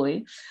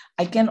peacefully.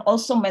 I can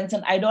also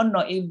mention, I don't know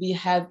if we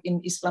have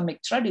in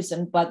Islamic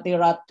tradition, but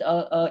there are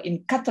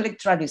in Catholic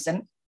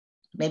tradition,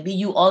 maybe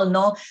you all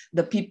know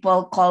the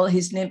people call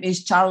his name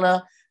is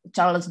Charles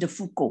de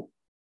Foucault.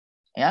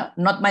 Yeah,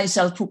 not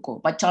myself Foucault,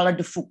 but Charles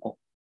de Foucault.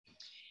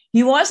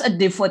 He was a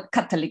devout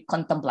Catholic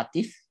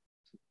contemplative,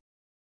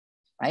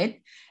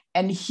 right?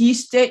 And he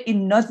stayed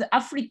in North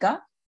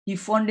Africa. He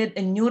founded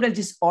a new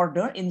religious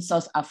order in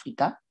South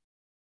Africa.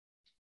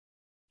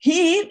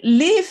 He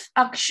lived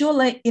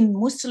actually in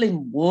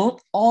Muslim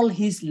world all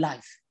his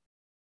life.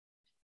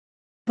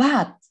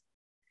 But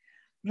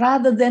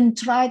rather than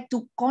try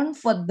to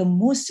convert the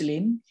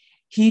Muslim,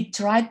 he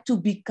tried to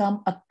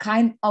become a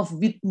kind of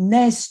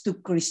witness to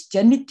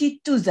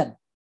Christianity to them.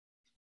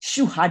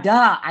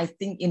 Shuhada, I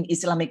think, in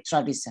Islamic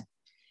tradition.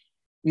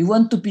 We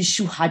want to be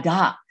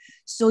shuhada.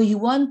 So he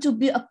wants to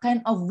be a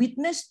kind of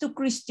witness to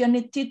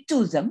Christianity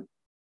to them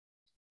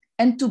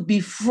and to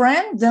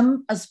befriend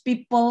them as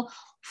people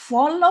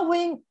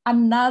following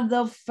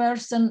another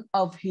version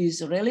of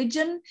his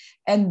religion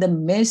and the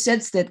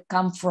message that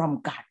come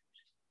from God.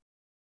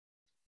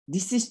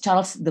 This is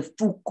Charles de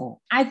Foucault.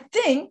 I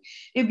think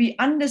if we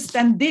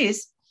understand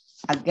this,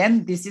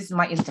 again, this is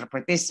my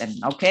interpretation,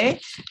 okay?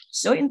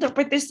 So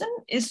interpretation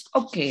is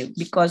okay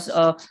because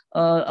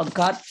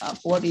God,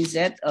 what is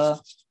it?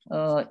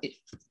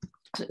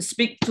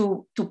 Speak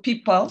to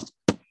people,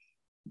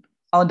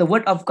 or the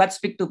word of God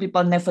speak to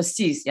people never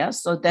cease, yeah?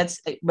 So that's,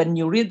 when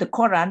you read the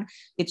Quran,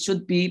 it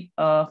should be,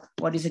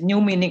 what is a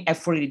new meaning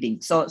every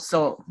reading. So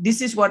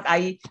this is what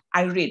I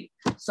read.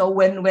 So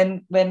when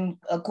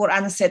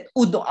Quran said,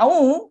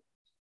 Ud'u,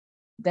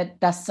 that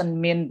doesn't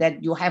mean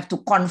that you have to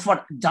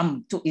convert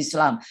them to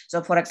Islam.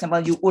 So for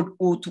example, you would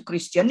to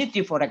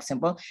Christianity, for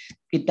example,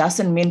 it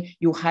doesn't mean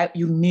you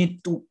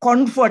need to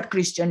convert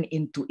Christian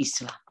into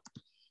Islam.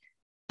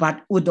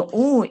 But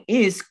ud'u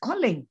is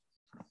calling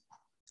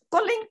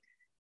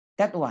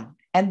that one.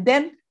 And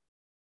then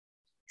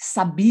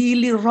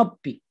sabili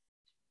rabbi.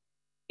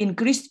 In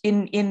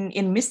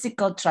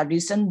mystical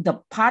tradition, the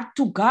path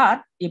to God,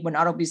 Ibn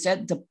Arabi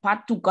said, the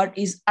path to God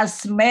is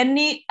as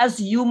many as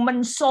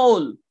human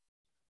soul.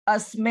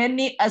 As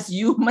many as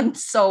human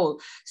soul.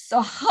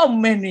 So how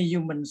many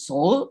human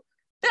soul?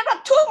 There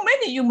are too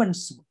many human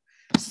souls.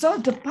 So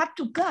the path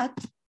to God,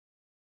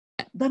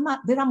 there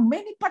are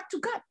many paths to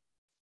God.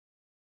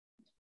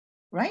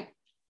 Right?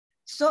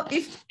 So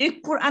if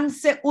Quran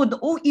says,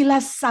 ud'u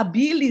ila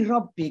sabili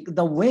rabbik,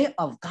 the way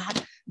of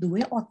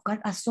God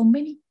are so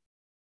many.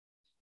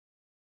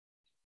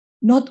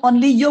 Not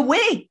only your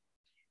way,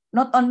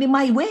 not only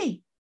my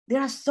way.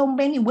 There are so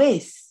many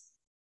ways.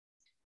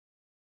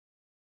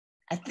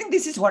 I think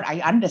this is what I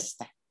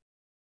understand.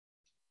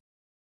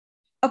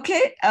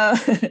 Okay,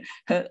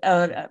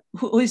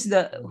 who is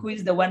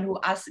the one who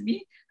asked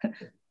me?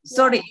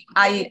 Sorry,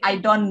 I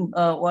don't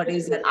what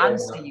is the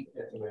answer.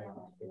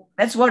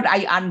 That's what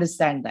I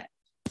understand that.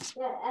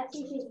 Yeah,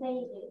 actually she's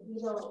saying,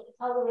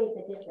 tolerate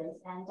the difference,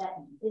 and that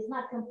is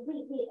not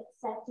completely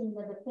accepting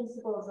the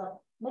principles of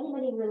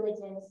many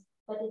religions,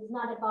 but it's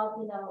not about,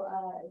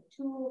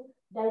 two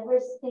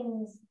diverse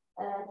things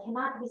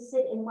cannot be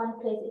sit in one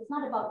place. It's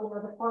not about,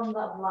 the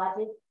formula of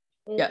logic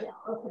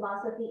or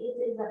philosophy.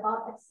 It is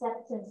about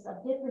acceptance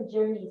of different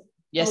journeys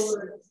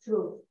towards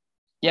truth.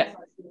 Yeah.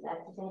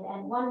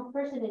 And one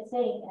person is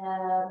saying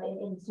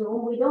in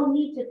Zoom, we don't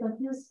need to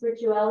confuse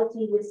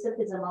spirituality with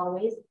Sufism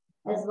always,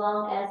 as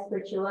long as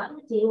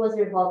spirituality was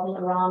revolving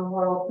around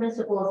moral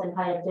principles and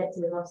high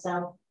objectives of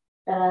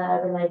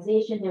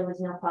self-realization, there was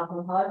no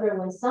problem. However,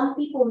 when some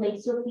people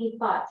make Sufi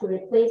thought to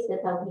replace the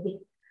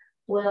Tawhidic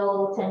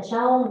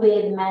tension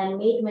with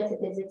man-made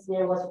metaphysics,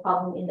 there was a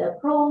problem in the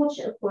approach,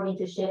 according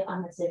to Sheikh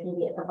Ahmed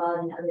Safidi Iqbal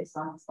and other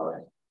Islamic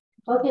scholars.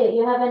 Okay,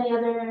 you have any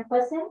other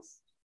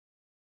questions?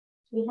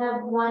 We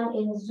have one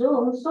in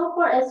Zoom. So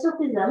far as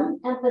Sufism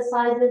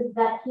emphasizes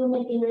that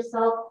human inner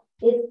self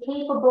is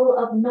capable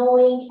of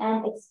knowing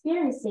and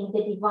experiencing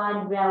the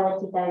divine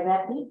reality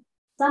directly,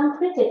 some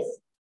critics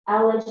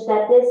allege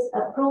that this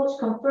approach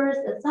confers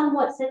a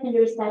somewhat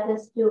secondary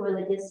status to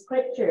religious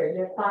scripture.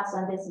 Your thoughts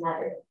on this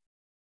matter?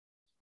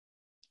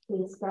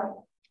 Please, Prof.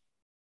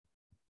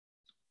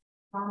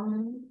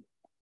 From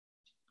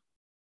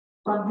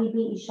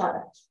BB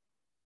Ishara.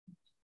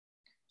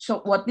 So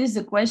what is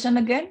the question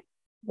again?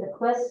 The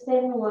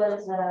question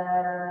was,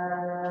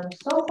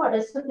 so far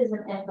as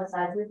Sufism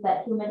emphasizes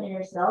that human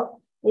inner self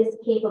is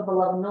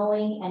capable of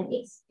knowing and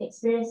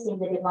experiencing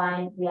the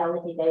divine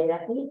reality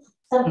directly,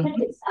 some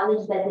critics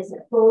allege that this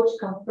approach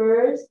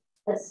confers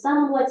a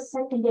somewhat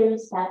secondary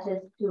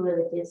status to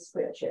religious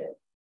scripture.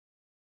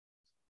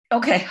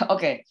 Okay.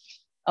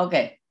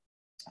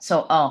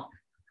 So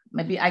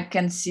maybe I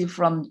can see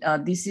from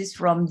this is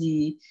from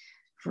the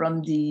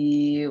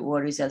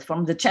what is that?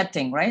 From the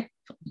chatting, right?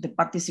 The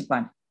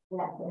participant.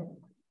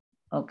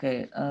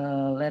 Okay,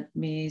 let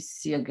me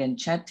see again,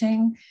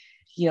 chatting.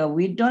 Here,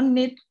 we don't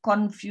need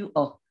confuse.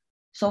 Oh,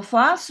 so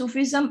far,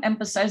 Sufism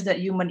emphasizes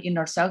that human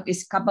inner self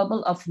is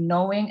capable of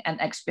knowing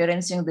and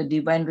experiencing the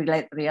divine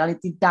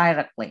reality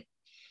directly.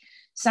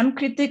 Some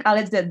critics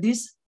allege that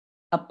this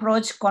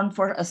approach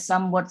confers a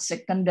somewhat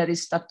secondary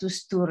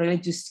status to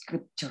religious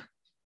scripture.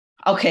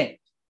 Okay.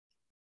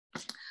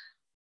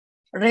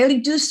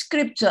 Religious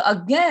scripture,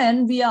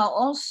 again, we are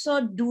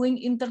also doing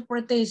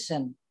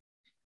interpretation.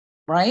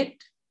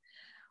 Right?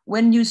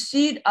 When you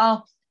see,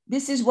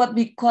 this is what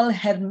we call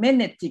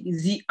hermeneutic,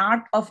 the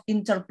art of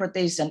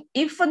interpretation.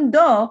 Even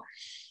though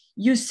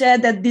you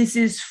said that this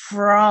is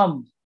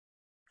from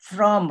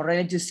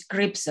religious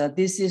scripture,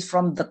 this is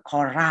from the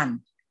Quran.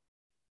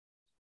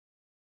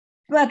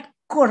 But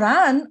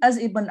Quran, as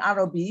Ibn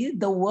Arabi,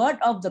 the word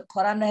of the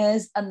Quran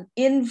has an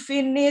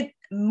infinite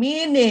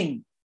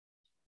meaning.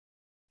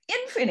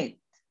 Infinite.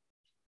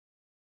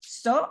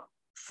 So,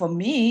 for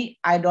me,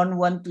 I don't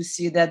want to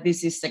see that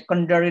this is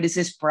secondary, this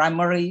is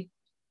primary,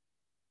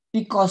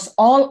 because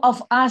all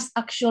of us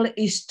actually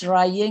is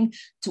trying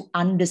to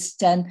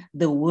understand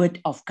the word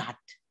of God,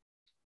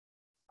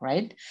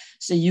 right?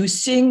 So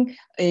using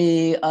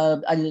a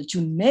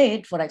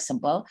Junaid, for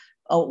example,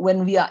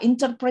 when we are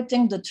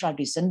interpreting the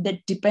tradition,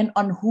 that depend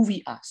on who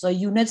we are. So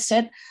Junaid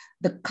said,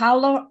 the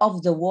color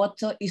of the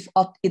water is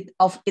of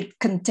its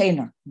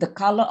container, the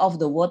color of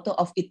the water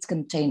of its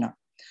container.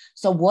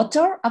 So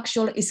water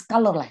actually is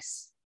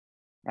colorless,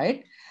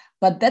 right?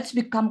 But that's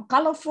become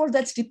colorful,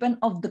 that's depend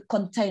of the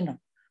container.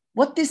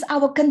 What is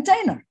our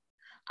container?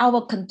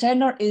 Our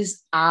container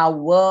is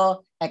our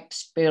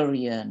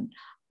experience,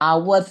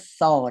 our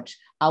thought,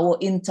 our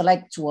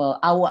intellectual,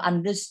 our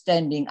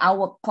understanding,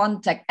 our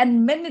contact,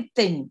 and many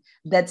things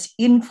that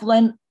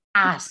influence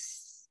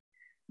us.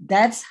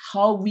 That's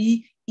how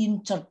we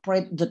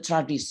interpret the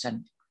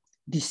tradition.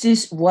 This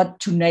is what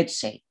Junaid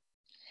said.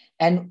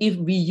 And if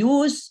we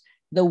use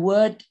the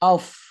word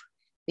of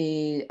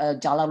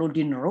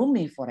Jalaluddin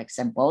Rumi, for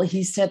example,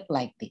 he said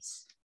like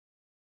this: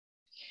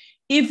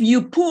 if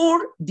you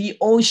pour the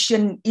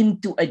ocean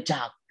into a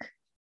jug,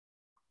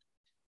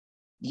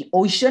 the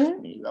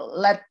ocean,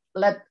 let's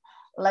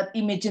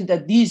imagine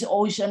that these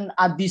ocean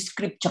are the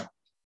scripture,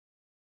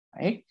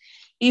 right?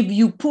 If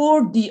you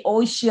pour the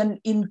ocean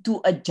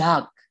into a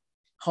jug,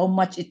 how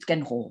much it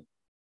can hold?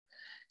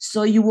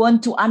 So you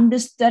want to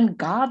understand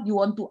God, you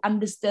want to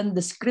understand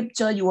the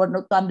scripture, you want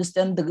to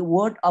understand the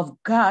word of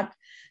God.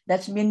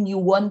 That means you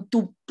want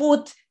to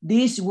put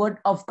this word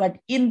of God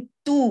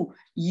into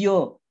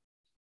your,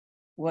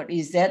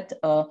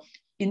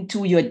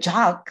 into your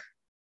jug,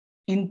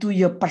 into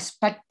your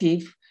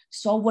perspective.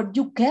 So what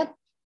you get,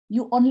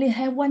 you only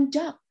have one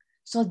jug.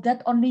 So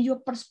that only your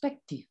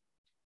perspective.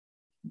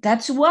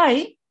 That's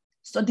why,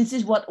 so this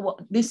is what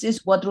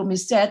Rumi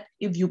said: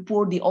 if you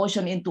pour the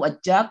ocean into a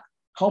jug,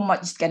 how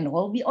much it can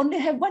hold? We only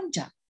have one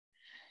jug.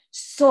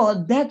 So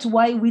that's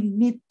why we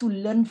need to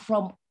learn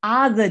from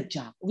other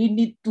jug. We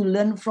need to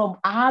learn from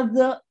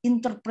other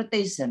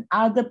interpretation,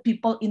 other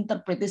people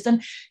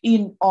interpretation,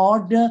 in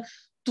order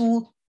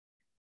to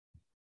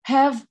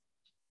have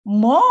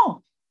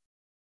more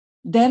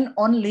than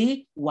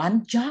only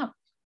one jug.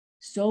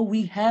 So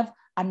we have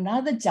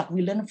another jug.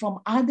 We learn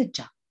from other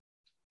jug.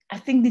 I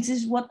think this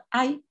is what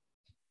I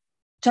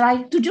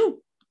try to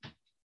do.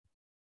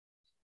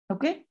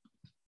 Okay?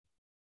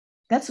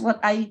 That's what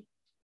I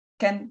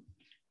can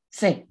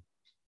say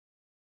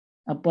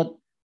about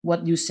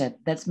what you said.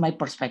 That's my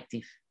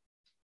perspective.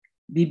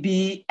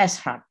 Bibi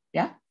Esrat,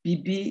 yeah?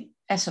 Bibi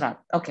Esrat,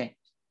 okay.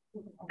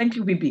 Thank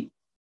you, Bibi.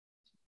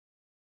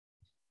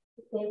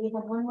 Okay, we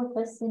have one more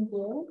question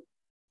here.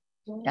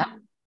 Yeah.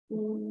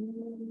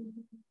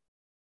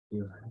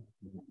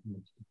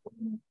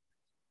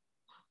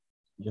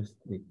 Just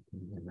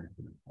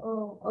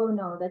Oh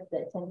no, that's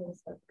the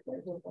attendance.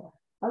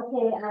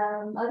 Okay,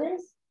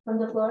 others from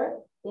the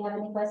floor, do you have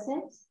any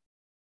questions?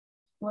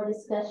 More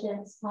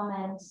discussions,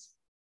 comments?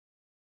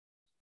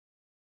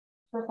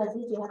 Prof. Aziz,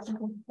 do you have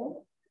something to say?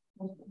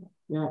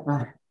 Yeah,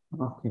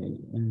 okay.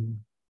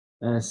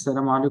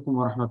 Assalamu alaikum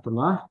wa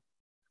rahmatullah.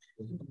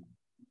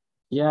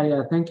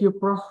 Yeah, thank you,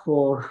 Prof,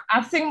 for...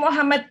 I think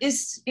Mohammed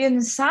is in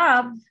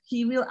Saab.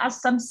 He will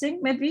ask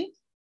something, maybe.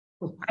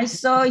 I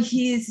saw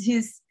he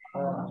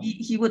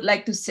would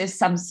like to say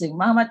something.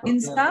 Muhammad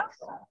Insaf,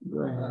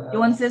 you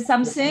want to say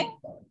something?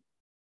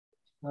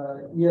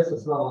 Yes,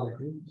 assalamu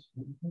alaikum.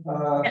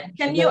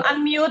 Can you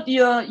unmute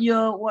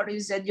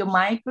your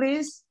mic,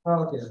 please?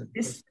 Okay.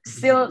 It's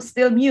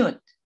still mute.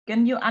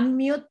 Can you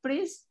unmute,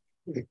 please?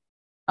 Okay.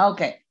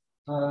 Okay.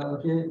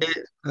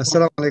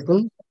 Assalamu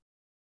alaikum.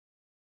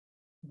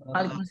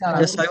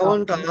 Yes, I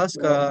want to ask,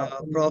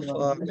 Prof.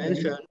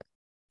 Mentioned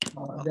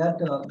that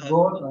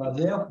God,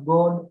 way of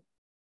God,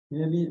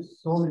 maybe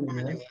so many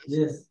ways.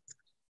 Yes.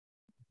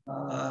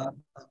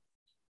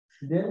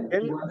 Then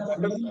what does it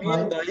mean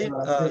by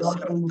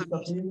Siratul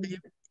Mustaqim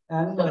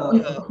and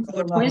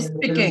who is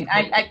speaking?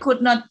 I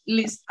could not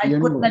listen. I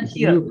could not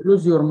hear. You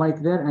close your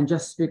mic there and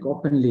just speak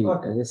openly.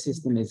 Okay. The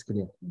system is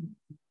clear.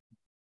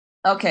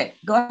 Okay,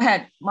 go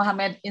ahead,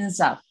 Mohammed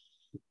Insaf.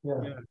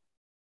 Yeah.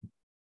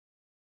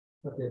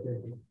 Okay,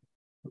 thank you.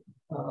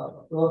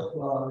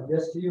 Prof,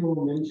 just you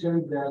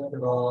mentioned that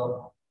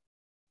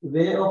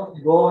way of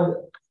God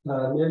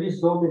maybe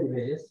so many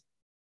ways.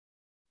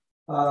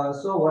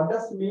 So what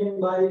does mean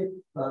by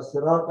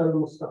Sirat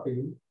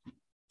al-Mustaqim?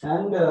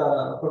 And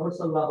Prophet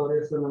Sallallahu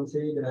Alaihi Wasallam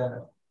said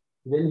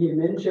when he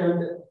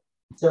mentioned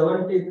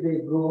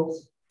 73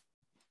 groups,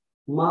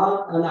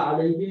 Ma ana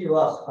alayhi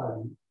wa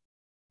ashabi.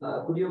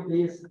 Could you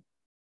please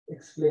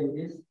explain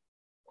this?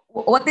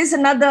 What is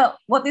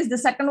the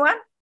second one?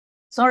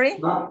 Sorry?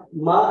 Ma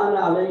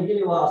ana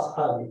alayhi wa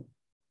ashabi.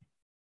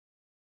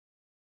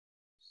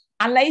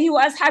 Alayhi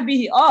wa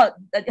ashabihi. Oh,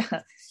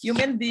 you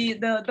mean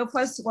the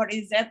first word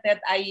is that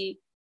I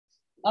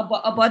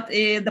about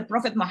the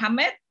Prophet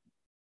Muhammad?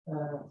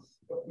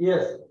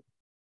 Yes.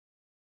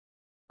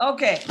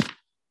 Okay.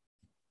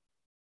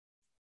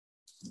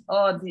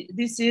 Oh,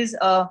 this is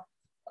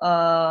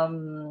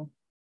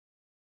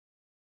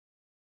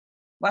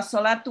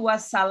wassalatu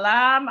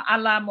wassalam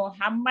ala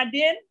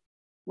Muhammadin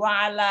wa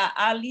ala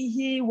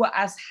alihi wa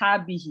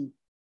ashabihi.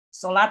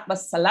 Salat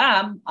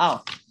wassalam.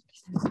 Oh,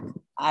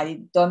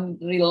 I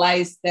don't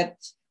realize that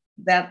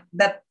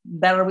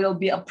there will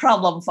be a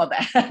problem for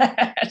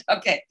that.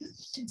 Okay.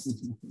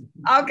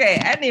 Okay.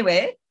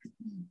 Anyway,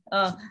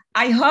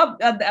 I hope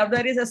that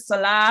there is a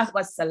salat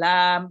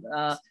wassalam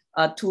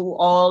to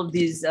all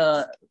these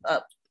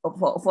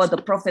for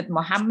the Prophet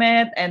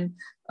Muhammad and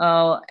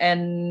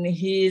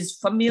his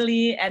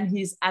family and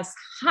his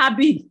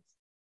ashabi,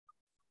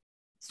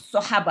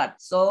 sahabat.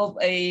 So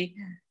a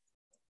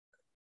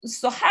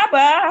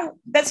sahaba,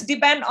 that's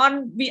depend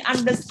on we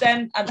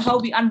understand and how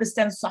we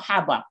understand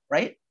sahaba,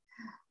 right?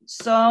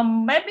 So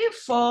maybe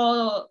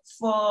for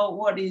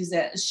what is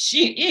it,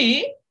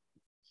 Shi'i,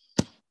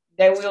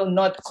 they will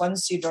not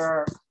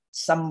consider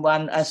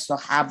someone a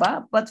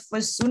Sahaba, but for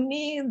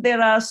Sunni,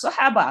 there are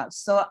Sahaba.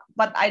 So,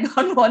 but I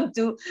don't want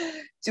to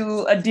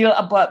deal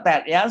about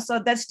that. Yeah, so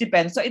that's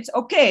depends. So it's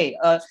okay.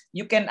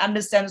 You can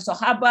understand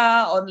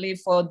Sahaba only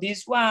for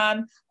this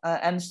one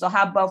and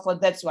Sahaba for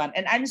that one.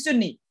 And I'm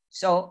Sunni.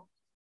 So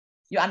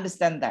you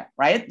understand that,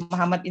 right,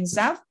 Muhammad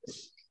Insaf?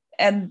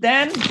 And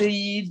then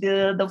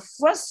the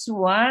first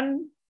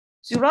one,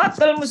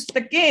 Siratal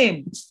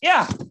Mustaqim.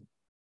 Yeah,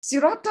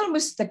 Siratal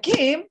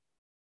Mustaqim.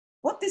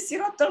 What is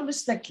Siratal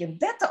Mustaqim?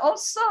 That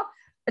also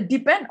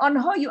depend on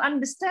how you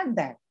understand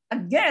that.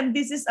 Again,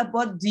 this is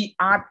about the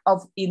art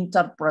of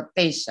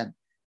interpretation.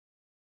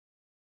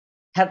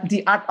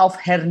 The art of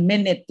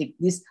hermeneutic.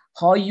 This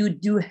how you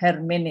do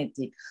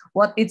hermeneutic.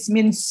 What it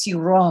means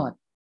sirat.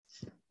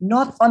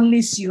 Not only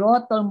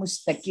Siratal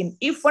Mustaqim.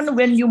 Even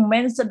when you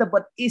mention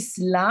about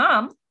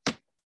Islam,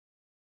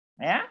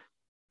 yeah.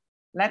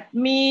 Let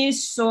me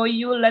show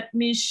you, let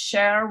me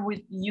share with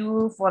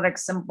you, for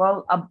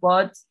example,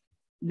 about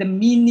the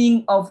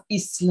meaning of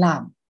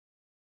Islam.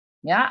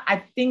 Yeah,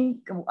 I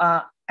think,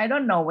 I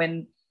don't know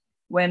when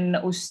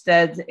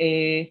Ustad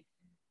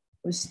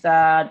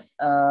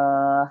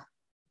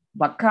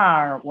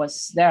Bakar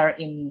was there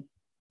in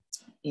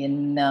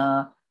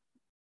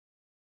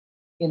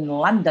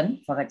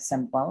London, for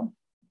example,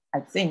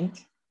 I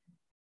think.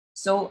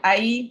 So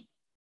I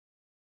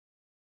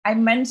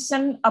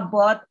mentioned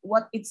about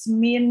what it's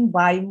mean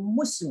by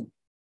Muslim.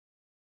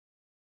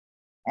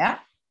 Yeah.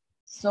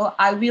 So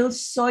I will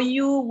show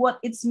you what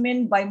it's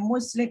meant by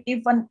Muslim.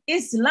 Even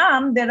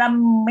Islam, there are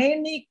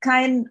many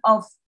kind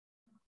of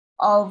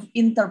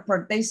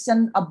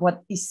interpretation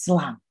about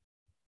Islam.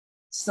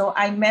 So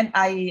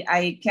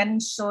I can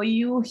show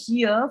you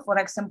here, for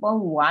example,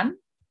 one.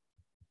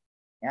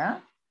 Yeah.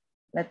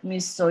 Let me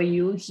show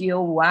you here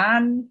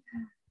one.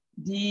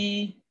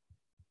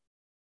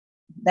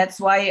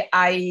 That's why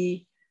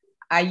I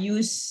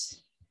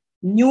use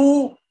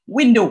new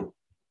window.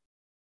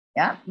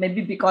 Yeah,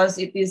 maybe because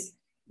it is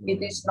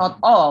not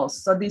all.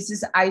 So this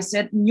is, I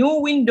said,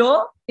 new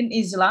window in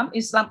Islam,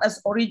 Islam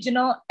as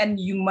original and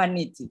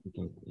humanity.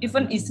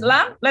 Even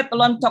Islam, let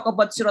alone talk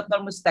about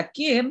Siratal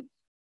Mustaqim,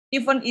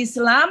 even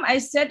Islam, I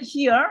said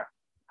here,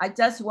 I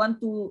just want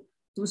to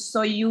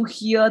show you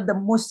here the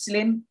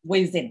Muslim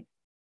within.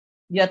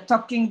 We are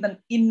talking the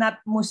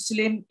innate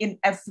Muslim in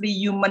every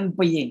human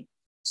being.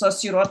 So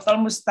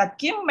Siratal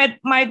Mustaqim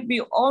might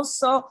be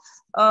also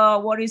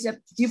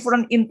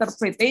different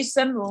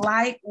interpretation,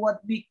 like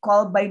what we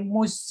call by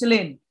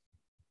Muslim,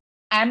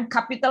 M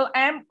capital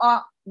M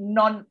or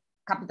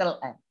non-capital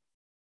M.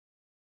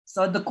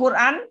 So the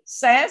Quran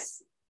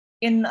says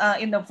in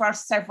the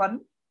verse 7,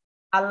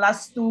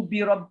 Alastu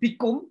bi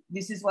rabbikum.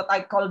 This is what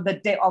I call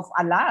the day of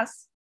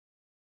Allahs.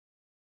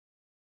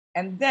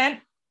 And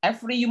then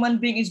every human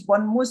being is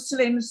born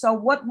Muslim. So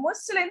what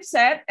Muslim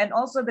said, and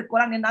also the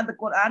Quran, another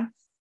Quran,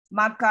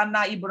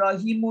 Makana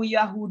Ibrahimu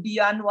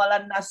Yahudian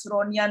wala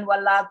Nasronian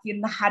walakin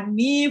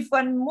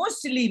Hanifan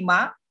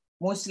Muslima,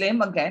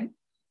 Muslim again.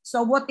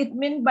 So what it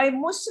means by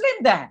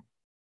Muslim then?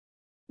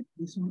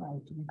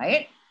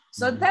 Right?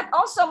 So that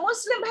also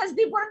Muslim has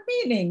different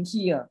meaning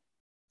here.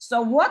 So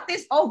what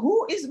is, or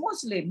who is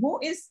Muslim?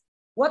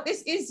 What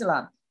is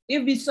Islam?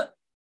 If we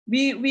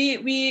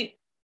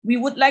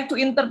would like to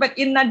interpret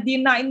Inna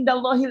Dina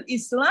Indallahil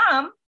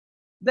Islam,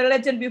 the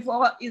religion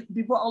before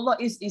Allah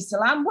is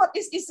Islam. What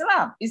is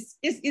Islam? Is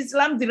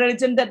Islam the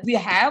religion that we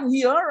have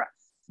here,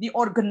 the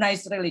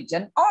organized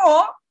religion,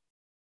 or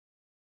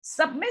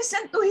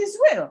submission to his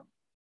will?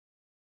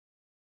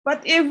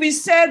 But if we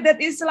say that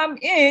Islam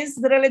is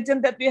the religion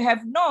that we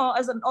have now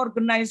as an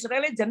organized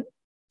religion,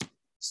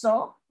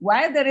 so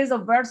why there is a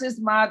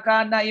verses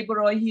Makana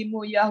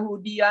Ibrahimu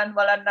Yahudian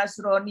wala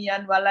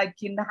Nasronian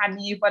walakin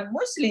Hanifan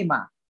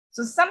Muslima.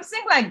 So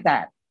something like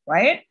that,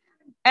 right?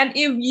 And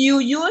if you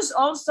use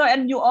also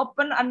and you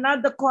open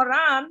another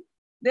Quran,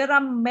 there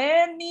are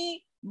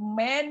many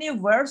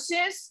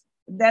verses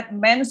that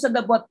mention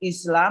about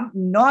Islam,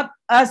 not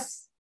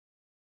as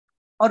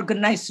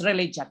organized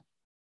religion.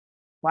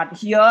 But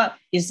here,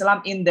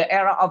 Islam in the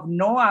era of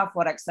Noah,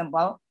 for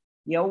example,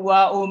 Ya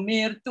wa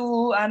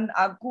umirtu an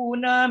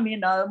akuna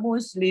minal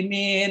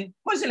muslimin.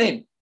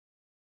 Muslim.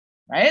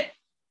 Right?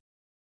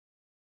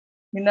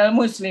 Minal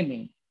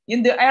muslimin.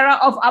 In the era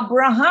of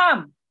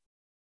Abraham,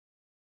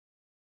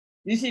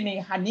 di sini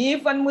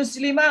Hanifan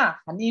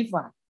Muslimah,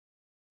 Hanifah.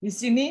 Di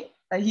sini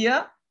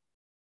here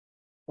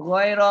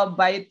Ghairu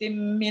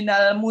baitim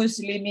minal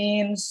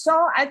muslimin. So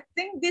I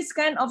think this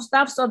kind of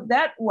stuff. So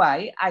that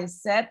why I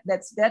said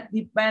that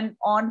depend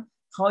on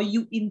how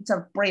you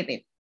interpret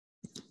it.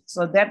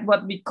 So that's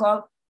what we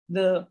call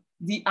the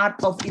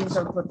art of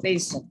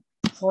interpretation.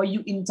 How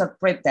you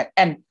interpret that.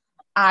 And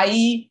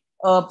I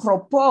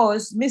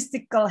propose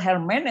mystical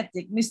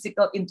hermeneutic,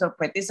 mystical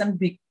interpretation,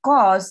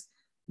 because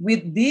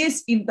with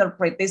this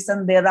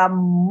interpretation, there are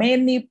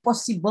many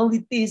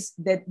possibilities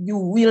that you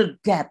will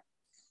get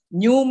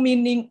new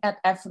meaning at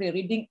every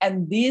reading,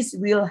 and this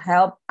will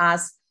help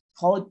us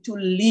how to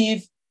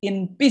live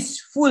in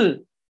peaceful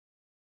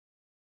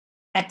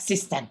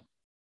existence.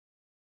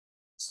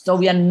 So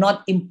we are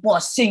not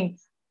imposing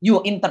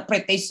your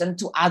interpretation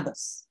to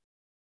others,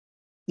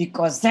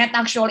 because that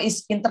actually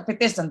is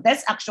interpretation.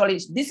 That's actually,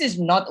 this is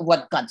not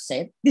what God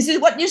said. This is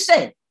what you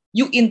said.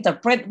 You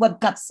interpret what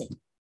God said.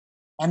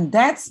 And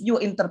that's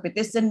your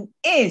interpretation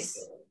is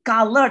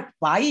colored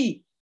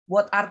by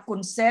what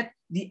Arkun said,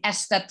 the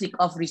aesthetic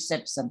of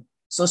reception,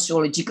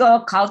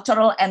 sociological,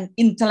 cultural, and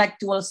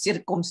intellectual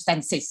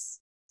circumstances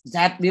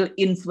that will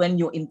influence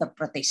your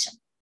interpretation.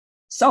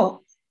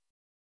 So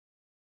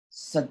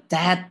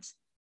that's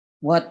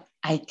what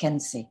I can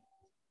say.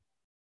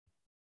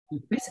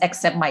 Please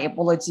accept my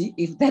apology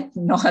if that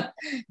not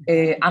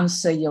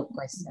answer your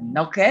question.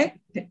 Okay.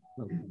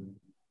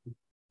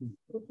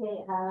 Okay,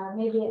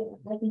 maybe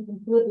I can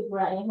conclude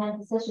before I hand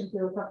the session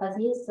to Prof.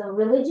 Aziz. So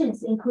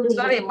religions, including...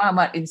 Sorry,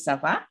 Muhammad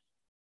Insaf.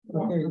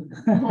 Okay.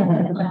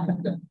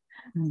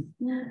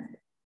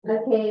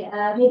 Okay,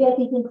 maybe I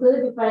can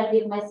conclude before I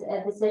give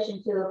the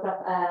session to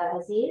Prof.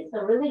 Aziz.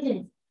 So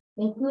religions,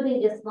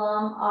 including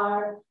Islam,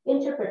 are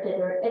interpreted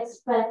or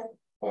expressed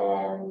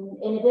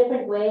in a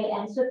different way,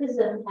 and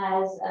Sufism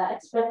has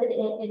expressed it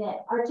in an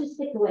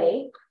artistic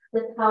way.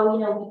 That's how,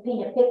 we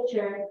paint a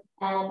picture,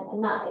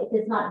 and it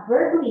is not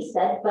verbally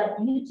said, but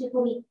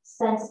beautifully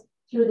sensed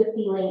through the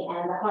feeling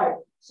and the heart.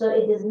 So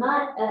it does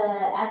not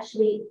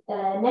actually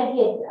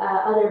negate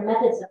other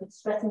methods of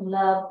expressing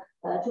love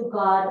to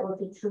God or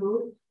to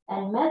truth.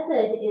 And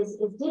method is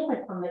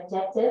different from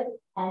objective,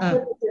 and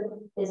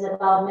Sufism is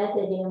about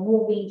method,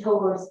 moving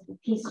towards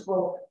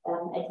peaceful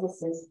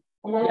existence.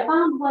 And I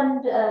found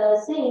one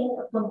saying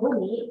from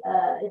Rumi,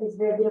 it is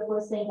very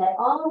beautiful, saying that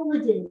all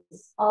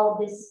religions, all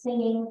this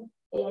singing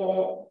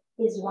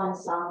is one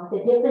song.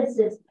 The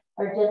differences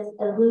are just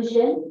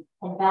illusion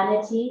and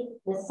vanity.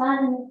 The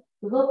sun's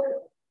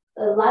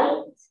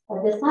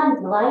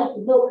light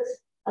looks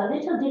a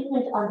little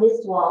different on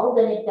this wall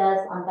than it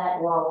does on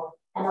that wall,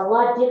 and a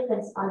lot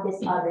difference on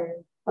this other,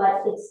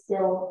 but it's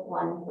still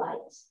one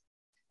light.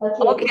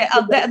 Okay.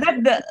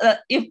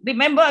 If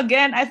remember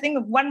again, I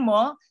think one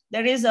more.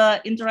 There is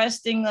an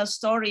interesting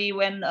story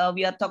when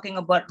we are talking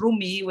about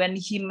Rumi, when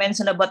he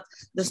mentioned about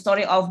the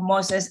story of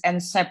Moses and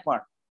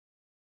Shepherd,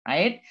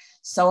 right?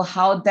 So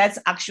how that's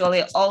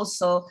actually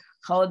also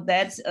how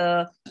that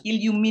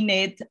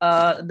illuminate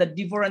the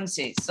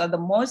differences. So the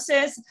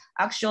Moses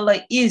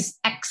actually is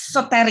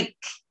exoteric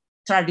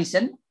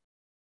tradition,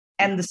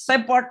 and the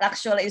Shepherd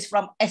actually is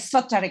from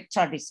esoteric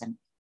tradition,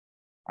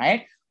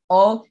 right?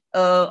 Or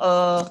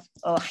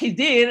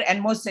Khidir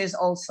and Moses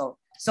also.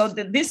 So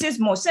this is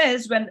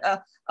Moses when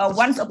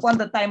once upon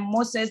the time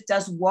Moses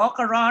just walk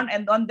around,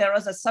 and then there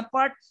was a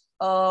shepherd,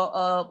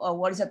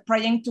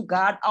 praying to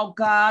God, oh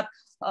God,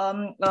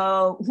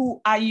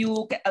 who are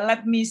you?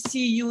 Let me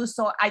see you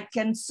so I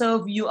can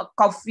serve you a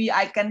coffee,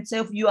 I can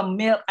serve you a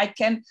milk, I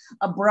can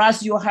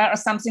brush your hair or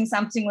something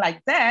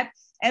like that.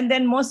 And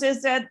then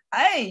Moses said,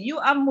 hey, you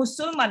are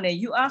Muslim,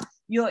 you are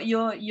your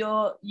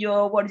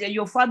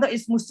father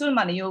is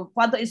Muslim, your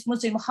father is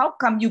Muslim. How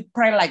come you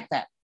pray like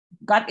that?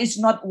 God is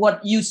not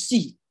what you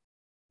see.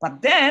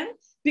 But then,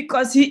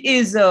 because he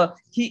is a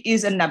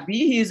Nabi,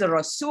 he is a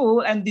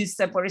Rasul, and this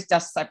shepherd is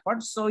just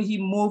shepherd, so he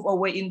moved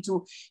away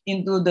into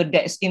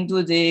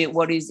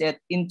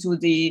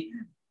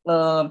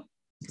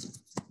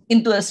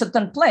a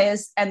certain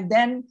place. And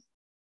then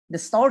the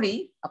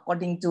story,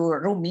 according to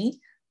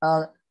Rumi,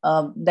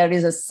 there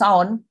is a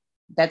sound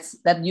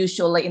that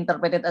usually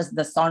interpreted as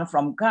the sound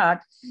from God,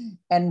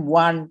 and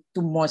one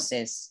to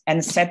Moses,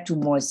 and said to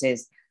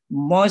Moses,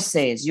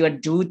 Moses, your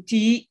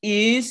duty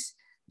is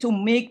to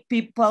make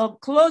people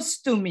close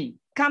to me,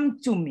 come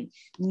to me,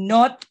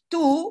 not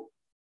to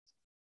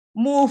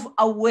move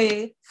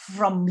away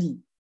from me.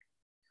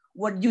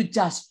 What you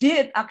just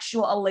did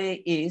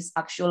actually is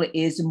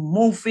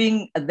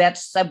moving that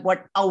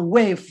shepherd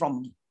away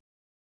from me.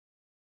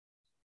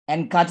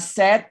 And God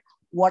said,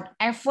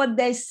 whatever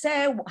they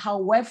say,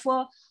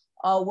 however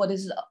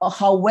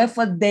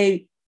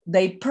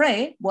they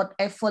pray,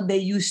 whatever they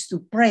used to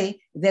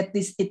pray, it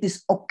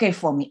is okay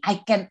for me. I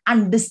can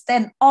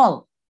understand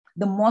all.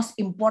 The most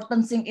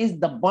important thing is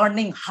the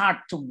burning heart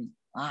to me.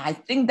 I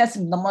think that's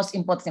the most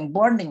important thing,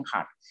 burning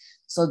heart.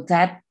 So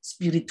that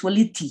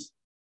spirituality,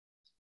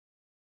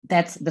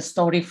 that's the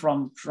story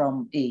from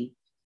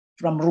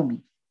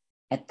Rumi.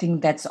 I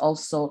think that's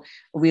also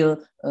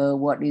will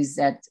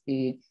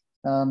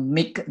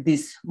make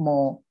this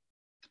more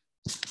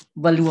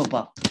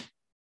valuable.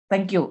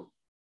 Thank you.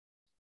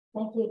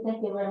 Thank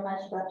you very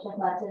much, Dr.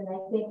 SYAFAATUN.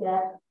 I think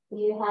that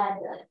you had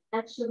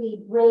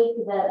actually break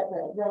the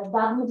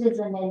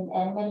dogmatism in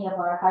many of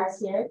our hearts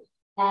here.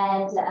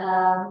 And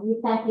we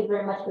thank you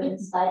very much for the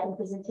insight and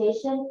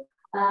presentation.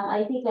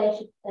 I think I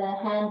should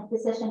hand the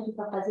session to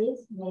Prof.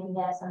 Aziz. Maybe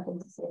you have something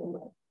to say.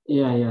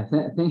 Yeah.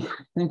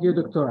 Thank you,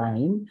 Dr.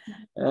 Ayn.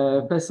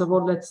 First of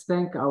all, let's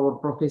thank our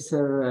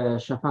Professor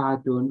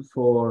SYAFAATUN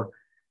for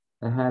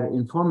her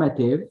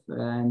informative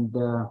and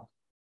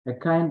a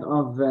kind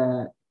of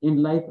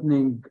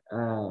enlightening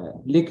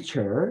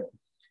lecture,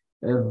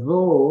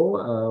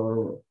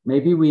 though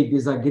maybe we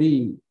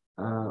disagree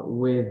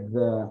with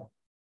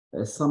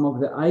some of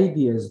the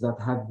ideas that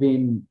have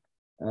been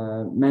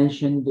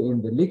mentioned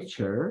in the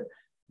lecture.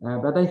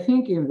 But I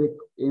think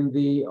in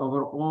the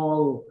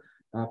overall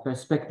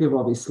perspective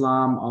of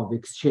Islam, of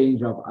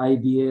exchange of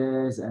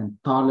ideas and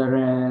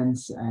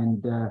tolerance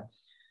and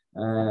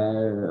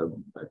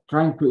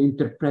trying to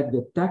interpret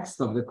the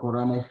text of the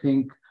Quran, I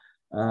think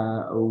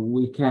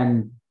we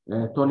can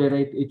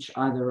tolerate each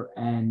other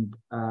and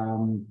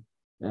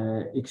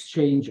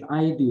exchange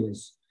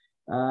ideas.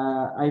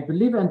 I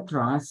believe and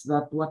trust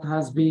that what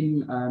has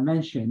been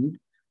mentioned,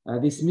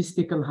 this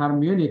mystical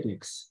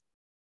hermeneutics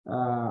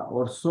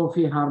or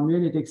Sufi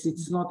hermeneutics,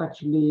 it's not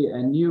actually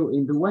new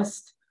in the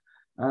West.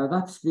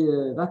 That's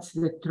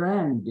the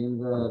trend in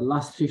the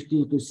last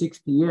 50 to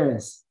 60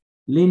 years,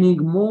 leaning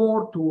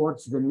more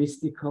towards the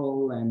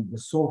mystical and the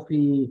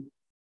Sufi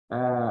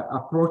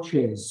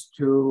approaches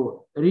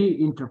to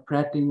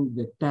reinterpreting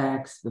the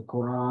text, the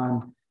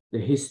Quran, the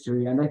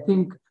history. And I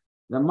think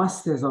the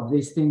masters of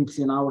these things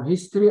in our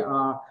history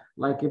are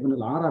like Ibn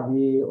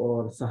al-Arabi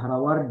or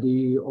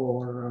Sahrawardi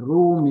or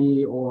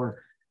Rumi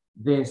or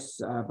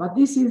this. But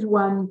this is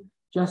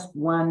just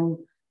one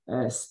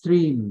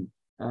stream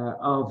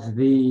of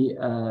the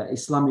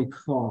Islamic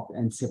thought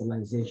and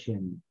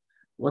civilization.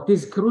 What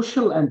is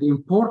crucial and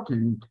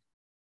important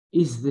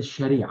is the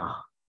Sharia,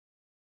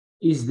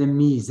 is the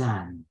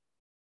Mizan.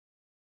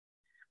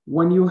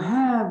 When you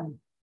have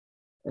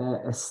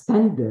a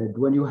standard,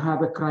 when you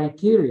have a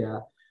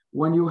criteria,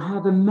 when you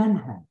have a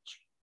manhaj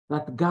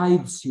that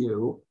guides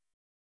you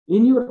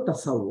in your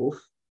tasawwuf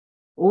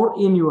or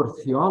in your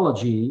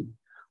theology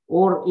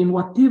or in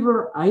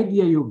whatever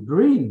idea you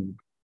bring,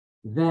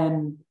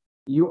 then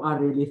you are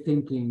really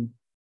thinking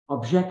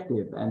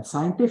objective and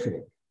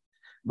scientific.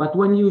 But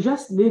when you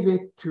just leave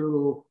it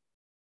to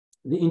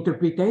the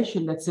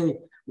interpretation, let's say,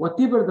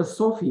 whatever the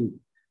Sufi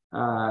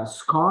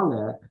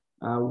scholar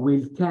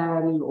will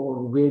tell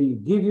or will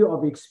give you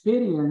of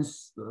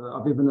experience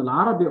of Ibn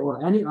al-Arabi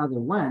or any other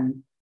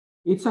one,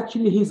 it's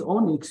actually his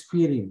own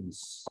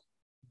experience,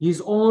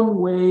 his own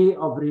way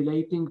of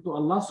relating to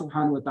Allah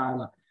subhanahu wa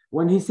ta'ala.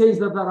 When he says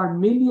that there are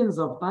millions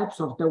of types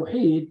of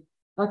tawheed,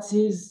 that's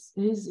his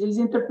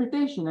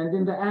interpretation. And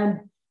in the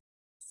end,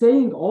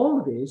 saying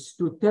all this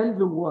to tell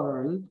the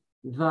world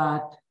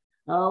that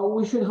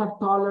we should have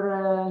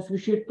tolerance, we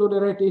should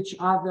tolerate each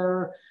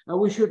other,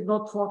 we should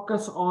not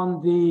focus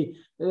on the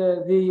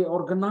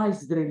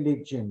organized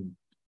religion.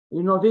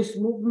 You know, this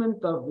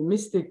movement of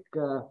mystic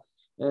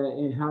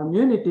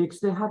hermeneutics,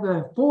 they have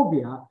a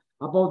phobia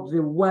about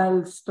the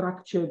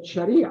well-structured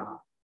Sharia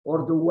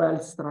or the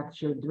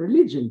well-structured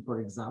religion, for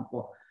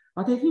example.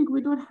 But I think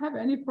we don't have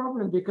any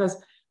problem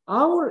because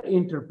our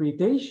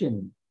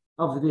interpretation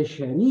of the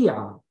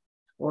Sharia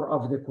or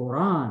of the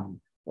Quran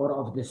or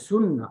of the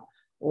Sunnah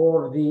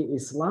or the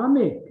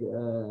Islamic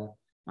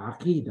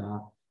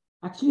Aqidah,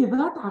 actually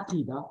that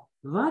Aqidah,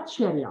 that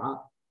Sharia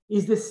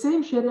is the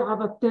same Sharia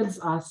that tells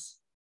us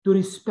to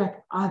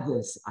respect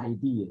others'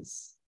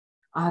 ideas,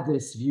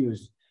 others'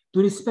 views, to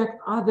respect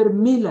other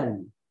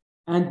milal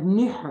and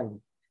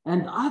nihal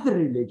and other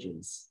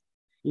religions.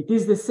 It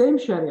is the same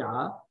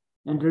Sharia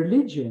and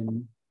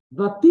religion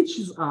that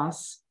teaches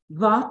us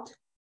that,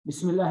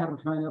 Bismillah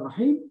ar-Rahman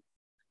ar-Rahim,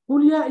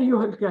 قُلْ يَا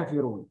أَيُّهَا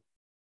الْكَافِرُونَ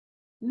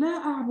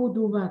لَا أَعْبُدُ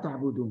مَا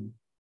تَعْبُدُونَ.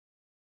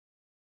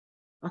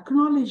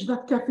 Acknowledge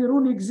that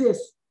kafirun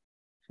exist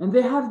and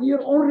they have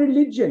their own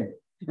religion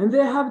and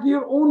they have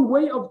their own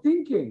way of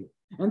thinking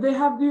and they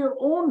have their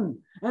own,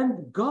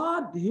 and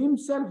God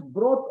himself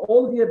brought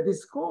all their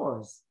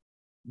discourse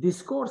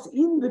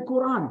in the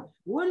Quran.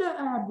 وَلَا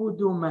أَعْبُدُ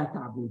مَا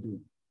تَعْبُدُونَ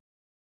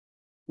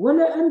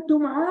وَلَا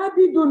أَنْتُمْ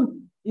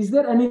عَابِدٌ. Is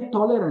there any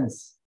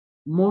tolerance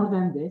more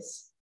than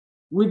this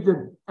with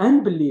the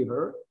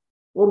unbeliever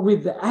or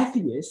with the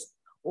atheist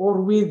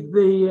or with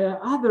the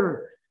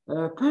other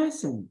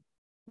person?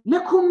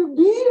 لَكُمْ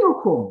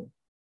دِينُكُمْ.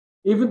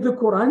 Even the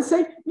Quran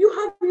says, you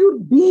have your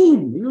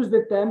deen. Use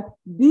the term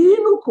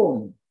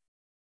دِينُكُمْ.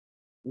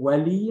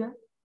 وَلِيَ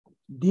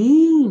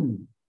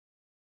deen.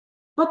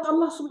 But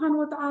Allah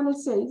subhanahu wa ta'ala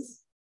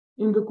says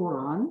in the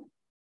Quran,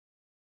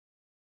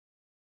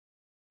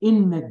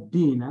 إِنَّ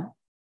الدِّينَ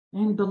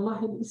عِنْدَ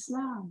اللَّهِ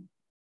الْإِسْلَامِ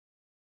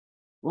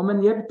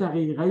وَمَنْ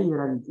يَبْتَغِي غَيْرَ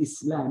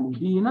الْإِسْلَامِ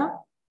دِينًا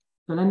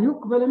فَلَنْ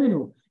يُقْبَلَ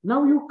مِنْهُ.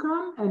 Now you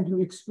come and you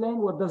explain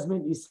what does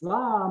mean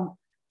Islam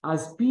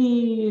as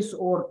peace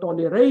or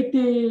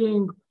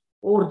tolerating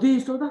or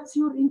this, so that's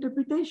your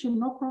interpretation,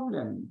 no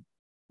problem.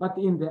 But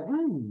in the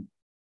end,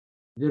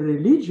 the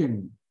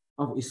religion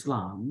of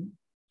Islam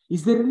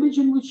is the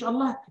religion which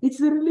Allah, it's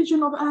the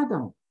religion of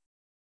Adam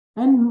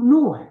and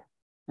Noah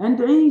and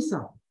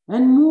Isa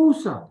and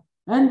Musa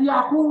and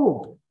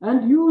Yaqub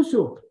and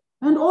Yusuf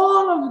and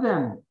all of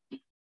them.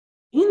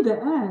 In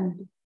the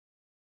end,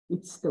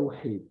 it's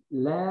Tawheed.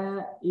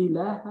 La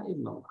ilaha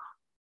illallah.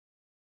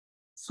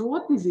 So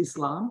what is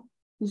Islam?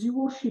 Is you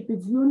worship,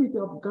 it's unity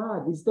of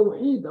God, it's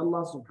Tawheed,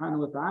 Allah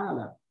subhanahu wa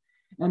ta'ala.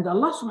 And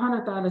Allah subhanahu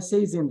wa ta'ala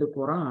says in the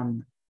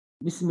Quran,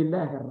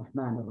 Bismillah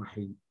ar-Rahman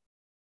ar-Rahim,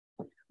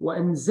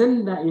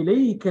 وَأَنزَلْنَا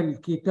إِلَيْكَ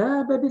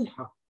الْكِتَابَ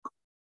بِالْحَقِّ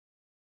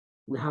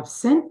we have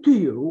sent to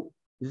you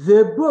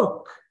the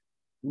book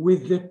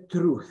with the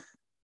truth,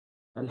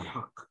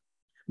 al-haq,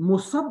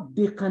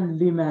 musaddiqan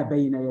lima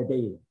bayna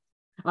yadayh.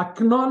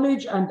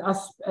 Acknowledge and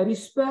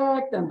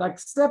respect and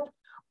accept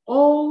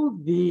all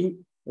the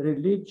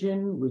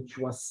religion which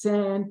was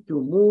sent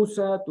to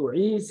Musa, to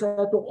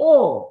Isa, to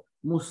all,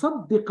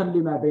 musaddiqan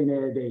lima bayna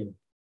yadayh.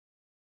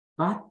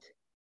 But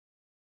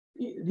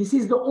this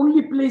is the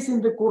only place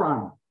in the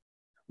Quran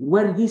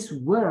where this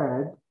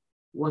word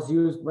was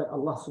used by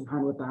Allah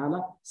subhanahu wa ta'ala,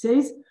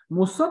 says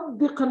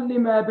musaddiqan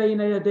lima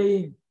bayna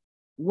yadayh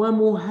wa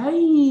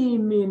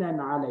muhaiminan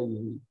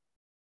alayhi.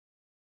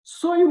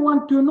 So you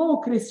want to know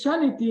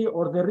Christianity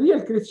or the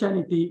real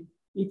Christianity,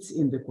 it's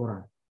in the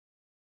Quran.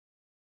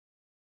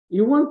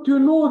 You want to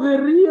know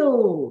the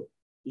real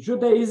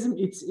Judaism,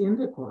 it's in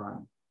the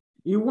Quran.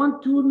 You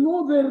want to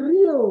know the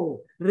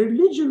real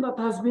religion that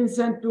has been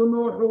sent to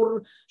Nuh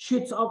or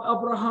shits of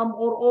Abraham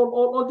or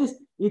all this,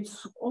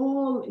 it's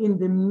all in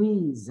the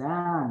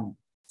Mizan.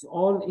 It's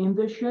all in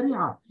the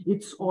Sharia.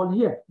 It's all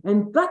here.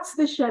 And that's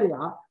the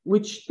Sharia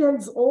which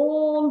tells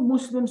all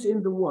Muslims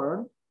in the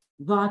world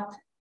that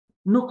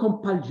no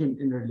compulsion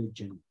in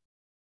religion.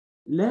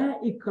 La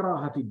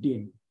ikraha fi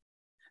din.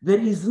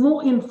 There is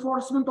no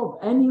enforcement of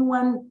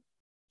anyone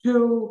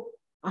to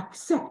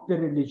accept the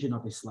religion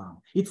of Islam.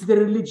 It's the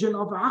religion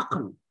of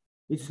aql.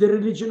 It's the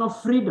religion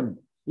of freedom.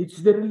 It's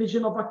the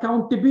religion of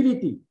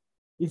accountability.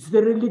 It's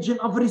the religion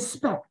of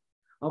respect,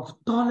 of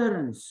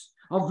tolerance,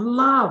 of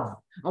love,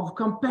 of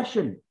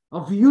compassion,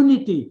 of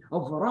unity,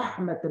 of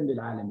rahmatan lil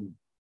alamin.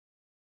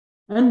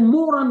 And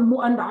more,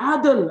 and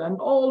adl, and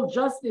all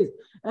justice,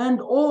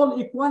 and all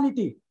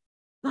equality.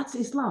 That's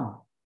Islam.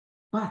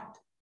 But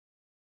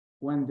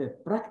when the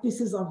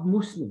practices of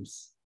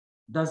Muslims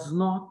does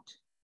not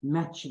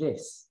match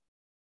this,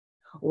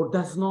 or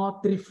does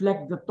not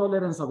reflect the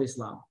tolerance of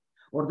Islam,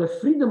 or the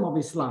freedom of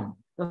Islam,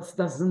 that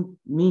doesn't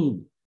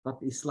mean that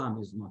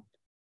Islam is not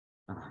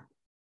right.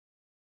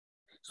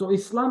 So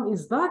Islam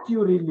is that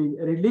your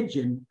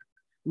religion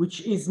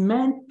which is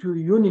meant to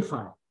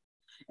unify.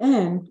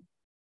 And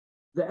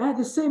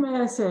the same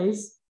ayah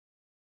says,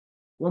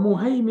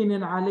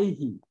 وَمُهَيْمِنٍ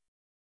عَلَيْهِ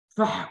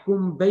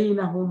فَاحْكُمْ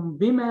بَيْنَهُمْ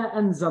بِمَا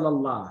أَنزَلَ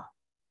اللَّهِ.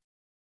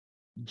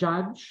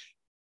 Judge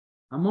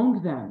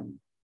among them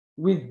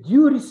with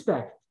due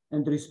respect,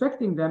 and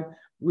respecting them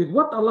with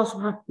what Allah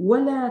subhanahu wa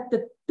ta'ala, وَلَا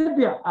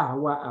تَتَّبِعْ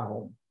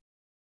أَهْوَاءَهُم.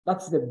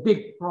 That's the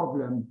big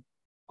problem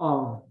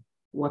of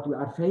what we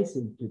are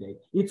facing today.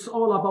 It's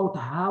all about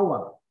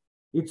hawa.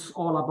 It's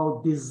all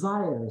about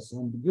desires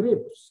and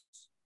grips.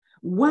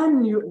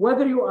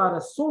 Whether you are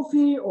a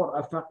Sufi or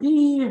a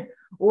faqih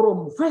or a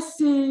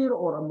mufassir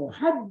or a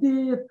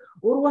muhaddith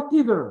or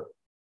whatever,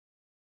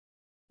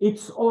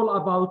 it's all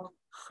about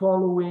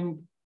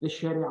following the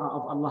Sharia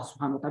of Allah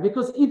subhanahu wa ta'ala.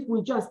 Because if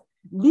we just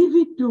leave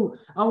it to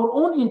our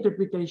own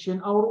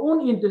interpretation, our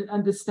own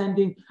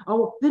understanding,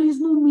 there is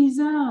no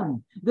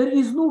mizan, there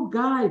is no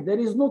guide, there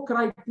is no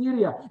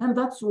criteria. And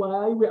that's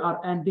why we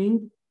are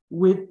ending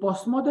with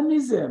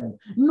postmodernism.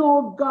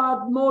 No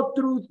God, no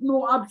truth,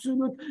 no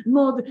absolute,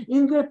 no,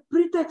 in the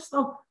pretext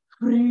of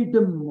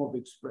freedom of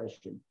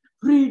expression,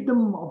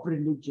 freedom of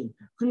religion,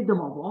 freedom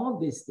of all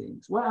these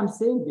things. Why I'm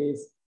saying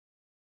this,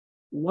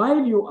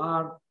 while you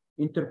are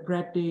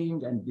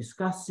interpreting and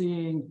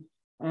discussing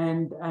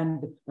and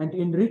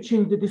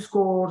enriching the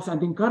discourse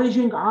and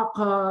encouraging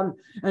aql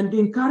and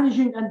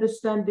encouraging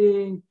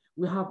understanding,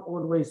 we have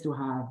always to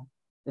have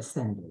a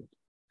standard,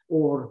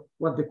 or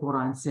what the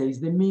Quran says,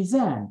 the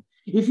mizan.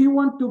 If you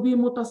want to be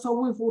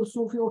mutasawwif or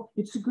Sufi,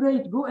 it's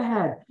great, go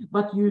ahead,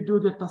 but you do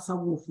the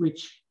tasawwuf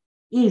which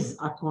is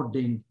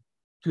according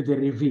to the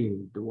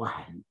revealed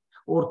wahy,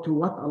 or to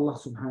what Allah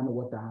subhanahu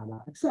wa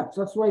ta'ala accepts.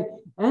 That's why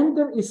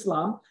under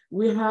Islam,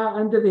 we have,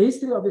 under the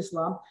history of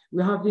Islam,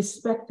 we have this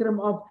spectrum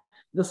of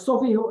the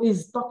Sufi who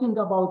is talking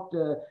about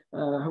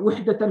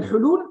wahdat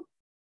al-hulul,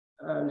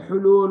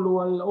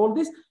 all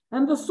this,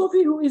 and the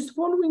Sufi who is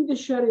following the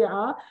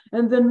Sharia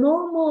and the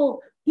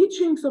normal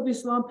teachings of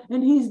Islam,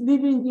 and he's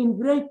living in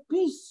great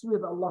peace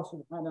with Allah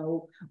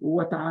subhanahu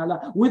wa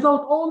ta'ala,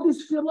 without all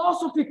this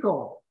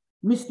philosophical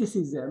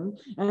mysticism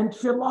and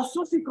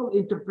philosophical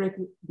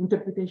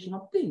interpretation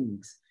of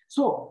things.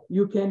 So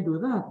you can do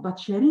that, but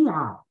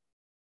Sharia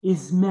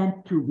is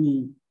meant to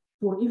be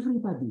for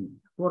everybody,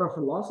 for a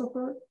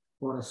philosopher,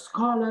 for a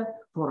scholar,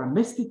 for a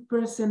mystic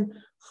person,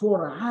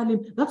 for a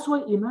alim. That's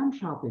why Imam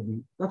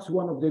Shatibi, that's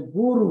one of the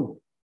guru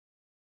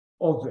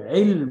of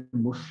ilm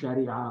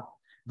al-sharia,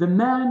 the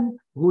man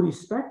who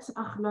respects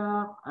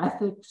akhlaq,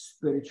 ethics,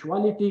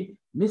 spirituality,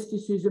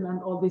 mysticism,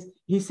 and all this.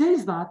 He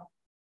says that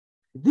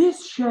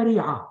this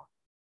sharia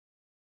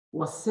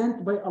was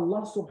sent by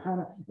Allah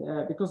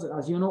subhanahu, because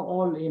as you know,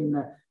 all in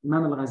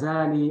Imam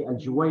al-Ghazali,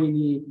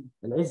 al-Juwayni,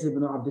 al-Izz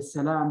ibn Abd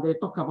salam, they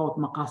talk about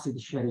maqasid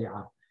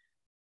al-sharia.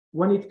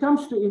 When it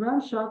comes to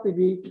Imam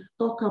Shatibi,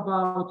 talk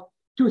about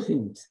two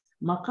things.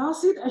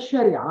 Maqasid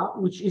al-Sharia,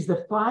 which is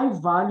the 5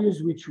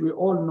 values which we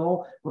all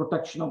know: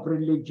 protection of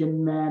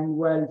religion, man,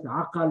 wealth,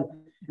 aql,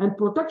 and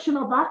protection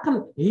of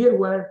aql, here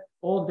where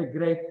all the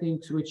great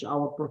things which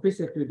our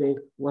professor today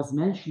was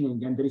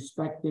mentioning and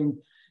respecting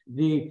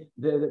the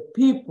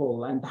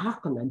people and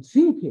aql and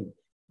thinking.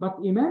 But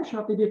Imam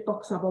Shatibi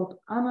talks about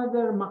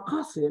another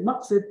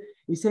maqasid.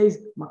 He says,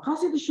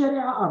 maqasid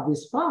al-sharia are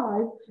these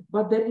 5,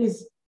 but there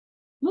is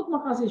not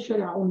maqasid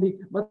al-sharia only,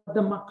 but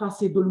the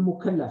maqasid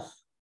al-mukallaf.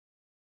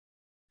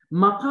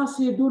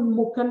 Maqasid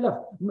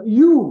al-mukallaf.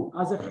 You,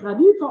 as a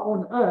Khalifa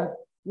on earth,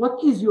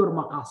 what is your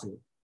maqasid?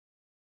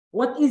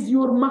 What is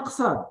your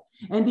maqsad?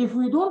 And if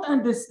we don't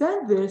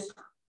understand this,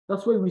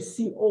 that's why we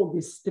see all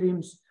these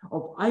streams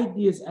of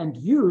ideas and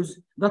views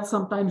that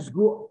sometimes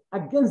go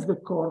against the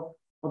core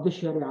of the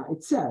Sharia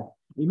itself.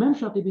 Imam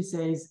Shatibi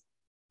says,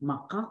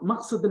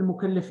 maqsad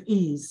al-mukallaf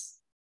is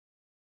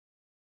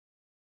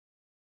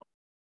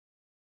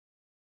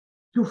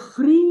to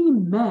free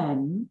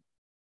man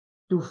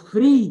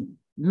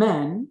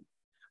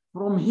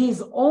from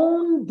his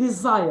own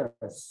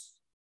desires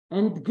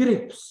and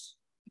grips.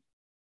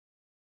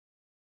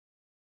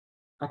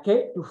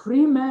 Okay, to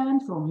free man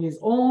from his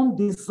own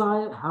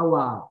desire,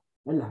 hawa,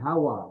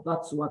 al-hawa.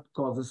 That's what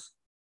causes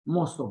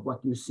most of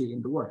what you see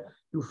in the world.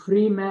 To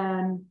free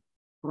man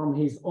from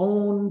his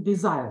own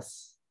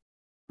desires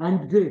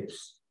and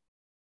grips.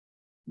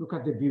 Look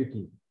at the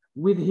beauty.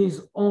 With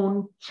his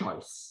own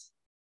choice.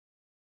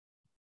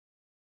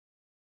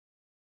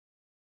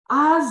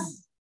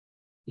 As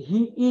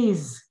he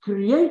is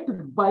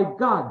created by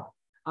God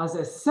as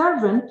a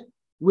servant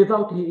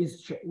without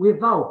his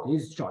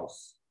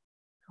choice.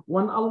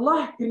 When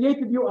Allah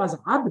created you as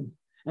abd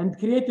and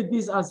created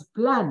this as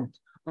plant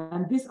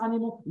and this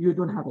animal, you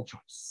don't have a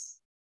choice.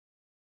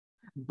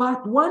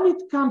 But when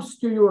it comes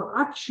to your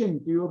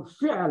action, to your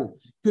fi'l,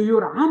 to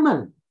your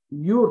amal,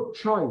 your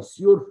choice,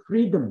 your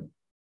freedom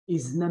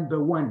is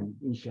number 1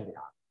 in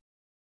Sharia.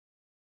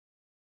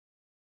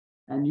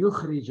 And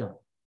yukhrija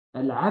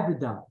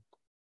al-abda,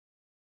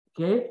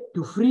 okay,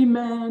 to free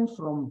man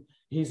from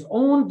his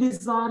own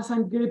desires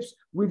and grips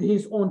with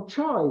his own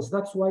choice.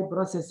 That's why,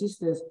 brothers and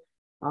sisters,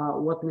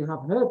 what we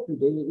have heard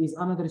today is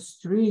another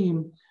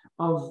stream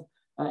of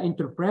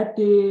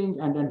interpreting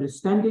and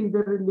understanding the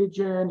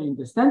religion,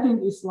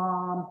 understanding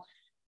Islam,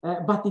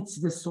 but it's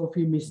the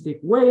Sufi-mystic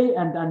way.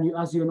 And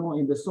as you know,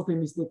 in the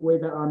Sufi-mystic way,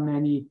 there are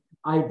many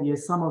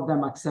ideas, some of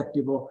them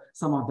acceptable,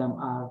 some of them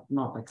are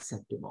not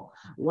acceptable.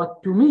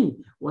 To me,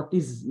 what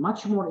is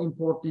much more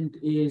important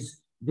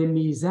is the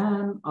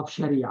mizan of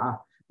Sharia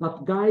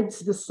that guides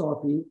the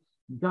Sufi,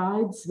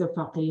 guides the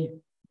faqih,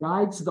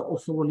 guides the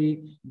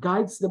usuli,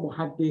 guides the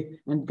muhaddith,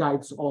 and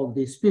guides all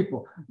these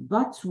people.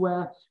 That's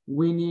where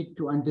we need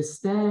to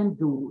understand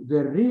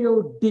the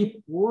real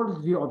deep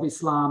worldview of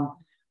Islam,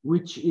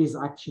 which is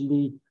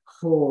actually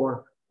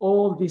for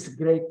all these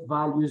great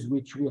values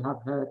which we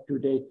have heard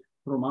today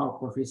from our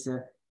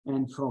professor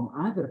and from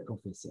other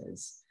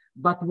professors.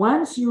 But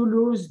once you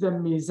lose the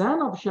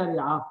mizan of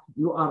Sharia,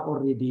 you are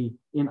already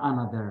in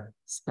another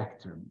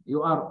spectrum.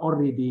 You are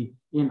already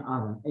in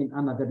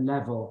another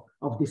level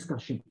of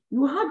discussion.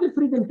 You have the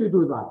freedom to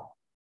do that.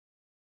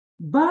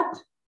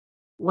 But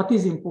what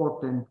is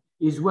important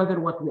is whether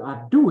what we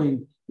are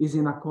doing is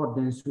in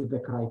accordance with the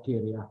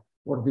criteria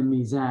or the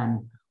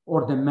mizan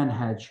or the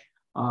manhaj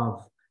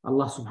of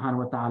Allah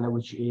subhanahu wa ta'ala,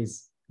 which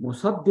is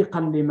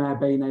musaddiqan lima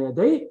bayna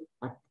yaday,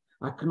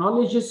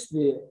 acknowledges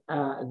the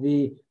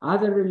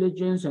other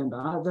religions and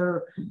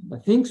other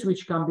things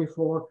which come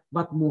before,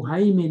 but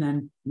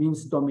muhaiminan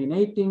means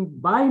dominating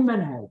by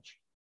manhaj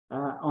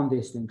on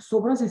these things. So,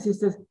 brothers and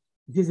sisters,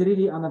 this is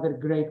really another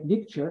great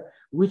lecture,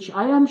 which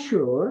I am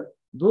sure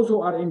those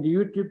who are in the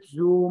YouTube,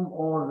 Zoom,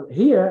 or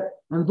here,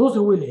 and those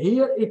who will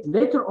hear it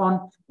later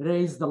on,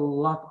 raised a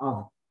lot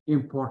of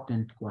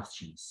important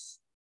questions.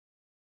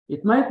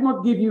 It might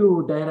not give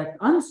you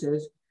direct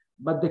answers,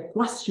 but the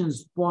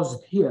questions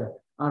posed here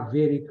are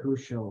very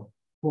crucial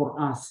for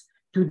us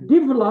to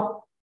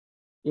develop,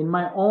 in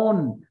my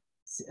own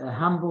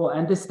humble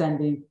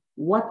understanding,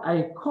 what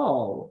I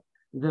call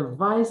the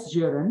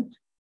vicegerent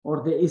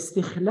or the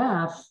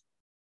istikhlaf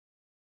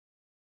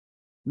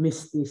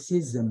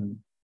mysticism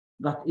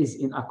that is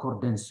in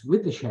accordance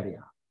with the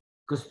Sharia.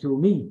 Because to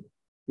me,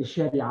 the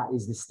Sharia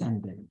is the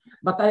standard.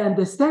 But I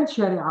understand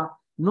Sharia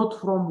not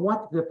from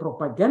what the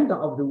propaganda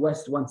of the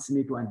West wants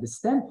me to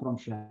understand from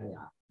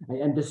Sharia. I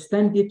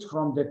understand it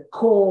from the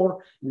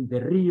core and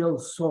the real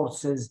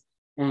sources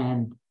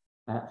and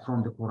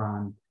from the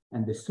Quran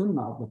and the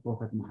Sunnah of the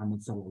Prophet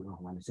Muhammad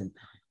sallallahu alaihi wasallam.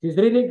 It is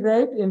really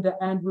great. In the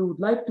end, we would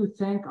like to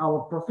thank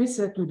our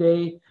professor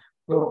today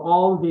for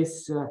all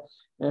these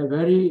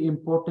very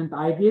important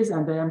ideas,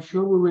 and I am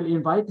sure we will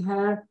invite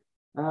her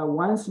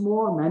once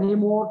more, many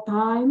more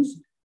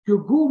times,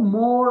 to go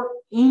more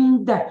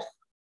in depth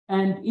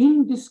and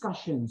in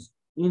discussions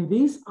in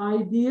these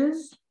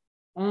ideas,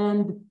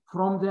 and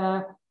from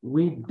there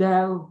we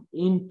delve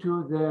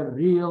into the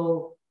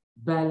real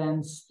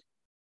balanced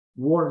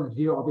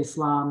worldview of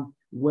Islam,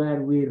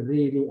 where we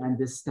really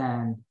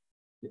understand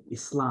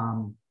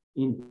Islam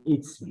in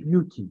its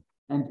beauty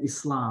and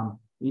Islam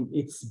in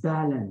its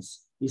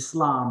balance,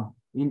 Islam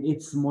in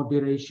its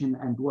moderation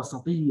and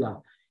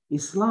wasatiyah,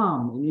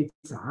 Islam in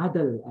its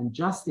adl and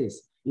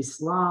justice,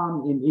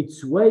 Islam in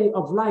its way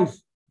of life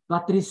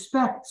that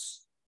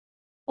respects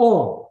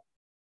all.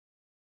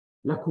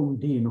 Lakum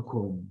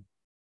dinukum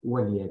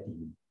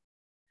waliyadin.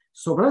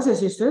 So, brothers and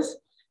sisters,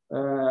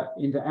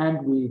 in the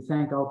end, we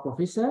thank our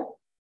professor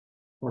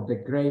for the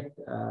great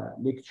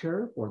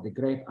lecture, for the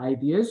great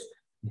ideas.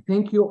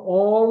 Thank you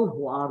all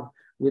who are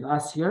with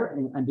us here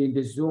and in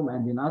the Zoom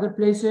and in other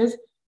places.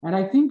 And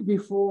I think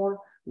before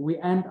we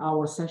end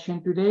our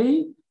session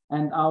today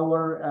and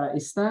our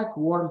ISTAC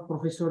World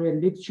Professorial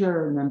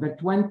Lecture number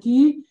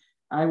 20,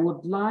 I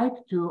would like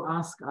to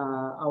ask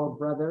our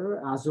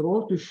brother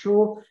Azrul to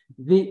show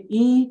the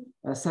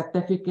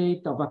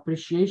certificate of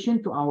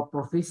appreciation to our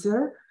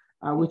professor,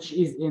 which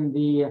is in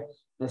the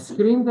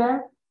screen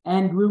there.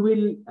 And we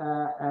will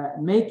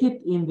make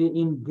it in the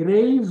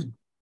engraved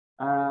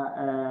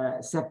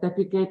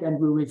certificate, and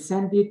we will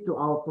send it to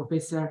our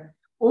professor,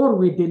 or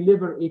we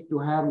deliver it to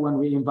her when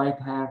we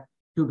invite her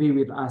to be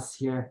with us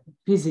here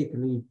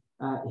physically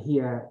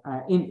here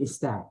in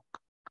ISTAC.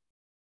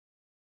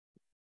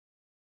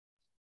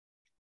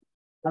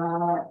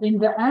 In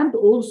the end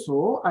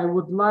also, I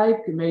would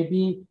like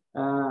maybe,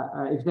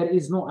 if there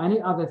is no any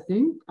other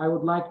thing, I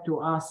would like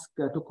to ask,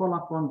 to call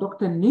upon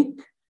Dr.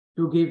 Nick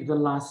to give the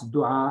last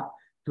dua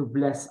to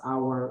bless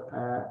our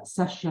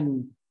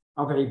session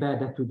of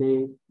ibadah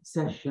today,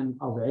 session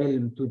of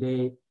ilm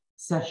today,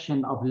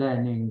 session of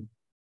learning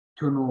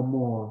to know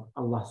more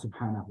Allah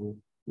subhanahu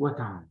wa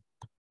ta'ala.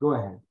 Go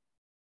ahead.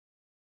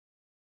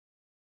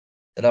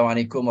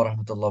 Assalamualaikum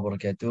warahmatullahi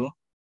wabarakatuh.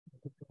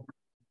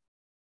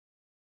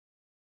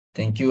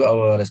 Thank you,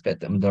 our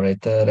respected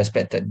moderator,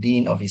 respected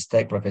Dean of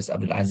ISTAC, Professor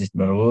Abdul Aziz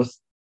Baruth,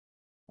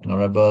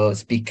 honorable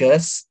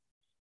speakers,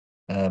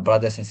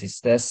 brothers and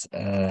sisters.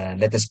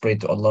 Let us pray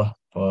to Allah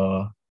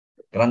for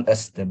grant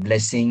us the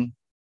blessing,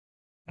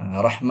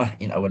 rahmah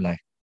in our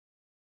life.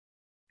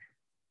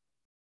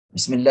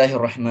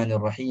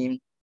 Bismillahirrahmanirrahim.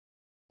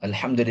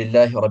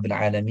 Alhamdulillahi Rabbil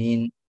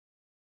Alameen.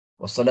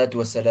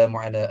 Wassalatu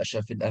wassalamu ala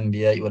ashrafil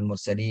anbiya'i wal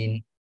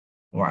mursalin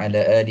wa ala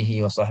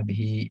alihi wa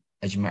sahbihi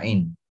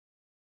ajma'in.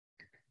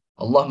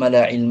 Allahumma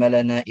la ilma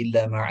lana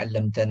illa ma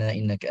 'allamtana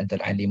innaka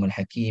antal alimul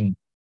hakim.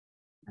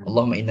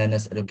 Allahumma inna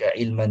nas'aluka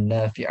ilman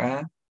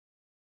nafi'a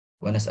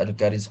wa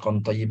nas'aluka rizqan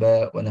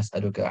tayyiba wa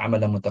nas'aluka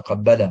 'amalan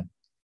mutaqabbala.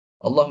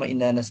 Allahumma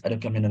inna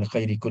nas'aluka minal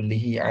khairi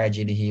kullihi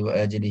ajilihi wa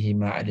ajilihi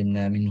ma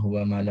 'alimna minhu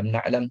wa ma lam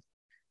na'lam.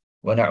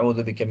 Wa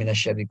na'udzu bika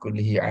minasy syarri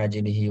kullihi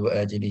ajilihi wa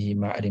ajilihi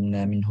ma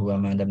 'alimna minhu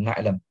wa ma lam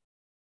na'lam.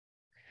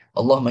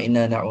 Allahumma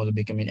inna na'udzu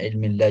bika min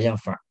ilmin la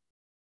yanfa'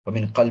 wa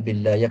min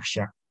qalbin la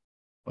yakhsha'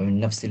 wa min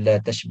nafsin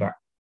la tashba'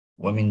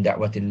 wa min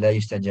da'watin la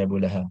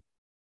yustajabu laha.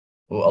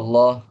 O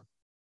Allah,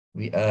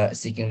 we are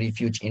seeking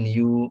refuge in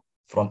you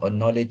from a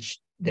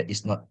knowledge that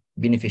is not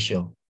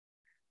beneficial.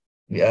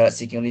 We are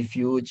seeking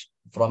refuge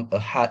from a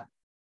heart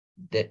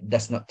that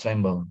does not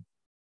tremble,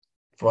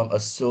 from a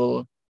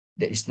soul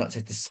that is not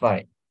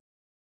satisfied,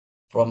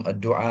 from a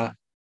dua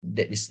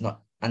that is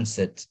not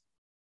answered.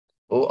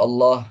 O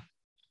Allah,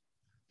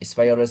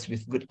 inspire us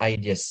with good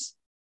ideas.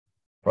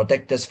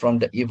 Protect us from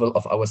the evil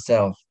of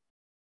ourselves.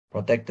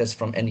 Protect us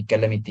from any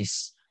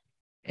calamities.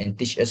 And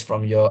teach us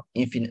from your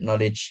infinite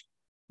knowledge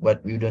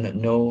what we do not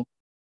know.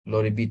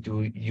 Glory be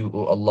to you,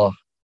 O Allah.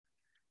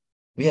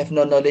 We have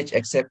no knowledge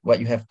except what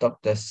you have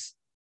taught us.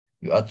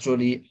 You are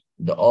truly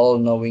the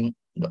all-knowing,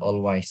 the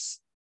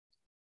all-wise.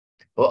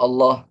 O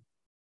Allah,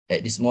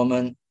 at this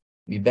moment,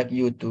 we beg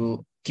you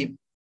to keep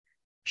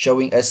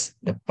showing us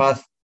the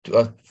path to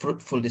a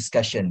fruitful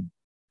discussion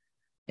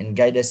and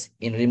guide us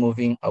in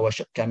removing our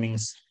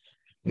shortcomings,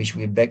 which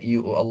we beg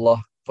you, O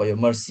Allah, for your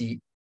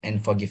mercy and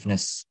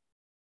forgiveness.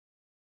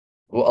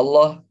 O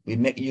Allah, we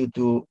make you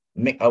to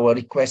make our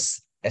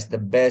requests as the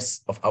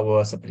best of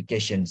our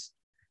supplications.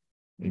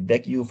 We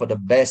beg you for the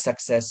best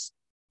success,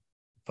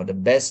 for the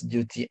best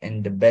duty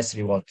and the best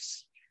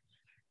rewards.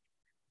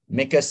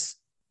 Make us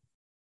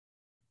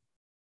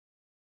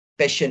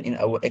patient in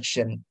our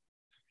action.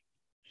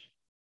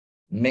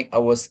 Make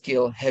our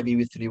skill heavy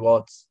with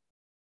rewards.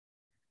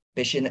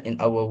 Patient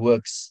in our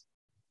works.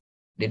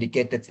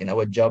 Dedicated in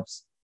our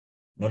jobs.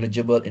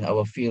 Knowledgeable in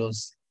our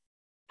fields.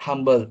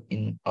 Humble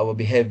in our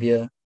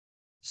behavior.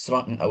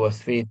 Strong in our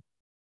faith.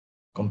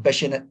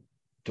 Compassionate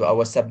to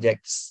our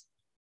subjects.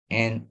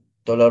 And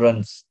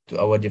tolerance to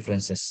our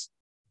differences.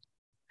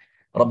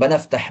 ربنا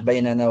افتح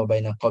بيننا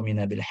وبين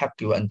قومنا بالحق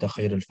وأنت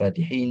خير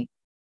الفاتحين.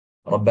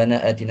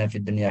 ربنا آتنا في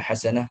الدنيا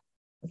حسنة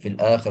وفي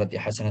الآخرة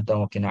حسنة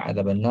وقنا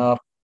عذاب النار.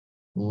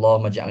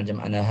 اللهم اجعل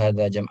جمعنا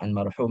هذا جمعا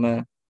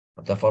مرحوما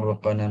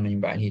وتفرقنا من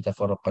بعده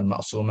تفرقا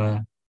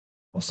معصوما.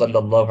 وصلى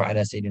الله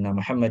على سيدنا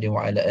محمد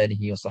وعلى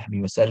آله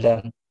وصحبه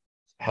وسلم.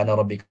 سبحان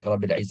ربك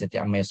رب العزة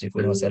عما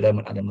يصفون وسلام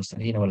على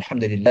المرسلين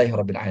والحمد لله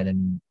رب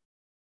العالمين.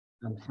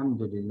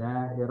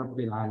 Alhamdulillah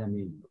Rabbil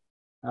Alameen.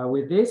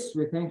 With this,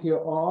 we thank you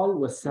all.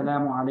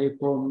 Wassalamu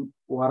alaikum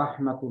wa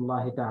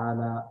rahmatullahi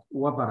ta'ala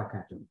wa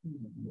barakatuh.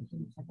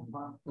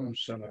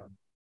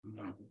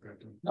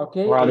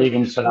 Okay. Wa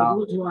alaikum For salam.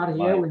 those who are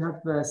here, we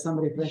have some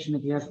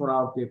refreshment here for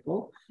our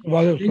people.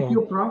 Wa alaikum Thank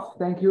you, salam. Prof.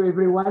 Thank you,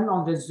 everyone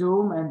on the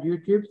Zoom and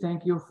YouTube.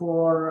 Thank you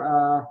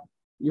for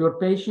your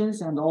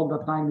patience and all the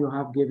time you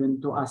have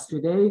given to us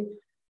today.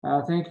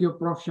 Thank you,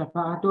 Prof.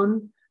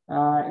 SYAFAATUN.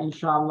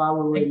 Inshallah,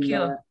 we Thank you.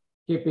 will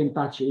keep in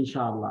touch,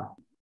 inshallah.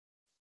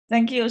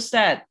 Thank you,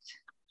 Ustad.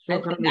 I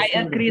Shukran, think I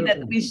Ustad. agree that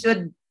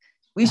Shukran.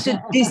 we should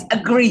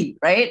disagree,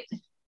 right?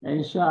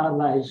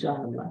 Inshallah,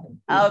 inshallah.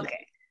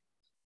 Okay.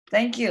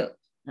 Thank you.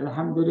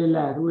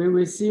 Alhamdulillah. We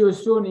will see you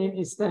soon in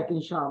Istac,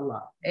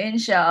 inshallah.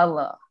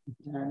 Inshallah.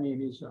 Ameen,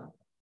 inshallah.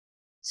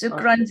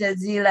 Shukran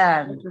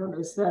jazilan. Shukran,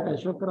 Ustad.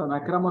 Shukran.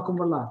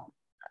 Akramakumullah.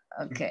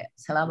 Okay.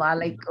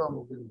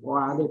 Assalamualaikum.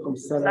 Wa alaikum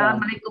salam.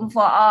 Assalamualaikum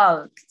for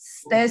all.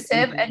 Stay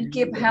safe and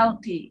keep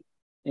healthy.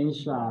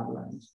 Inshallah.